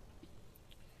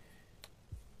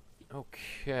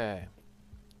 Okay,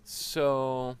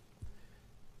 so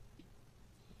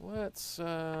let's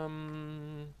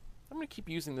I'm going to keep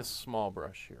using this small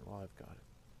brush here while I've got it.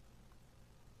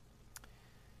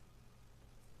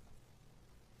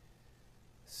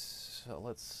 So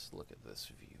let's look at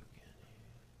this view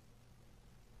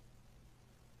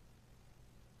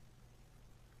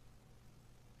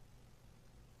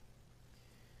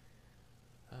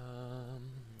again.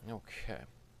 Okay.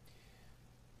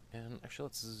 And actually,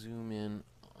 let's zoom in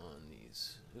on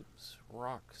these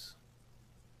rocks.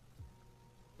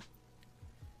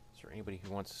 Is there anybody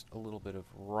who wants a little bit of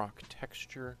rock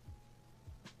texture?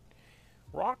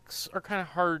 Rocks are kind of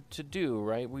hard to do,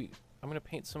 right? I'm going to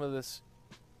paint some of this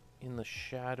in the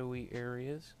shadowy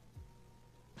areas.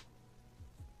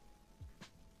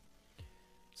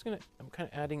 I'm kind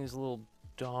of adding these little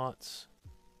dots.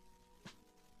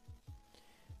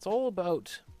 It's all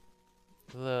about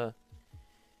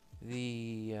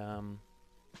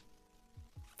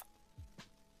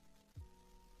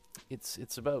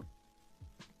it's about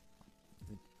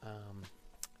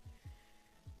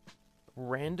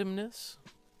randomness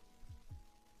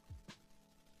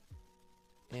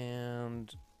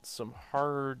and some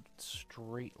hard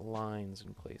straight lines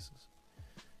in places.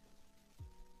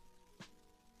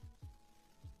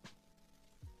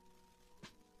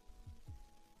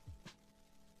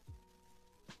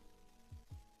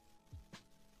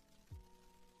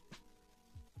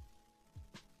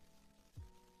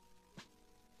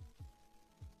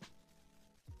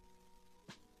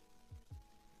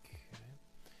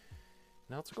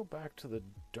 Now let's go back to the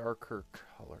darker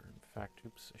color. In fact,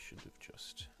 oops, I should have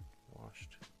just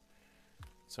washed.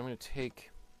 So I'm going to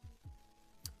take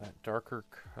that darker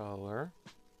color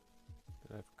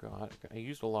that I've got. I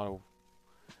used a lot of...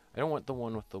 I don't want the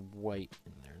one with the white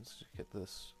in there. Let's just get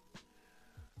this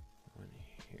one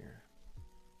here.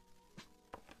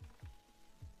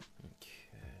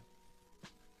 Okay.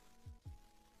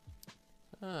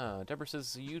 Deborah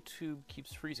says YouTube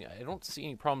keeps freezing. I don't see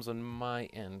any problems on my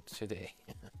end today,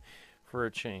 for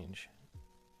a change.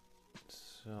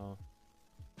 So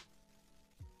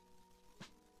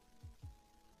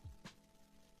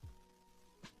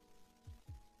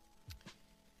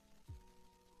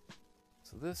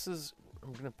this is,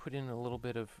 I'm going to put in a little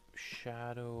bit of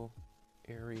shadow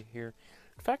area here.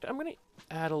 In fact, I'm going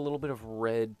to add a little bit of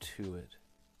red to it.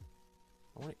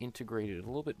 I want to integrate it a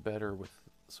little bit better with,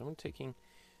 so I'm taking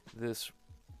this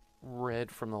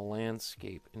red from the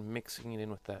landscape and mixing it in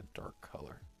with that dark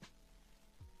color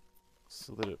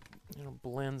so that it, you know,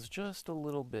 blends just a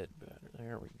little bit better.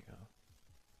 There we go.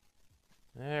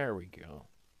 There we go.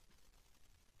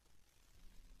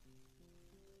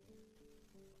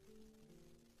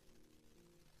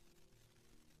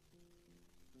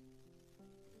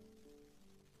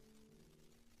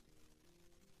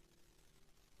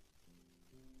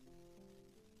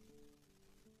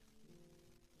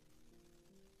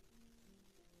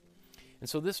 And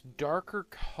so this darker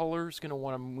color is going to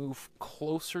want to move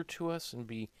closer to us and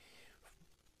be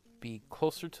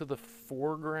closer to the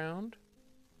foreground.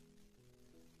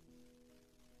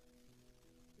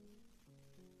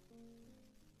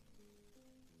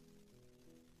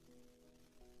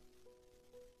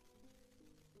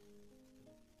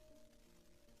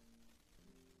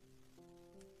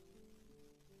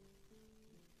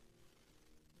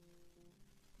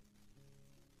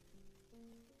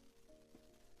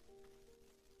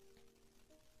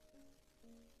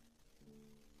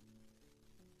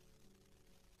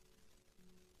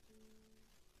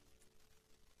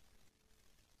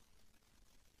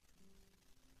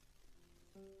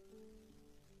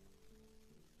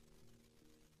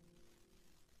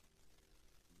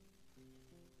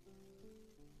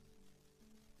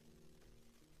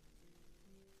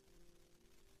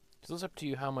 So it's up to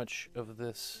you how much of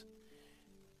this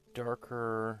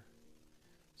darker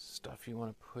stuff you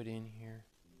want to put in here.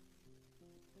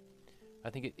 I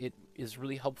think it is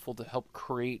really helpful to help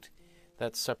create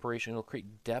that separation. It'll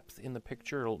create depth in the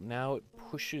picture. Now it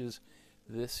pushes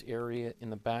this area in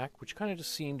the back, which kind of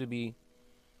just seemed to be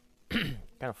kind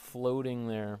of floating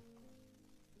there.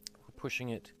 We're pushing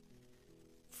it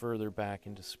further back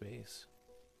into space.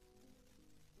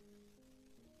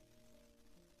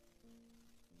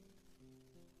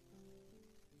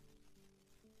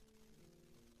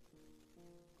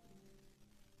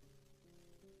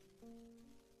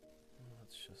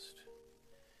 Let's just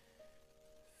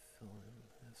fill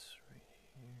in this right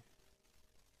here.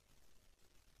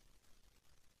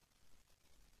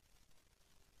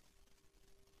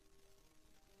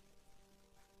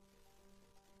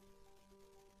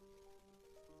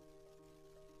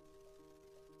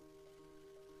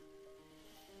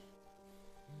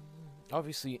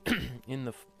 Obviously, in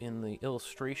the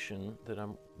illustration that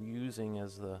I'm using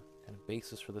as the kind of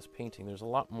basis for this painting, there's a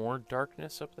lot more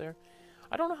darkness up there.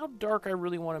 I don't know how dark I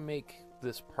really want to make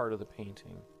this part of the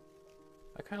painting.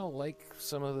 I kind of like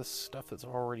some of the stuff that's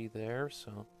already there,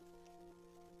 so.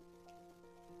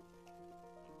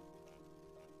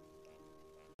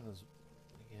 There's,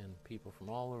 again, people from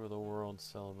all over the world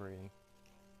celebrating.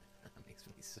 That makes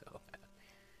me so happy.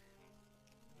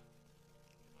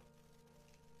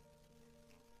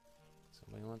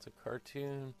 Somebody wants a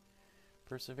cartoon.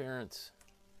 Perseverance.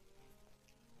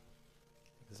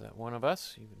 Is that one of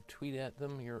us? You can tweet at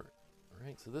them. You're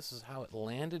right. So this is how it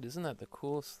landed. Isn't that the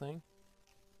coolest thing?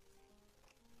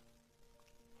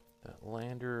 That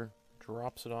lander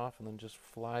drops it off and then just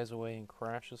flies away and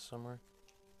crashes somewhere.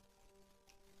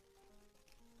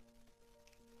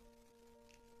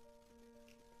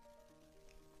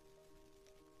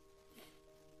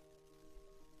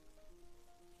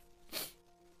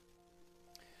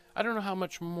 I don't know how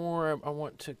much more I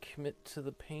want to commit to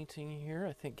the painting here.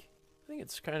 I think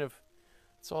it's kind of,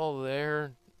 it's all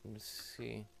there. Let me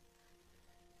see.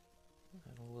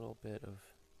 Add a little bit of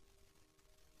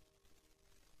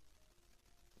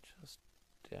just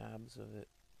dabs of it.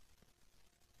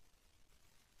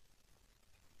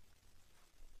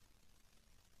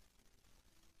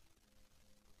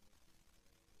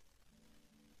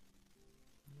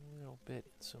 A little bit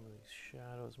in some of these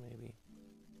shadows maybe.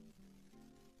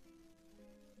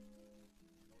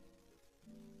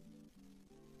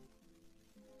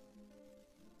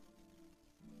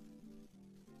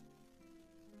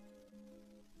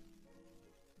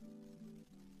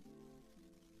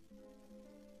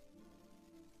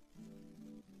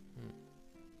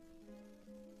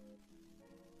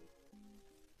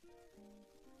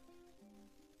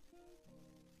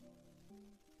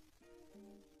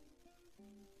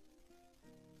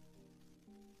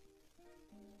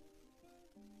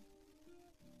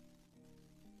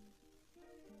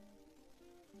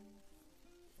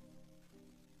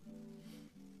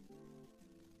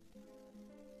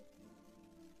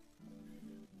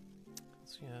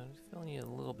 So yeah, I'm feeling you a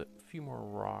little bit, a few more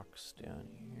rocks down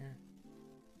here.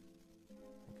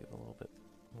 I'll give a little bit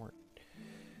more,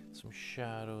 some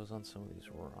shadows on some of these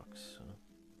rocks. So.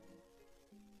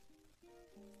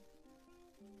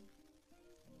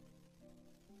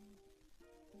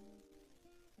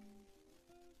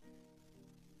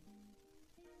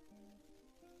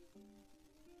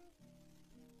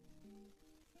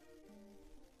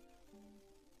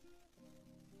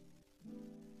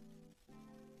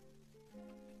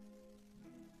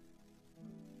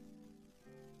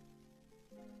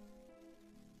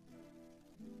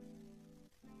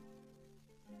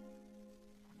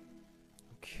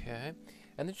 Okay,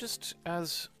 and then just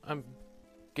as I'm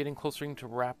getting closer to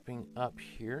wrapping up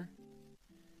here,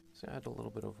 so add a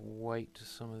little bit of white to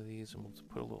some of these, and we'll just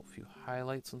put a little few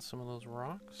highlights on some of those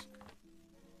rocks.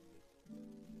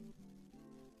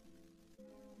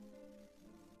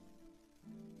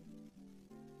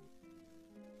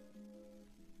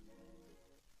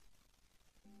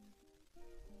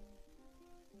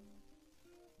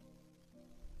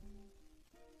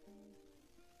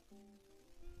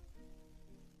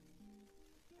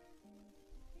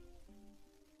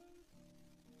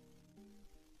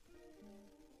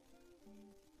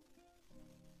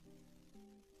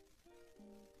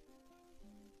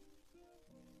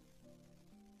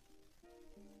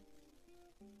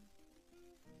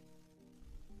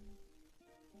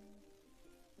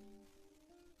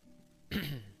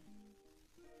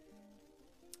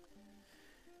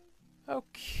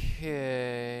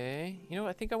 Okay, you know,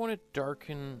 I think I want to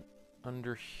darken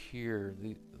under here,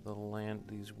 the land,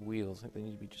 these wheels. I think they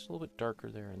need to be just a little bit darker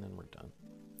there, and then we're done.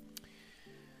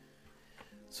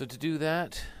 So to do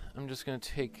that, I'm just going to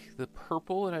take the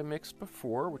purple that I mixed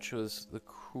before, which was the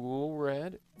cool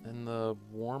red and the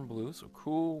warm blue. So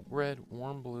cool red,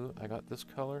 warm blue. I got this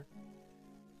color.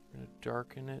 I'm going to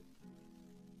darken it.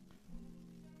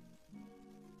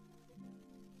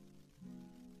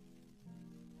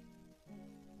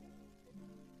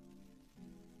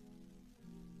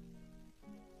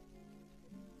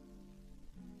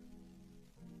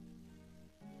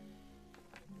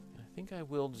 I think I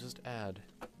will just add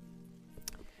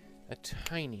a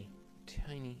tiny,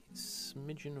 tiny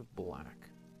smidgen of black.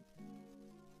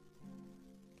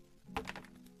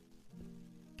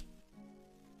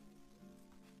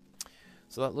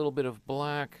 So that little bit of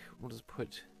black we'll just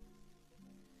put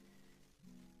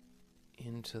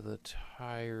into the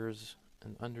tires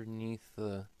and underneath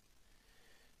the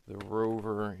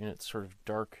Rover in its sort of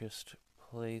darkest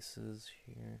places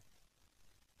here.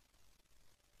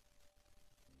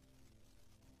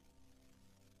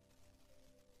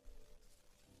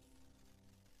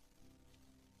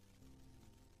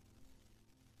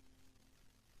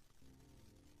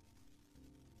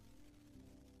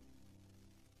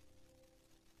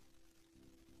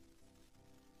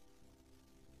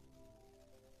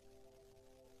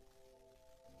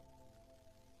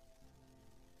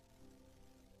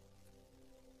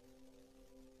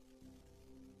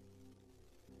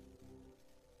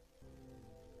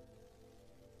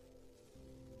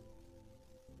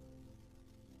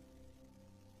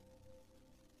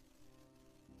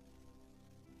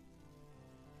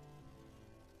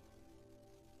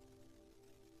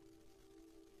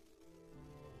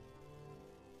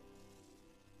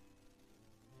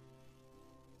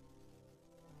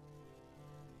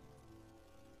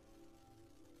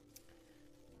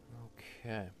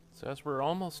 Okay, so as we're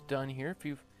almost done here, if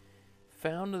you've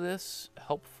found this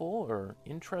helpful or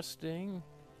interesting,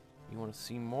 you want to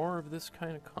see more of this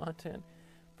kind of content,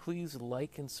 please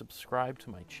like and subscribe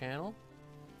to my channel.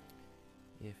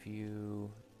 If you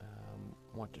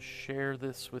want to share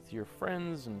this with your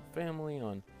friends and family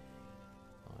on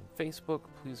Facebook,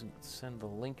 please send the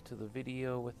link to the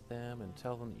video with them and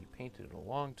tell them that you painted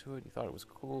along to it, you thought it was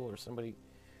cool, or somebody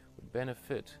would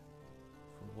benefit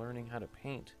from learning how to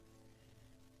paint.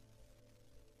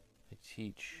 I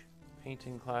teach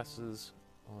painting classes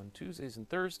on Tuesdays and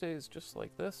Thursdays, just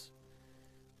like this.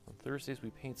 On Thursdays we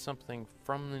paint something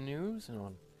from the news, and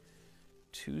on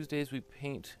Tuesdays we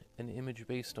paint an image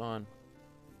based on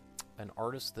an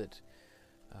artist that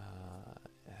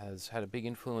has had a big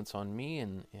influence on me,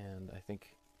 and I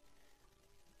think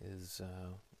is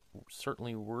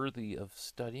certainly worthy of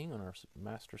studying on our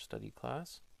master study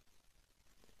class.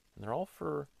 And they're all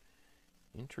for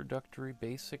introductory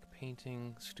basic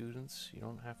painting students. You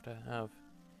don't have to have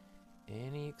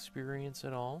any experience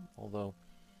at all, although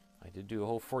I did do a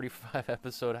whole 45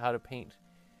 episode how to paint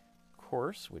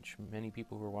course, which many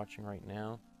people who are watching right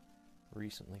now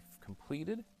recently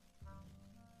completed.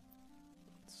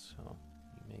 So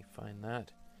you may find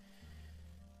that.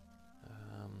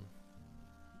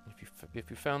 If you if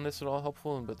you found this at all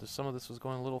helpful, but some of this was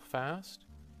going a little fast,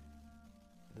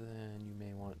 then you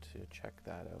may want to check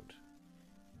that out,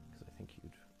 because I think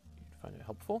you'd find it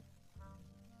helpful.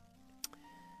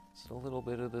 So a little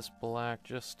bit of this black,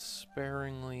 just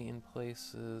sparingly in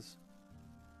places,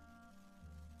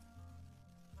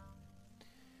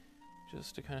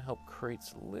 just to kind of help create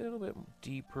a little bit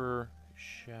deeper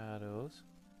shadows.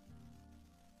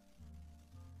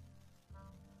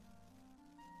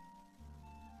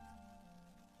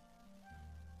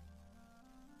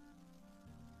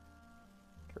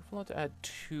 Careful not to add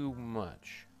too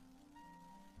much.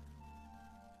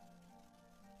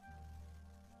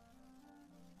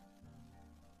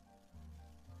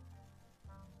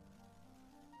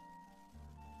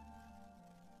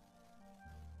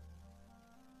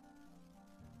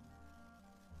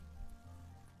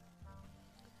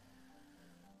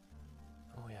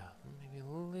 Oh yeah, maybe a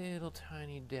little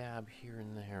tiny dab here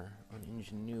and there on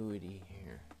ingenuity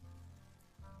here.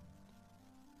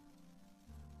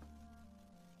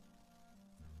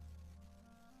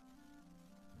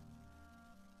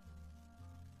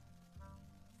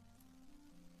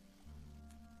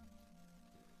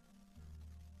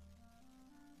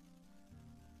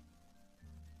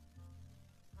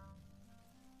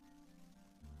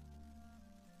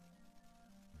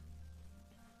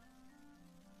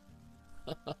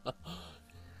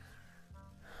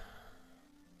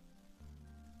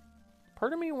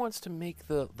 Part of me wants to make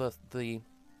the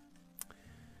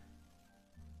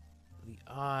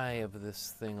eye of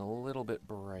this thing a little bit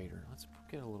brighter. Let's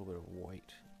get a little bit of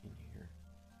white in here.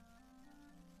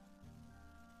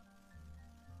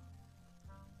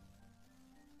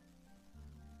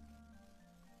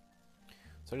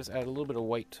 So I just add a little bit of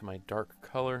white to my dark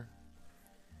color.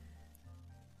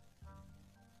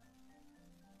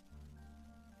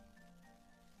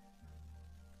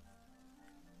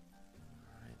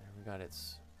 Got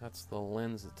that's the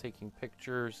lens that's taking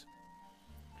pictures.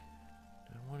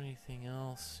 Do I want anything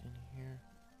else in here?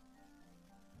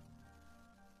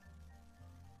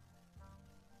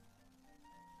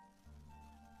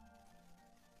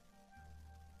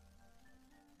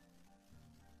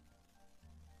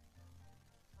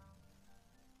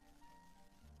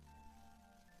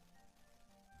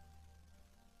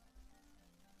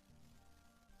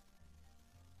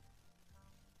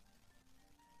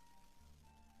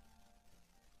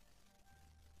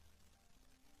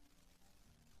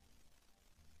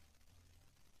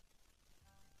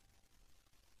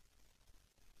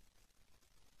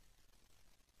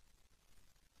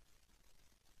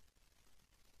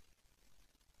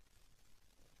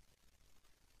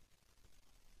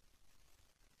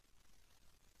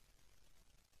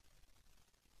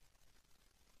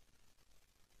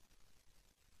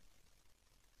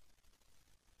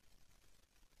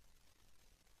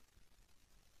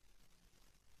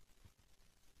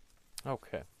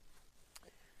 Okay.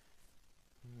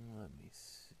 Let me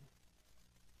see.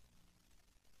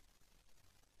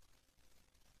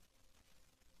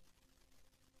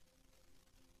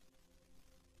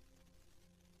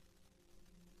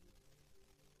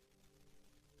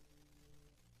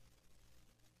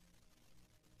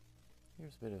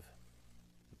 Here's a bit of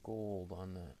gold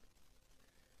on that.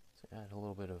 So add a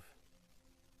little bit of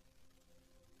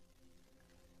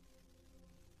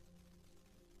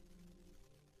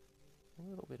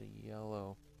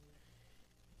yellow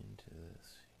into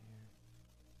this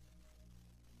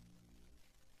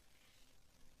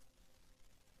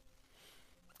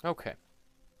here. Okay.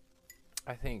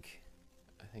 I think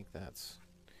that's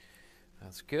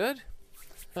good.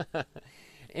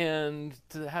 And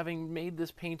having made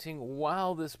this painting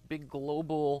while this big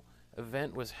global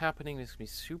event was happening makes me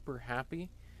super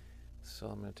happy. So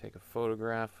I'm going to take a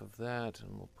photograph of that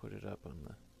and we'll put it up on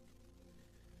the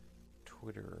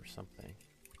Twitter or something.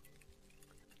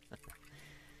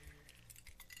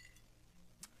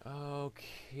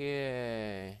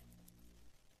 Okay.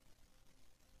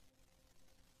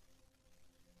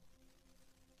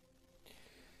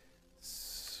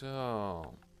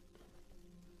 So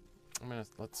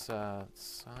let's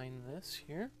sign this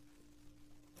here.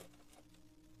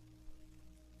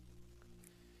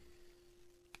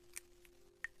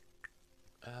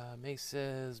 May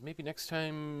says, maybe next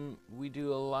time we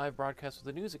do a live broadcast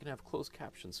with the news, it can have closed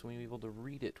captions so we'll be able to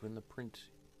read it when the print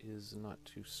is not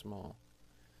too small.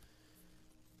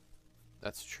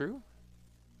 That's true.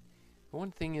 The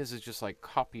one thing is just like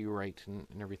copyright and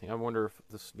everything. I wonder if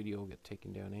this video will get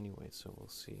taken down anyway, so we'll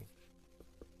see.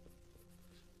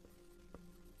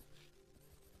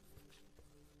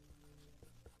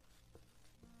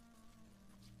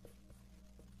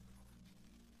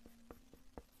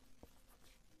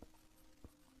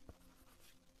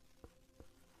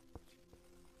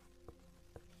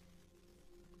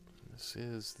 This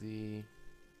is the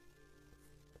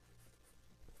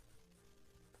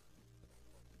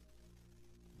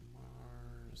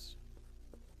Mars.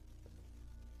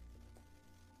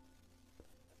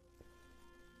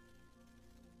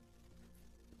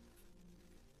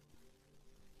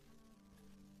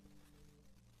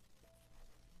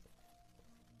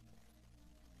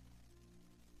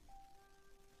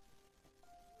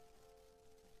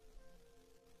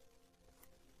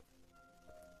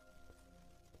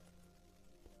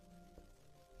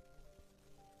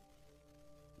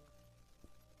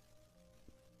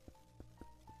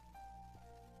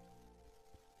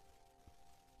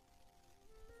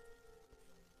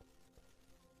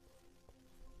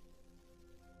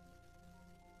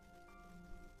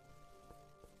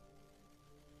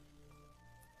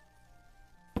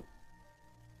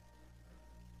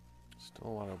 Still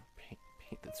a lot of paint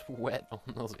that's wet on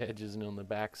those edges and on the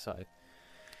back side.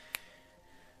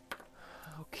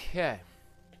 Okay.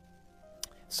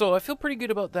 So I feel pretty good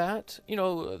about that. You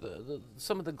know,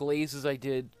 some of the glazes I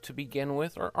did to begin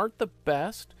with aren't the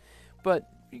best, but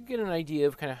you get an idea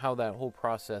of kind of how that whole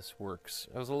process works.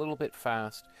 I was a little bit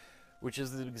fast, which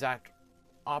is the exact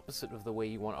opposite of the way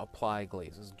you want to apply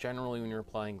glazes. Generally, when you're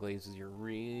applying glazes, you're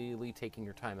really taking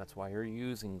your time. That's why you're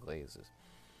using glazes.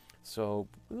 So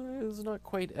it's not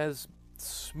quite as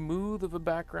smooth of a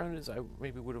background as I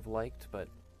maybe would have liked, but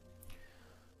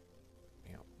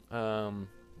you know,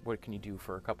 what can you do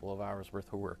for a couple of hours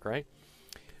worth of work, right?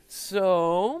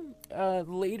 So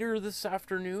later this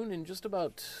afternoon, in just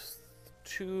about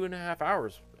 2.5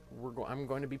 hours, I'm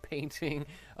going to be painting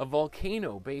a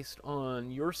volcano based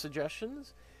on your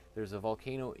suggestions. There's a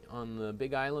volcano on the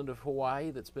big island of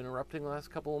Hawaii that's been erupting the last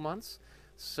couple of months,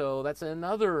 so that's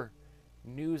another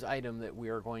news item that we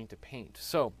are going to paint.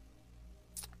 So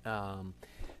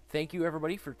thank you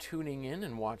everybody for tuning in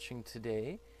and watching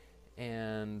today,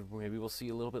 and maybe we'll see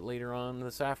you a little bit later on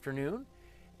this afternoon.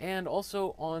 And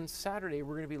also on Saturday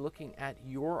we're going to be looking at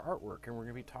your artwork, and we're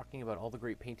going to be talking about all the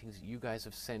great paintings that you guys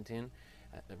have sent in.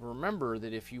 Remember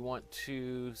that if you want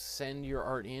to send your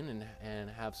art in and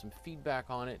have some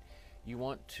feedback on it, you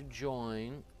want to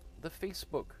join the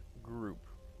Facebook group.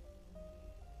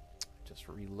 Just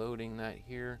reloading that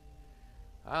here.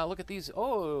 Look at these.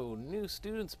 Oh, new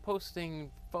students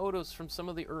posting photos from some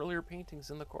of the earlier paintings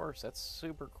in the course. That's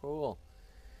super cool.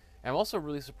 I'm also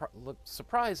really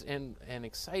surprised and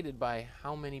excited by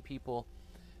how many people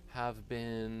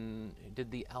did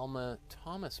the Alma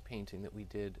Thomas painting that we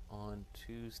did on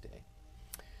Tuesday.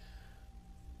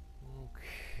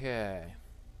 Okay.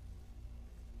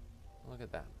 Look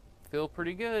at that. Feel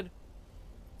pretty good.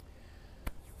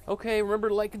 Okay, remember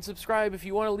to like and subscribe. If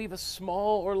you want to leave a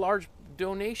small or large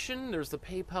donation, there's the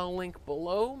PayPal link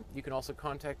below. You can also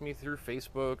contact me through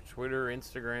Facebook, Twitter,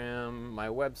 Instagram, my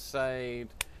website,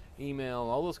 email,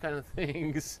 all those kind of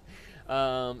things.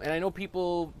 And I know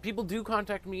people do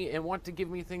contact me and want to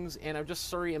give me things, and I'm just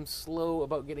sorry I'm slow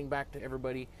about getting back to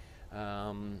everybody.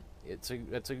 It's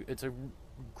a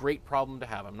great problem to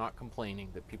have. I'm not complaining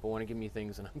that people want to give me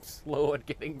things and I'm slow at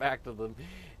getting back to them.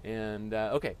 And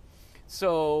okay.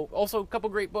 So, also a couple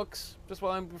great books. Just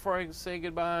before I say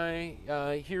goodbye,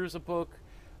 here's a book.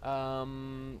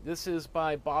 This is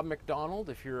by Bob McDonald.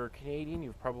 If you're a Canadian,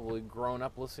 you've probably grown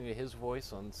up listening to his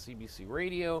voice on CBC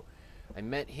Radio. I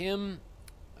met him.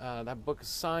 That book is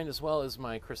signed, as well as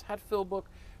my Chris Hadfield book,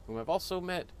 whom I've also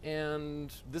met.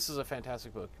 And this is a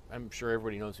fantastic book. I'm sure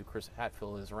everybody knows who Chris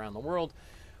Hadfield is around the world.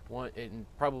 I'm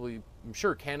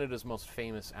sure Canada's most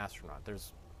famous astronaut.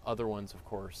 There's other ones, of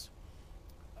course.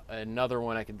 Another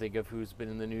one I can think of who's been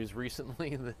in the news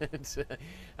recently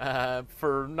that,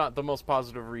 for not the most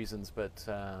positive reasons, but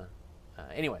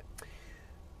anyway.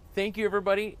 Thank you,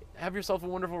 everybody. Have yourself a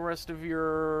wonderful rest of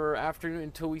your afternoon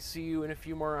until we see you in a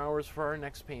few more hours for our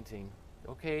next painting.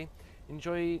 Okay?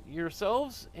 Enjoy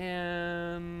yourselves,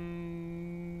 and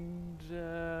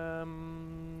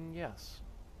yes,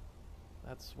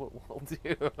 that's what we'll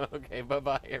do. Okay,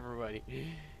 bye-bye, everybody.